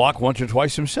around the block once or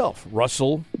twice himself,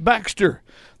 Russell Baxter,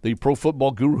 the pro football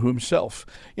guru himself.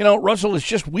 Russell, is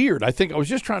just weird. I think I was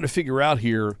just trying to figure out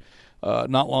here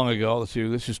not long ago. Let's see,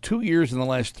 this is 2 years in the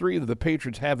last 3 that the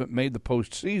Patriots haven't made the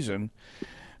postseason.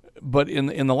 But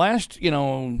in the last,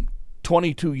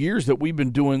 22 years that we've been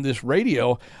doing this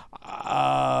radio,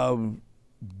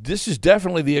 this is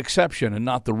definitely the exception and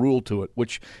not the rule to it,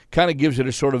 which kind of gives it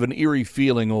a sort of an eerie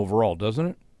feeling overall, doesn't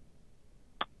it?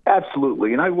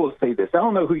 Absolutely. And I will say this: I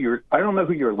don't know who your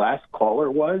last caller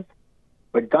was,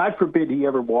 but God forbid he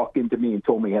ever walked into me and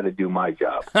told me how to do my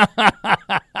job.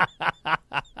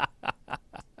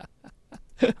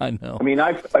 I know. I mean,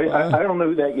 I don't know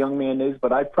who that young man is,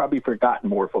 but I've probably forgotten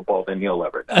more football than he'll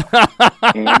ever know.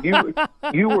 And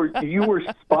you were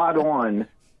spot on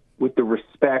with the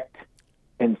respect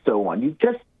and so on. You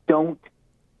just don't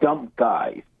dump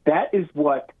guys. That is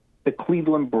what the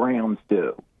Cleveland Browns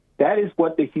do. That is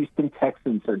what the Houston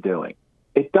Texans are doing.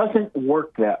 It doesn't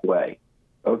work that way,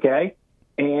 okay?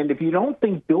 And if you don't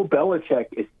think Bill Belichick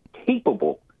is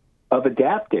capable of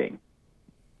adapting,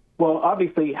 well,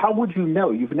 obviously, how would you know?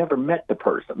 You've never met the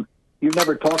person. You've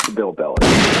never talked to Bill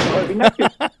Belichick. I mean, that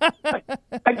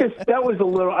was a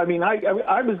little. I mean,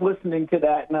 I was listening to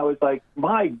that and I was like,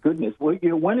 my goodness, well,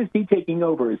 when is he taking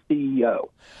over as CEO?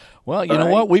 Well, you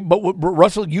know what? But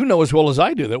Russell, you know as well as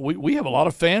I do that we have a lot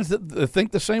of fans that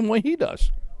think the same way he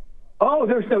does. Oh,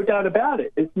 there's no doubt about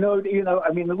it. It's I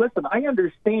mean, listen, I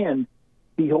understand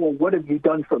the whole "what have you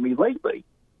done for me lately"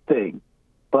 thing,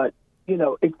 but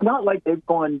it's not like they've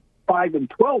gone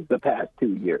 5-12 the past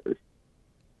 2 years.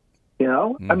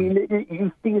 I mean,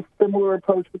 you see a similar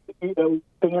approach with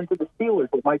fans of the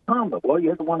Steelers with Mike Tomlin. Well, he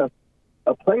hasn't won a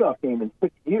playoff game in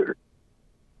 6 years.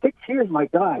 6 years, my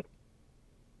God,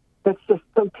 that's just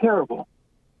so terrible.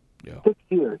 Yeah. 6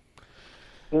 years.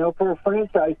 For a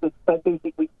franchise that's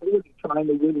basically 40 trying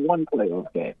to win one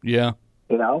playoff game. Yeah.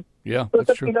 Yeah, so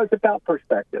that's true. It's about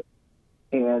perspective.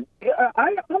 And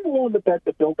I'm willing to bet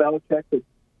that Bill Belichick has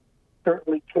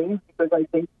certainly changed because I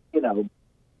think,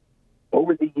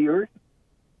 over the years,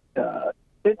 and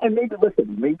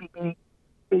maybe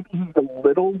he's a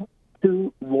little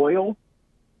too loyal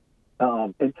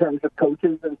in terms of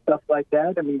coaches and stuff like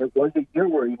that. I mean, it was a year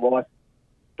where he lost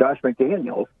Josh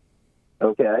McDaniels,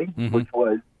 which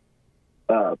was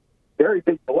a very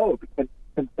big blow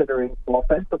considering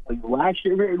offensively last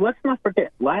year. Let's not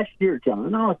forget, last year, John,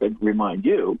 and I'll have to remind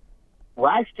you,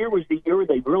 last year was the year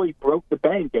they really broke the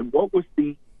bank. And what was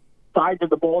the side of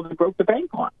the ball they broke the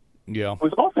bank on? Yeah. It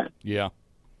was offense. Yeah.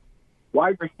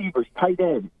 Wide receivers, tight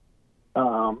end,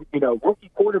 rookie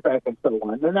quarterback, and so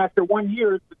on. And then after 1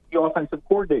 year, the offensive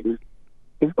coordinator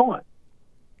is gone.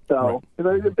 So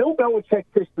the Bill Belichick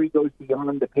history goes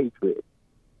beyond the Patriots.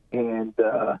 And,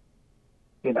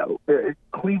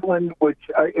 Cleveland, which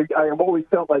I have always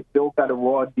felt like Bill got a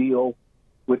raw deal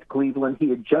with Cleveland. He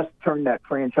had just turned that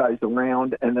franchise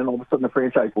around, and then all of a sudden the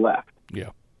franchise left. Yeah.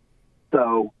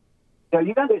 So,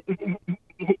 you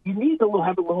need to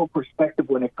have a little perspective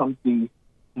when it comes to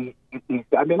these.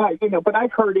 I mean, but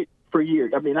I've heard it for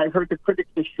years. I mean, I've heard the critics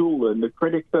of Shula and the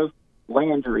critics of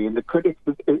Landry and the critics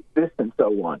of this and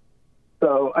so on.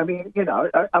 So, I mean,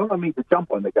 I don't mean to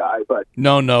jump on the guy, but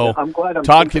no, I'm glad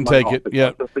Todd can take it.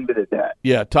 Yeah, just leave it at that.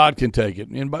 Yeah, Todd can take it.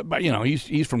 And but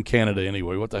he's from Canada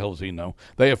anyway. What the hell does he know?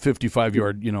 They have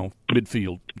 55-yard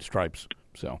midfield stripes.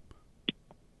 So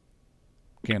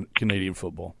Canadian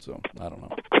football. So I don't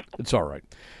know. It's all right.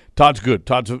 Todd's good.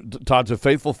 Todd's a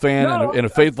faithful fan and a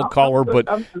faithful caller,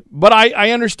 but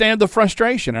I understand the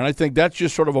frustration, and I think that's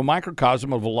just sort of a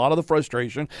microcosm of a lot of the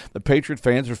frustration the Patriot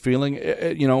fans are feeling,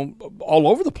 all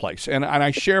over the place, and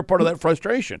I share part of that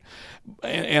frustration,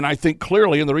 and I think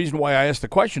clearly, and the reason why I asked the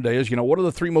question today is, what are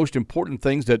the 3 most important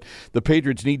things that the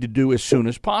Patriots need to do as soon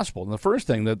as possible? And the first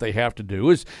thing that they have to do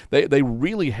is they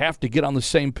really have to get on the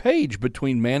same page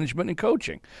between management and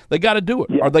coaching. They got to do it.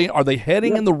 Yeah. Are they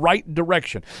heading in the right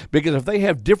direction? Because if they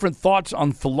have different thoughts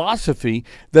on philosophy,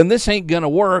 then this ain't going to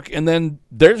work. And then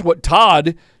there's what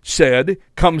Todd said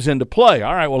comes into play.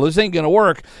 All right, well, this ain't going to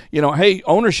work. Hey,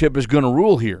 ownership is going to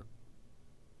rule here.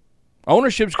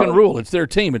 Ownership's going to rule. It's their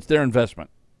team. It's their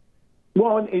investment.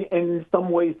 Well, in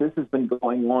some ways, this has been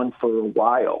going on for a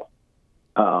while.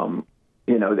 And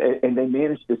they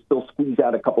managed to still squeeze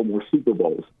out a couple more Super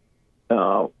Bowls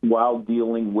while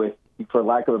dealing with, for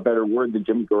lack of a better word, the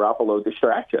Jimmy Garoppolo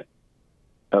distraction.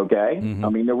 Okay? Mm-hmm. I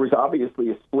mean, there was obviously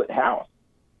a split house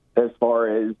as far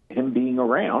as him being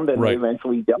around, and they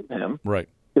eventually dealt him to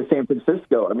San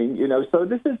Francisco. I mean, so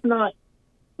this is not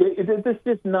 – this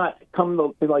does not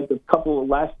come like a couple of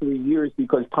last 3 years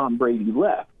because Tom Brady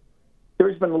left.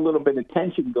 There's been a little bit of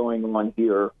tension going on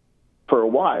here for a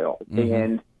while.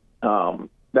 Mm-hmm. And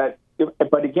but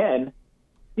again,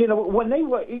 when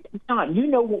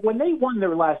they won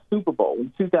their last Super Bowl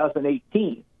in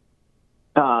 2018,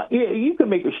 you can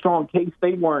make a strong case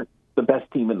they weren't the best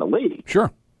team in the league.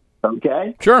 Sure.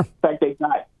 Okay? Sure. In fact,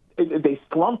 they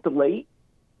slumped late.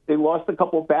 They lost a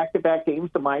couple of back-to-back games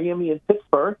to Miami and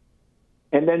Pittsburgh.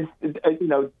 And then,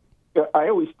 I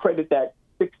always credit that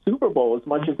sixth Super Bowl as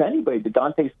much as anybody to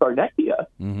Dante Scarnecchia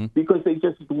because they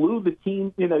just blew the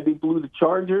team. They blew the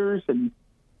Chargers and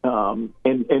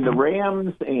the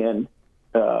Rams and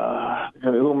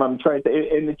whom I'm trying to,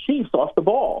 and the Chiefs off the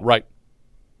ball. Right.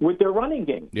 With their running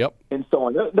game. Yep. And so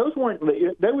on. Those weren't.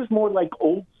 That was more like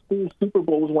old school Super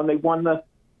Bowls when they won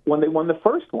the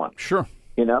first one. Sure.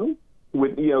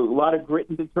 With a lot of grit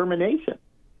and determination.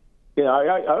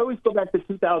 I always go back to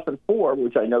 2004,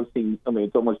 which I know seems,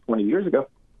 it's almost 20 years ago.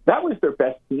 That was their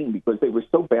best team because they were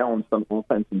so balanced on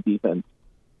offense and defense,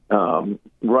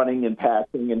 running and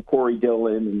passing, and Corey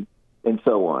Dillon and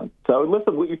so on. So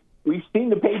listen, we've seen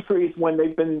the Patriots when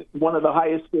they've been one of the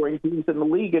highest scoring teams in the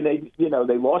league, and they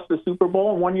lost the Super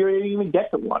Bowl, and one year they didn't even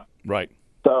get to one. Right.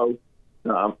 So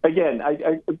again,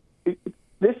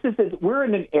 we're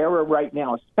in an era right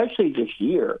now, especially this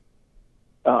year.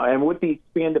 And with the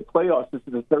expanded playoffs, this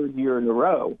is the third year in a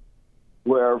row,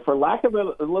 where, for lack of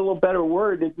a little better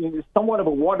word, it's somewhat of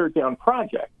a watered-down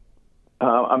project.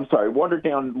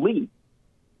 Watered-down league.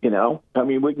 We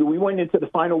went into the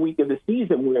final week of the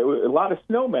season where a lot of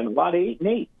snowmen, a lot of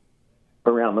 8-8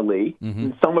 around the league.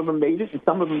 And some of them made it and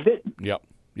some of them didn't. Yep.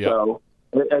 So,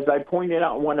 as I pointed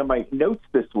out in one of my notes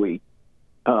this week,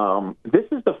 this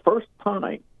is the first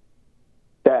time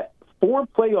that 4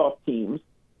 playoff teams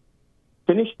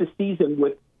finished the season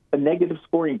with a negative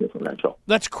scoring differential.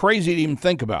 That's crazy to even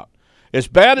think about. As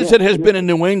bad as it has been in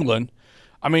New England,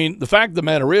 the fact of the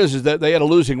matter is that they had a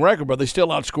losing record, but they still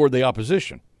outscored the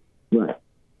opposition. Right.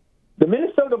 The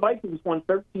Minnesota Vikings won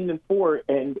 13-4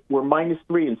 and were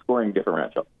 -3 in scoring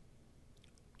differential.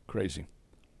 Crazy.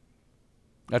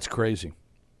 That's crazy.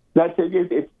 That's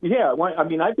it.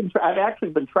 I've actually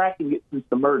been tracking it since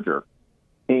the merger,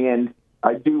 and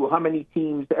I do how many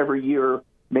teams every year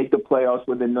make the playoffs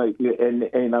within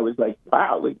and I was like,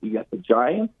 wow, you got the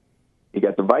Giants, you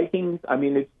got the Vikings.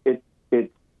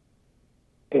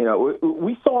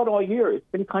 We saw it all year. It's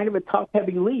been kind of a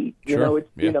top-heavy league. We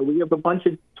have a bunch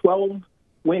of 12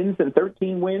 wins and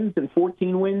 13 wins and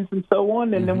 14 wins and so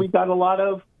on, and then we got a lot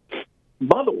of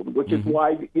muddled, which is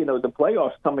why the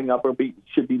playoffs coming up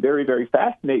should be very, very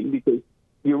fascinating because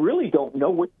you really don't know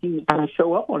what team is going to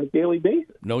show up on a daily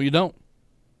basis. No, you don't.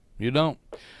 You don't.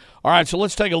 All right, so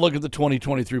let's take a look at the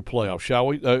 2023 playoffs, shall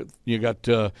we? You got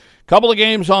a couple of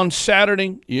games on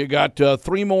Saturday. You got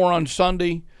 3 more on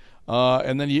Sunday.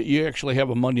 And then you actually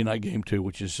have a Monday night game, too,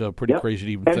 which is pretty crazy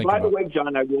to even think about. And by the way,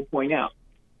 John, I will point out,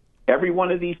 every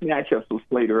one of these matchups was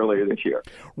played earlier this year.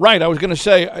 Right. I was going to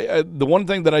say, the one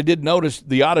thing that I did notice,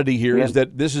 the oddity here, is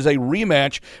that this is a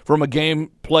rematch from a game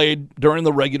played during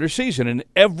the regular season in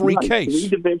every case.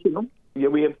 3 divisional. Yeah,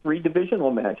 we have 3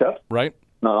 divisional matchups. Right.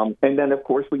 And then, of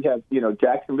course, we have,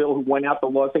 Jacksonville, who went out to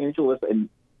Los Angeles and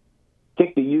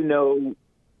kicked the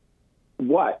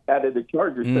what out of the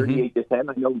Chargers, 38-10.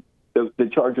 I know the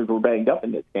Chargers were banged up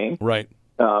in this game. Right.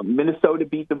 Minnesota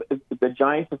beat the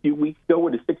Giants a few weeks ago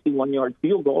with a 61-yard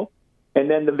field goal. And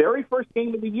then the very first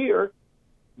game of the year,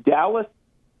 Dallas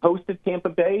hosted Tampa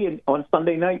Bay and on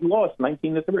Sunday night lost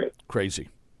 19-3. Crazy.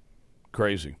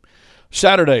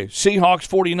 Saturday, Seahawks,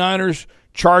 49ers,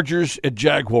 Chargers at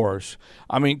Jaguars.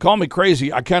 Call me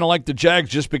crazy. I kind of like the Jags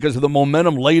just because of the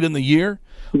momentum late in the year.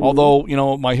 Although,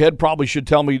 my head probably should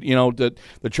tell me, that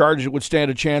the Chargers would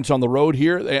stand a chance on the road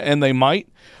here, and they might.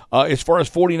 As far as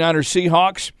 49ers,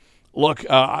 Seahawks, look,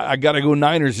 I got to go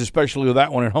Niners, especially with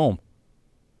that one at home.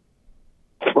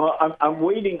 Well, I'm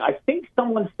waiting. I think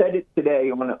someone said it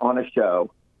today on a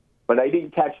show, but I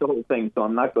didn't catch the whole thing, so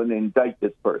I'm not going to indict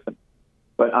this person.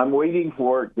 But I'm waiting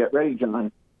for, get ready,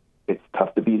 John, it's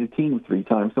tough to beat a team 3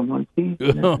 times in one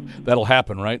season. That'll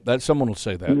happen, right? Someone will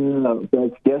say that. No,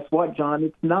 guess what, John?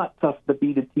 It's not tough to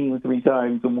beat a team 3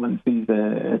 times in one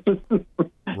season.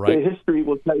 Right. The history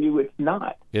will tell you it's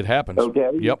not. It happens.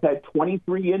 Okay? Yep. We've had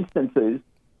 23 instances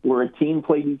where a team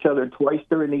played each other twice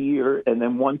during the year and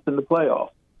then once in the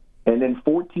playoffs. And then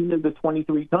 14 of the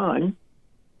 23 times,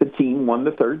 the team won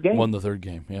the third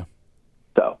game. Yeah.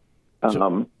 So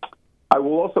I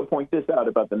will also point this out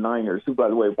about the Niners, who, by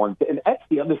the way, won. And that's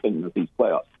the other thing with these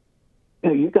playoffs.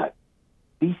 You got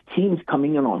these teams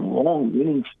coming in on long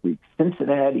winning streaks: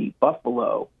 Cincinnati,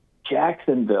 Buffalo,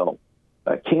 Jacksonville,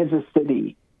 Kansas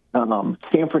City, San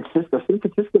Francisco. San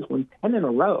Francisco's won 10 in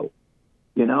a row.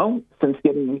 Since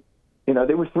getting, they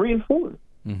were 3-4.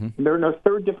 Mm-hmm. They're in their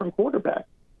 3rd different quarterback.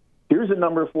 Here's a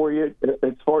number for you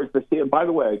as far as the. And by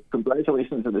the way,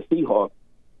 congratulations to the Seahawks.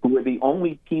 who are the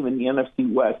only team in the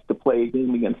NFC West to play a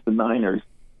game against the Niners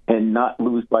and not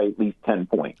lose by at least 10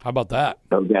 points. How about that?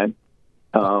 Okay.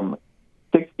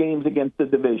 6 games against the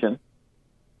division,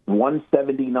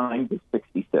 179 to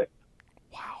 66.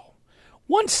 Wow.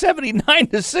 179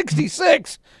 to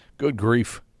 66. Good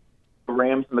grief. The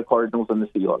Rams and the Cardinals and the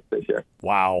Seahawks this year.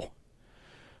 Wow.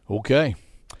 Okay.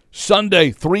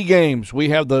 Sunday, 3 games. We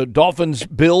have the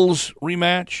Dolphins-Bills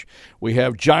rematch. We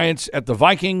have Giants at the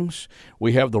Vikings.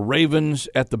 We have the Ravens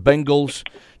at the Bengals.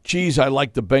 Geez, I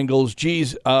like the Bengals.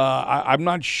 Geez, I'm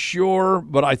not sure,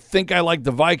 but I think I like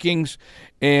the Vikings.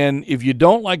 And if you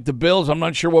don't like the Bills, I'm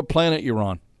not sure what planet you're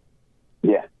on.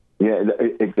 Yeah,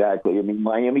 exactly. I mean,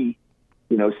 Miami,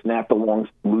 snapped a long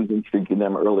losing streak in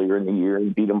them earlier in the year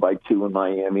and beat them by 2 in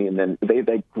Miami. And then they had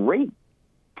that great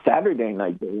Saturday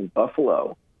night game in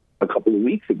Buffalo a couple of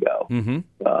weeks ago. Mm-hmm.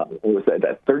 What was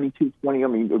that 32-20? I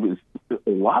mean, it was a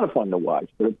lot of fun to watch.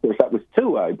 But, of course, that was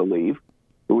Tua, I believe,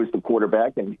 who was the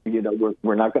quarterback. And,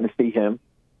 we're not going to see him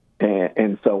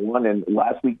and so on. And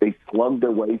last week they slugged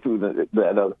their way through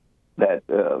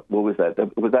what was that?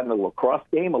 Was that in the lacrosse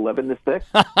game, 11-6?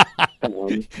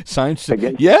 Science.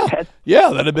 Yeah,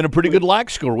 that'd have been a pretty good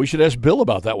lax score. We should ask Bill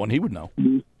about that one. He would know.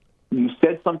 You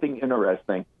said something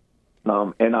interesting,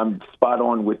 and I'm spot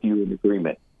on with you in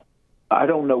agreement. I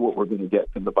don't know what we're going to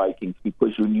get from the Vikings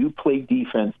because when you play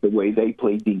defense the way they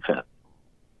play defense,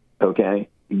 okay,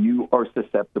 you are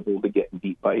susceptible to getting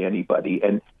beat by anybody.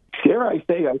 And dare I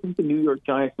say, I think the New York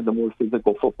Giants are the more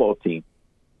physical football team.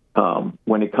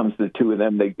 When it comes to the two of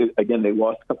them, they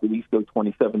lost a couple of weeks ago,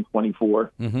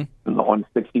 27-24, on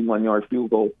a 61-yard field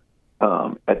goal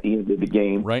at the end of the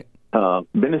game. Right. I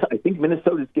think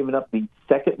Minnesota's given up the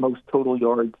second most total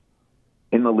yards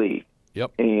in the league.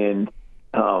 Yep. And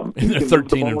they're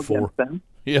 13-4.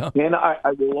 Yeah. And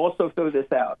I will also throw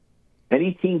this out: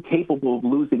 any team capable of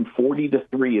losing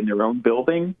 40-3 in their own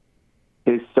building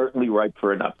is certainly ripe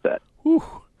for an upset. Whew.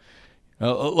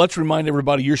 Let's remind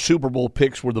everybody your Super Bowl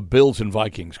picks were the Bills and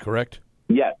Vikings, correct?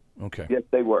 Yes. Okay. Yes,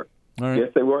 they were. All right. Yes,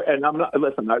 they were. And I'm not.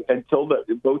 Listen, until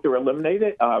both are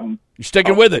eliminated, you're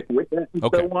sticking with it. With that and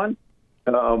okay. so on.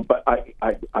 But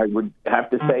I would have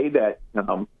to say that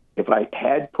if I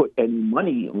had put any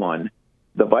money on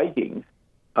the Vikings,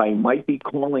 I might be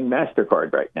calling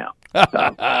MasterCard right now.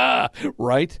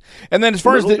 Right. And then as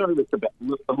far as a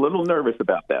little nervous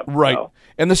about that. Right. So.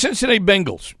 And the Cincinnati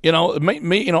Bengals,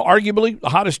 arguably the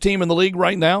hottest team in the league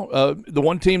right now, the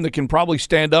one team that can probably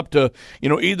stand up to,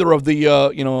 either of the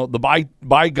the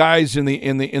buy guys in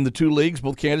the 2 leagues,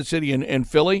 both Kansas City and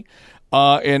Philly.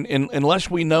 And unless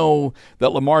we know that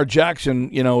Lamar Jackson,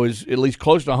 is at least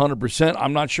close to 100%,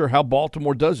 I'm not sure how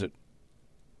Baltimore does it.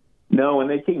 No, and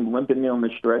they came limping down the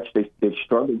stretch. They've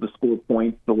struggled to score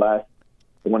points the last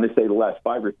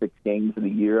 5 or 6 games of the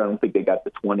year. I don't think they got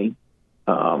to 20.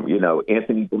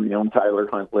 Anthony Brown, Tyler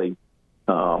Huntley.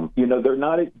 They're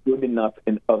not good enough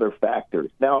in other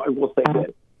factors. Now, I will say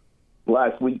that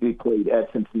last week they played at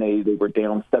Cincinnati. They were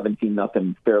down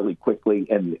 17-0 fairly quickly,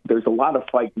 and there's a lot of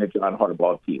fight in the John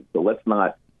Harbaugh team. So let's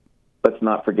not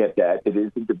forget that it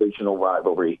is a divisional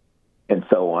rivalry. And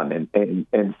so on, and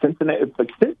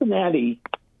Cincinnati,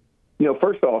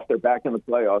 first off, they're back in the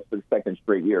playoffs for the second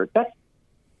straight year. That's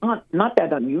not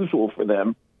that unusual for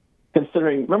them,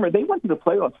 considering. Remember, they went to the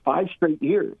playoffs 5 straight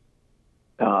years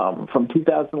from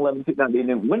 2011 to now. They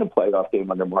didn't win a playoff game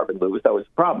under Marvin Lewis. That was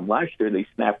the problem. Last year, they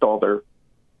snapped all their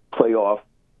playoff,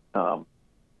 won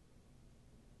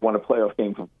a playoff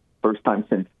game for the first time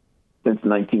since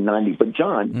 1990. But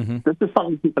John, this is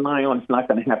something to keep an eye on. It's not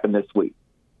going to happen this week.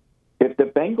 If the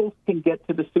Bengals can get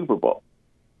to the Super Bowl,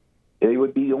 they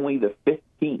would be only the 5th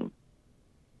team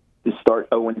to start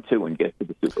 0-2 and get to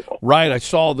the Super Bowl. Right. I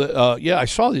saw that. I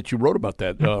saw that you wrote about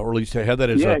that, or at least I had that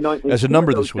as a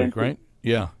number this week, right?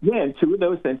 Yeah. Yeah, and 2 of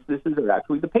those instances are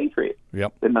actually the Patriots.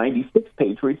 Yep. The 96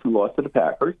 Patriots who lost to the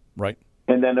Packers. Right.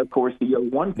 And then, of course, the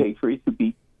 01 Patriots who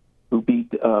beat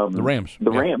the Rams. The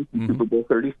Rams in Super Bowl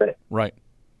 36. Right.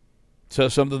 So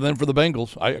something then for the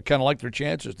Bengals. I kind of like their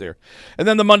chances there. And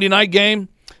then the Monday night game,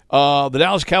 the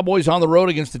Dallas Cowboys on the road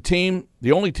against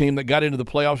the only team that got into the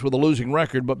playoffs with a losing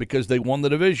record, but because they won the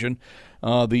division,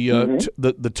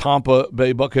 the Tampa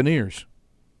Bay Buccaneers.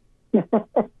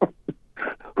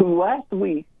 Who last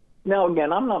week, now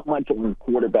again, I'm not much on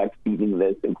quarterbacks beating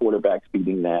this and quarterbacks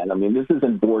beating that. I mean, this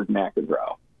isn't Borg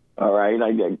McEnroe, all right?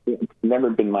 It's never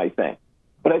been my thing.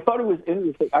 But I thought it was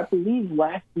interesting. I believe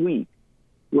last week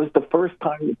was the first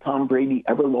time that Tom Brady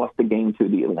ever lost a game to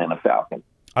the Atlanta Falcons.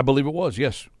 I believe it was,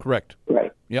 yes, correct.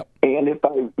 Right. Yep. And if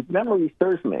memory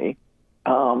serves me,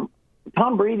 Tom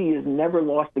Brady has never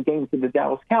lost a game to the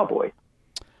Dallas Cowboys.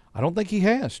 I don't think he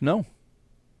has, no.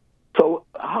 So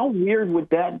how weird would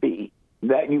that be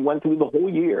that you went through the whole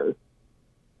year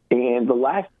and the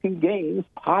last 2 games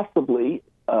possibly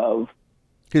of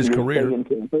his career, in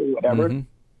Tampa, whatever,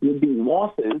 would be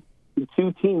losses to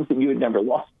 2 teams that you had never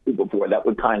lost to before? That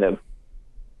would kind of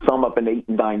sum up an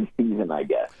 8-9 season, I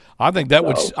guess. I think that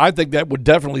would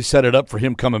definitely set it up for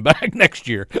him coming back next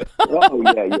year. Oh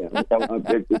yeah.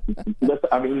 Listen,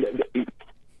 I mean,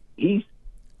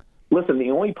 the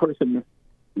only person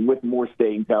with more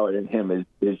staying power than him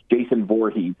is Jason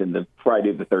Voorhees in the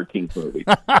Friday the 13th movie.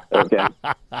 Okay,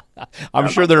 I'm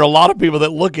sure there are a lot of people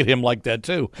that look at him like that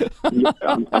too. Yeah,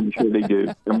 I'm sure they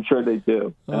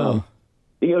do.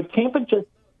 Tampa just,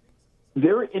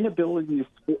 their inability to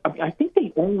score. I mean, I think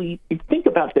they only think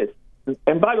about this.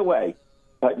 And by the way,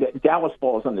 Dallas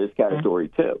falls under this category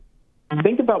too.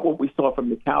 Think about what we saw from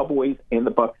the Cowboys and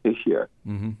the Bucs this year.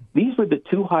 These were the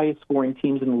 2 highest scoring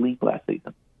teams in the league last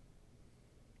season.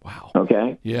 Wow.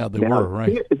 Okay. Yeah, they were,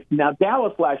 right. Now,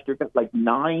 Dallas last year got like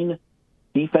 9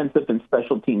 defensive and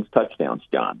special teams touchdowns,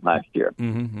 John, last year.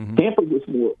 Tampa was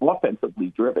more offensively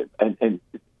driven. And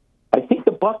I think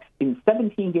the Bucs in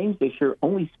 17 games this year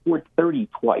only scored 30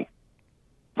 twice,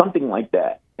 something like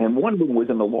that. And one of them was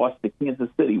in the loss to Kansas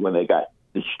City when they got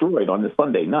destroyed on the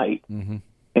Sunday night.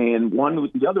 And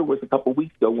the other was a couple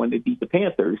weeks ago when they beat the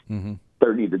Panthers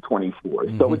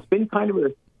 30-24. So it's been kind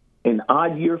of an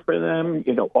odd year for them.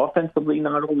 Offensively,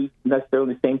 not always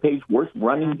necessarily the same page. Worst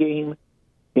running game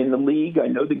in the league. I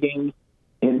know the games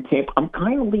in Tampa. I'm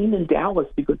kind of leaning Dallas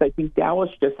because I think Dallas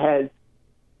just has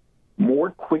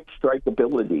more quick strike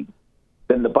ability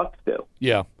than the Bucs do.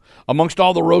 Yeah. Amongst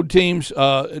all the road teams,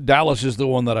 Dallas is the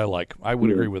one that I like. I would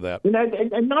agree with that.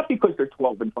 And not because they're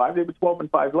 12-5. They were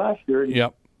 12-5 last year. And,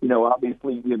 yep.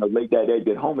 Obviously, laid that egg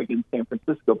at home against San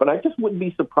Francisco. But I just wouldn't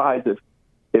be surprised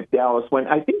if Dallas went.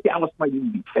 I think Dallas might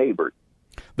even be favored.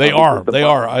 They are.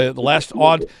 The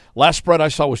last spread I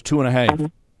saw was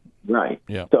 2.5. Right.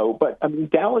 Yeah. So, but I mean,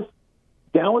 Dallas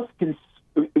can.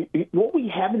 What we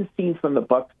haven't seen from the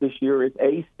Bucs this year is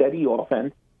a steady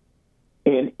offense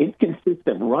and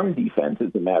inconsistent run defense.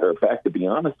 As a matter of fact, to be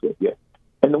honest with you,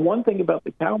 and the one thing about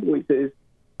the Cowboys is,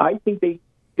 I think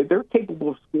they're capable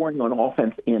of scoring on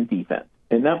offense and defense,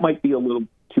 and that might be a little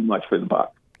too much for the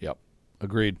Bucs. Yep.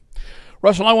 Agreed.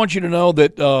 Russell, I want you to know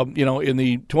that, in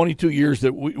the 22 years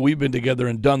that we've been together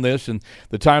and done this, and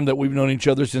the time that we've known each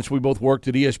other since we both worked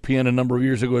at ESPN a number of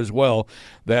years ago as well,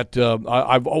 that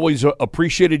I've always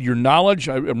appreciated your knowledge.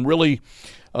 I'm really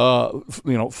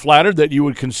flattered that you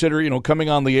would consider, coming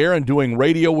on the air and doing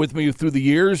radio with me through the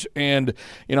years. And,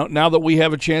 now that we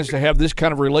have a chance to have this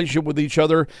kind of relationship with each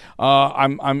other,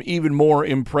 I'm even more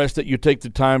impressed that you take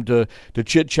the time to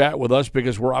chit-chat with us,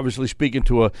 because we're obviously speaking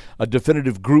to a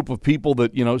definitive group of people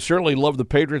that, certainly love the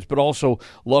Patriots, but also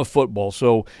love football.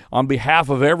 So on behalf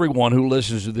of everyone who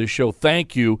listens to this show,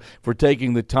 thank you for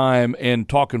taking the time and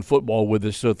talking football with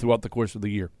us throughout the course of the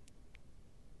year.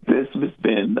 This has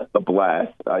been a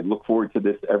blast. I look forward to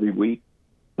this every week.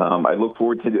 I look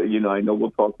forward to, I know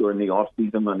we'll talk during the off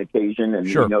season on occasion, and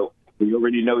sure. We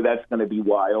already know that's going to be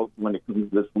wild when it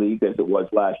comes to this league, as it was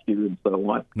last year and so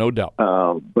on. No doubt.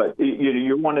 But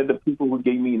you're one of the people who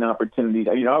gave me an opportunity.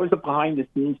 I was a behind the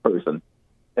scenes person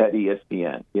at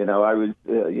ESPN. I was,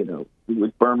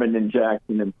 with Berman and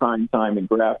Jackson and prime time and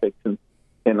graphics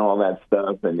and all that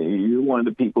stuff. And you're one of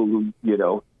the people who,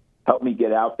 helped me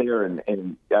get out there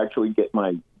and actually get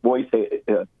my voice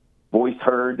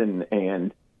heard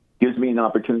and gives me an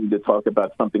opportunity to talk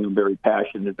about something I'm very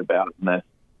passionate about, and that's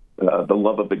the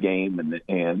love of the game.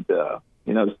 And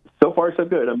so far so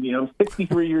good. I mean, I'm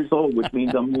 63 years old, which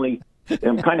means I'm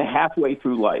kind of halfway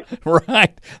through life.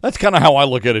 Right. That's kind of how I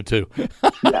look at it too.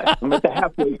 Yes, I'm at the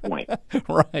halfway point.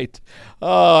 Right.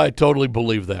 I totally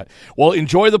believe that. Well,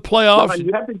 enjoy the playoffs.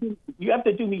 John, you have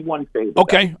to do me one favor.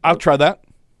 Okay, I'll try that.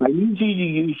 I need you to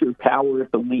use your power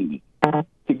at the league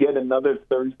to get another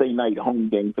Thursday night home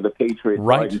game for the Patriots.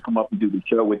 Right. So I can come up and do the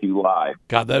show with you live.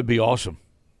 God, that'd be awesome.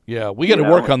 Yeah, we got to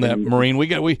work on that, Marine.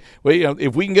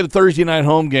 If we can get a Thursday night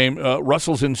home game,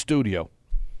 Russell's in studio.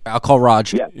 I'll call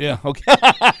Raj. Yeah, okay.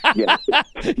 Yeah.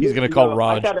 He's going to call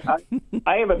Raj.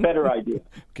 I have a better idea.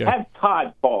 Okay. Have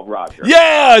Todd call Roger.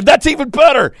 Yeah, that's even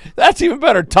better.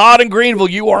 Todd in Greenville,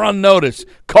 you are on notice.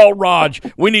 Call Raj.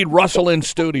 We need Russell in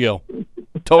studio.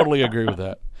 Totally agree with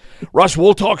that. Russ,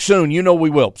 we'll talk soon. We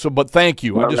will. But thank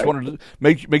you. I just wanted to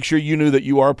make sure you knew that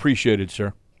you are appreciated,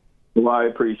 sir. Well, I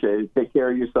appreciate it. Take care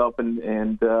of yourself,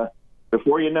 and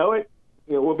before you know it,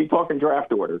 we'll be talking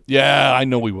draft order. Yeah, I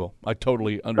know we will. I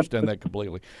totally understand that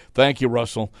completely. Thank you,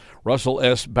 Russell. Russell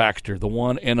S. Baxter, the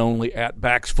one and only at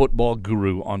Bax Football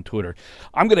Guru on Twitter.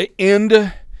 I'm going to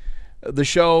end the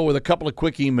show with a couple of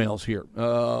quick emails here.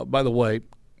 By the way,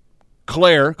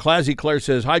 Classy Claire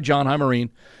says, "Hi, John. Hi,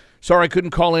 Maureen. Sorry I couldn't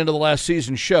call into the last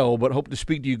season show, but hope to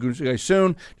speak to you guys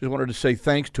soon. Just wanted to say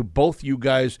thanks to both you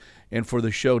guys and for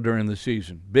the show during the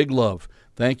season. Big love."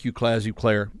 Thank you, Classy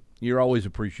Claire. You're always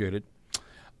appreciated.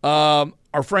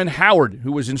 Our friend Howard,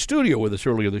 who was in studio with us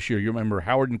earlier this year, you remember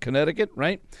Howard in Connecticut,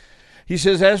 right? He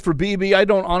says, "As for BB, I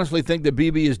don't honestly think that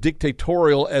BB is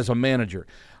dictatorial as a manager.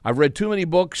 I've read too many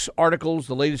books, articles,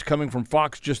 the latest coming from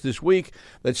Fox just this week,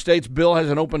 that states Bill has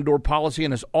an open-door policy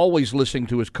and is always listening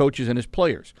to his coaches and his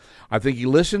players. I think he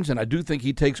listens, and I do think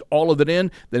he takes all of it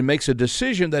in, then makes a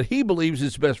decision that he believes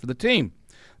is best for the team.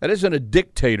 That isn't a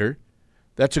dictator.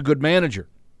 That's a good manager,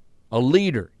 a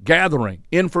leader, gathering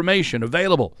information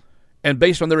available, and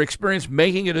based on their experience,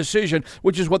 making a decision,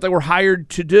 which is what they were hired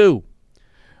to do.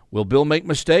 Will Bill make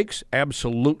mistakes?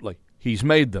 Absolutely. He's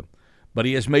made them. But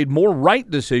he has made more right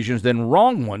decisions than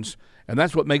wrong ones, and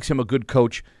that's what makes him a good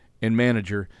coach and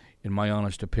manager, in my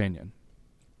honest opinion."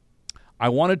 I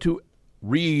wanted to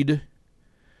read,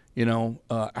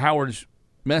 Howard's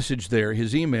message there,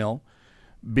 his email,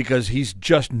 because he's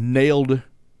just nailed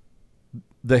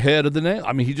the head of the nail.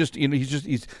 I mean, he's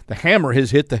the hammer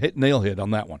has hit the nail head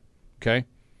on that one. Okay, I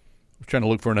was trying to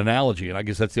look for an analogy, and I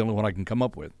guess that's the only one I can come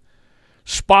up with.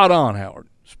 Spot on, Howard.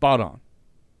 Spot on.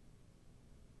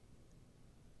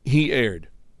 He erred.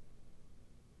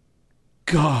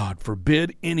 God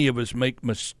forbid any of us make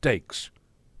mistakes.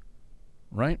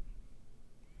 Right?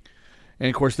 And,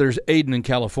 of course, there's Aiden in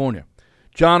California.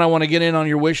 "John, I want to get in on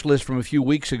your wish list from a few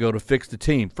weeks ago to fix the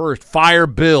team. First, fire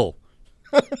Bill.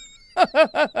 Hire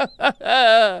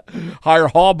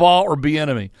Harbaugh or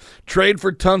Bieniemy. Trade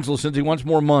for Tunsil since he wants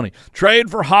more money.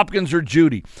 Trade for Hopkins or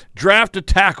Judy. Draft a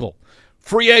tackle.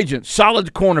 Free agent,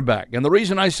 solid cornerback." And the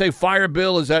reason I say fire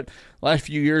Bill is that last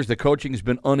few years the coaching has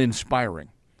been uninspiring.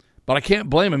 But I can't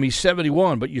blame him. He's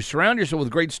 71. But you surround yourself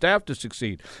with great staff to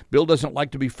succeed. Bill doesn't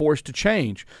like to be forced to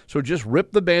change. So just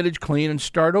rip the bandage clean and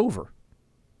start over.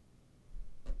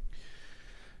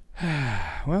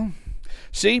 Well,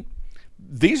 see,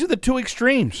 these are the two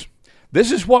extremes.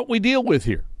 This is what we deal with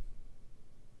here.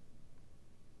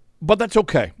 But that's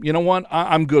okay. You know what?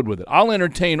 I'm good with it. I'll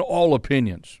entertain all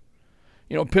opinions.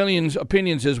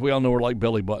 Opinions, as we all know, are like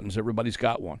belly buttons. Everybody's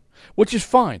got one, which is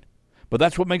fine. But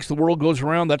that's what makes the world goes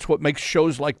around. That's what makes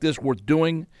shows like this worth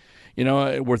doing,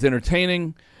 worth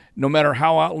entertaining, no matter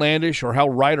how outlandish or how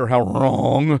right or how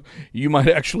wrong you might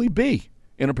actually be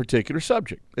in a particular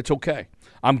subject. It's okay.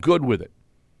 I'm good with it.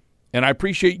 And I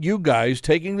appreciate you guys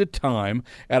taking the time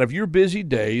out of your busy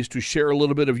days to share a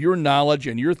little bit of your knowledge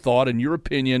and your thought and your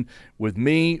opinion with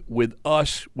me, with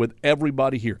us, with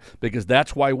everybody here, because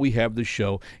that's why we have this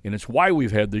show, and it's why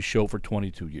we've had this show for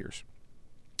 22 years.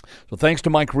 So thanks to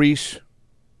Mike Reese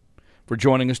for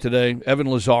joining us today, Evan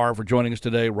Lazar for joining us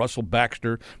today, Russell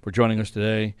Baxter for joining us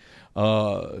today.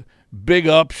 Big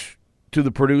ups to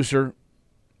the producer,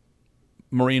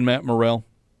 Maureen Matt Morrell,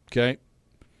 okay?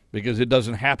 Because it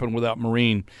doesn't happen without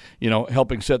Maureen,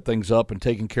 helping set things up and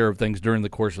taking care of things during the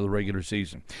course of the regular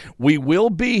season. We will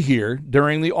be here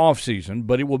during the off season,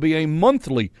 but it will be a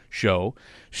monthly show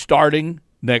starting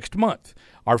next month.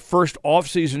 Our first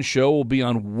off-season show will be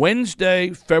on Wednesday,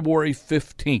 February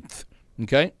 15th,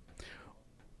 okay?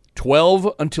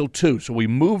 12 until 2. So we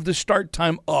moved the start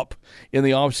time up in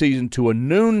the off-season to a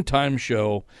noontime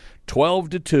show, 12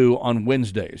 to 2 on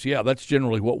Wednesdays. Yeah, that's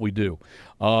generally what we do.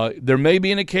 There may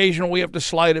be an occasion we have to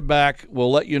slide it back.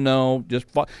 We'll let you know. Just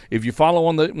if you follow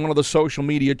on one of the social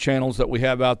media channels that we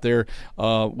have out there,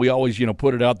 we always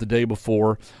put it out the day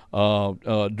before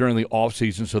during the off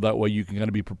season, so that way you can kind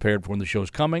of be prepared for when the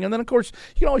show's coming. And then of course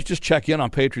you can always just check in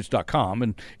on Patriots.com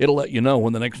and it'll let you know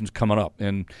when the next one's coming up.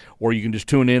 Or you can just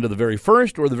tune in to the very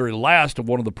first or the very last of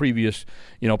one of the previous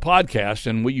podcasts,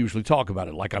 and we usually talk about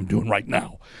it like I'm doing right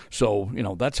now. So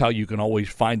that's how you can always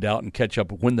find out and catch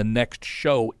up when the next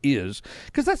show is,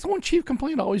 because that's the one chief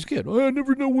complaint I always get. I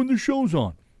never know when the show's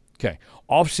on. Okay,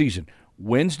 off season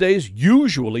Wednesdays,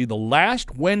 usually the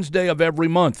last Wednesday of every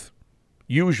month,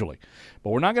 usually.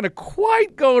 But we're not going to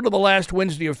quite go to the last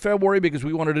Wednesday of February because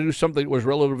we wanted to do something that was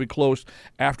relatively close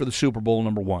after the Super Bowl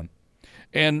 #1.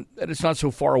 And it's not so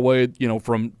far away,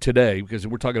 from today, because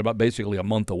we're talking about basically a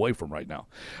month away from right now.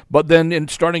 But then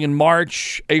starting in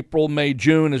March, April, May,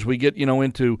 June, as we get,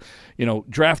 into,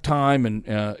 draft time and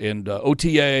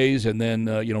OTAs and then,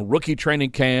 rookie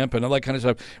training camp and all that kind of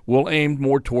stuff, we'll aim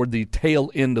more toward the tail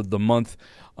end of the month.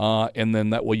 And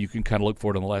then that way you can kind of look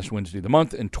for it on the last Wednesday of the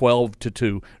month. And 12 to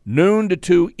 2, noon to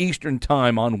 2 Eastern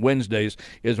time on Wednesdays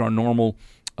is our normal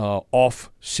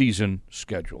off-season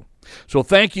schedule. So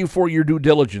thank you for your due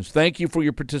diligence. Thank you for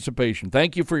your participation.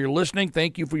 Thank you for your listening.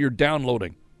 Thank you for your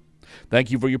downloading.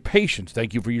 Thank you for your patience.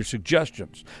 Thank you for your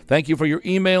suggestions. Thank you for your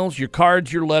emails, your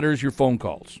cards, your letters, your phone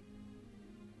calls,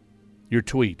 your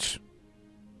tweets.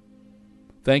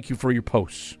 Thank you for your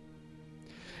posts.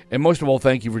 And most of all,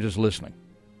 thank you for just listening.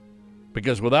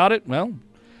 Because without it, well,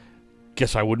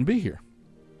 guess I wouldn't be here.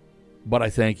 But I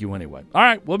thank you anyway. All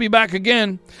right, we'll be back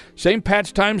again. Same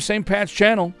Pat's time, same Pat's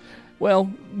channel.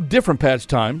 Well, different Pat's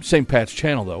time, same Pat's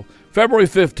channel, though. February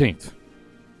 15th.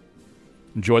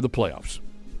 Enjoy the playoffs.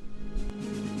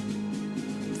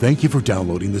 Thank you for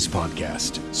downloading this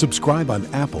podcast. Subscribe on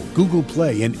Apple, Google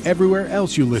Play, and everywhere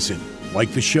else you listen.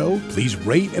 Like the show? Please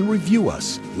rate and review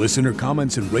us. Listener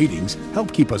comments and ratings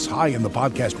help keep us high in the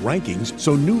podcast rankings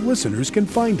so new listeners can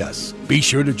find us. Be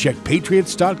sure to check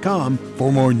Patriots.com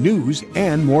for more news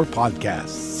and more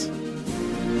podcasts.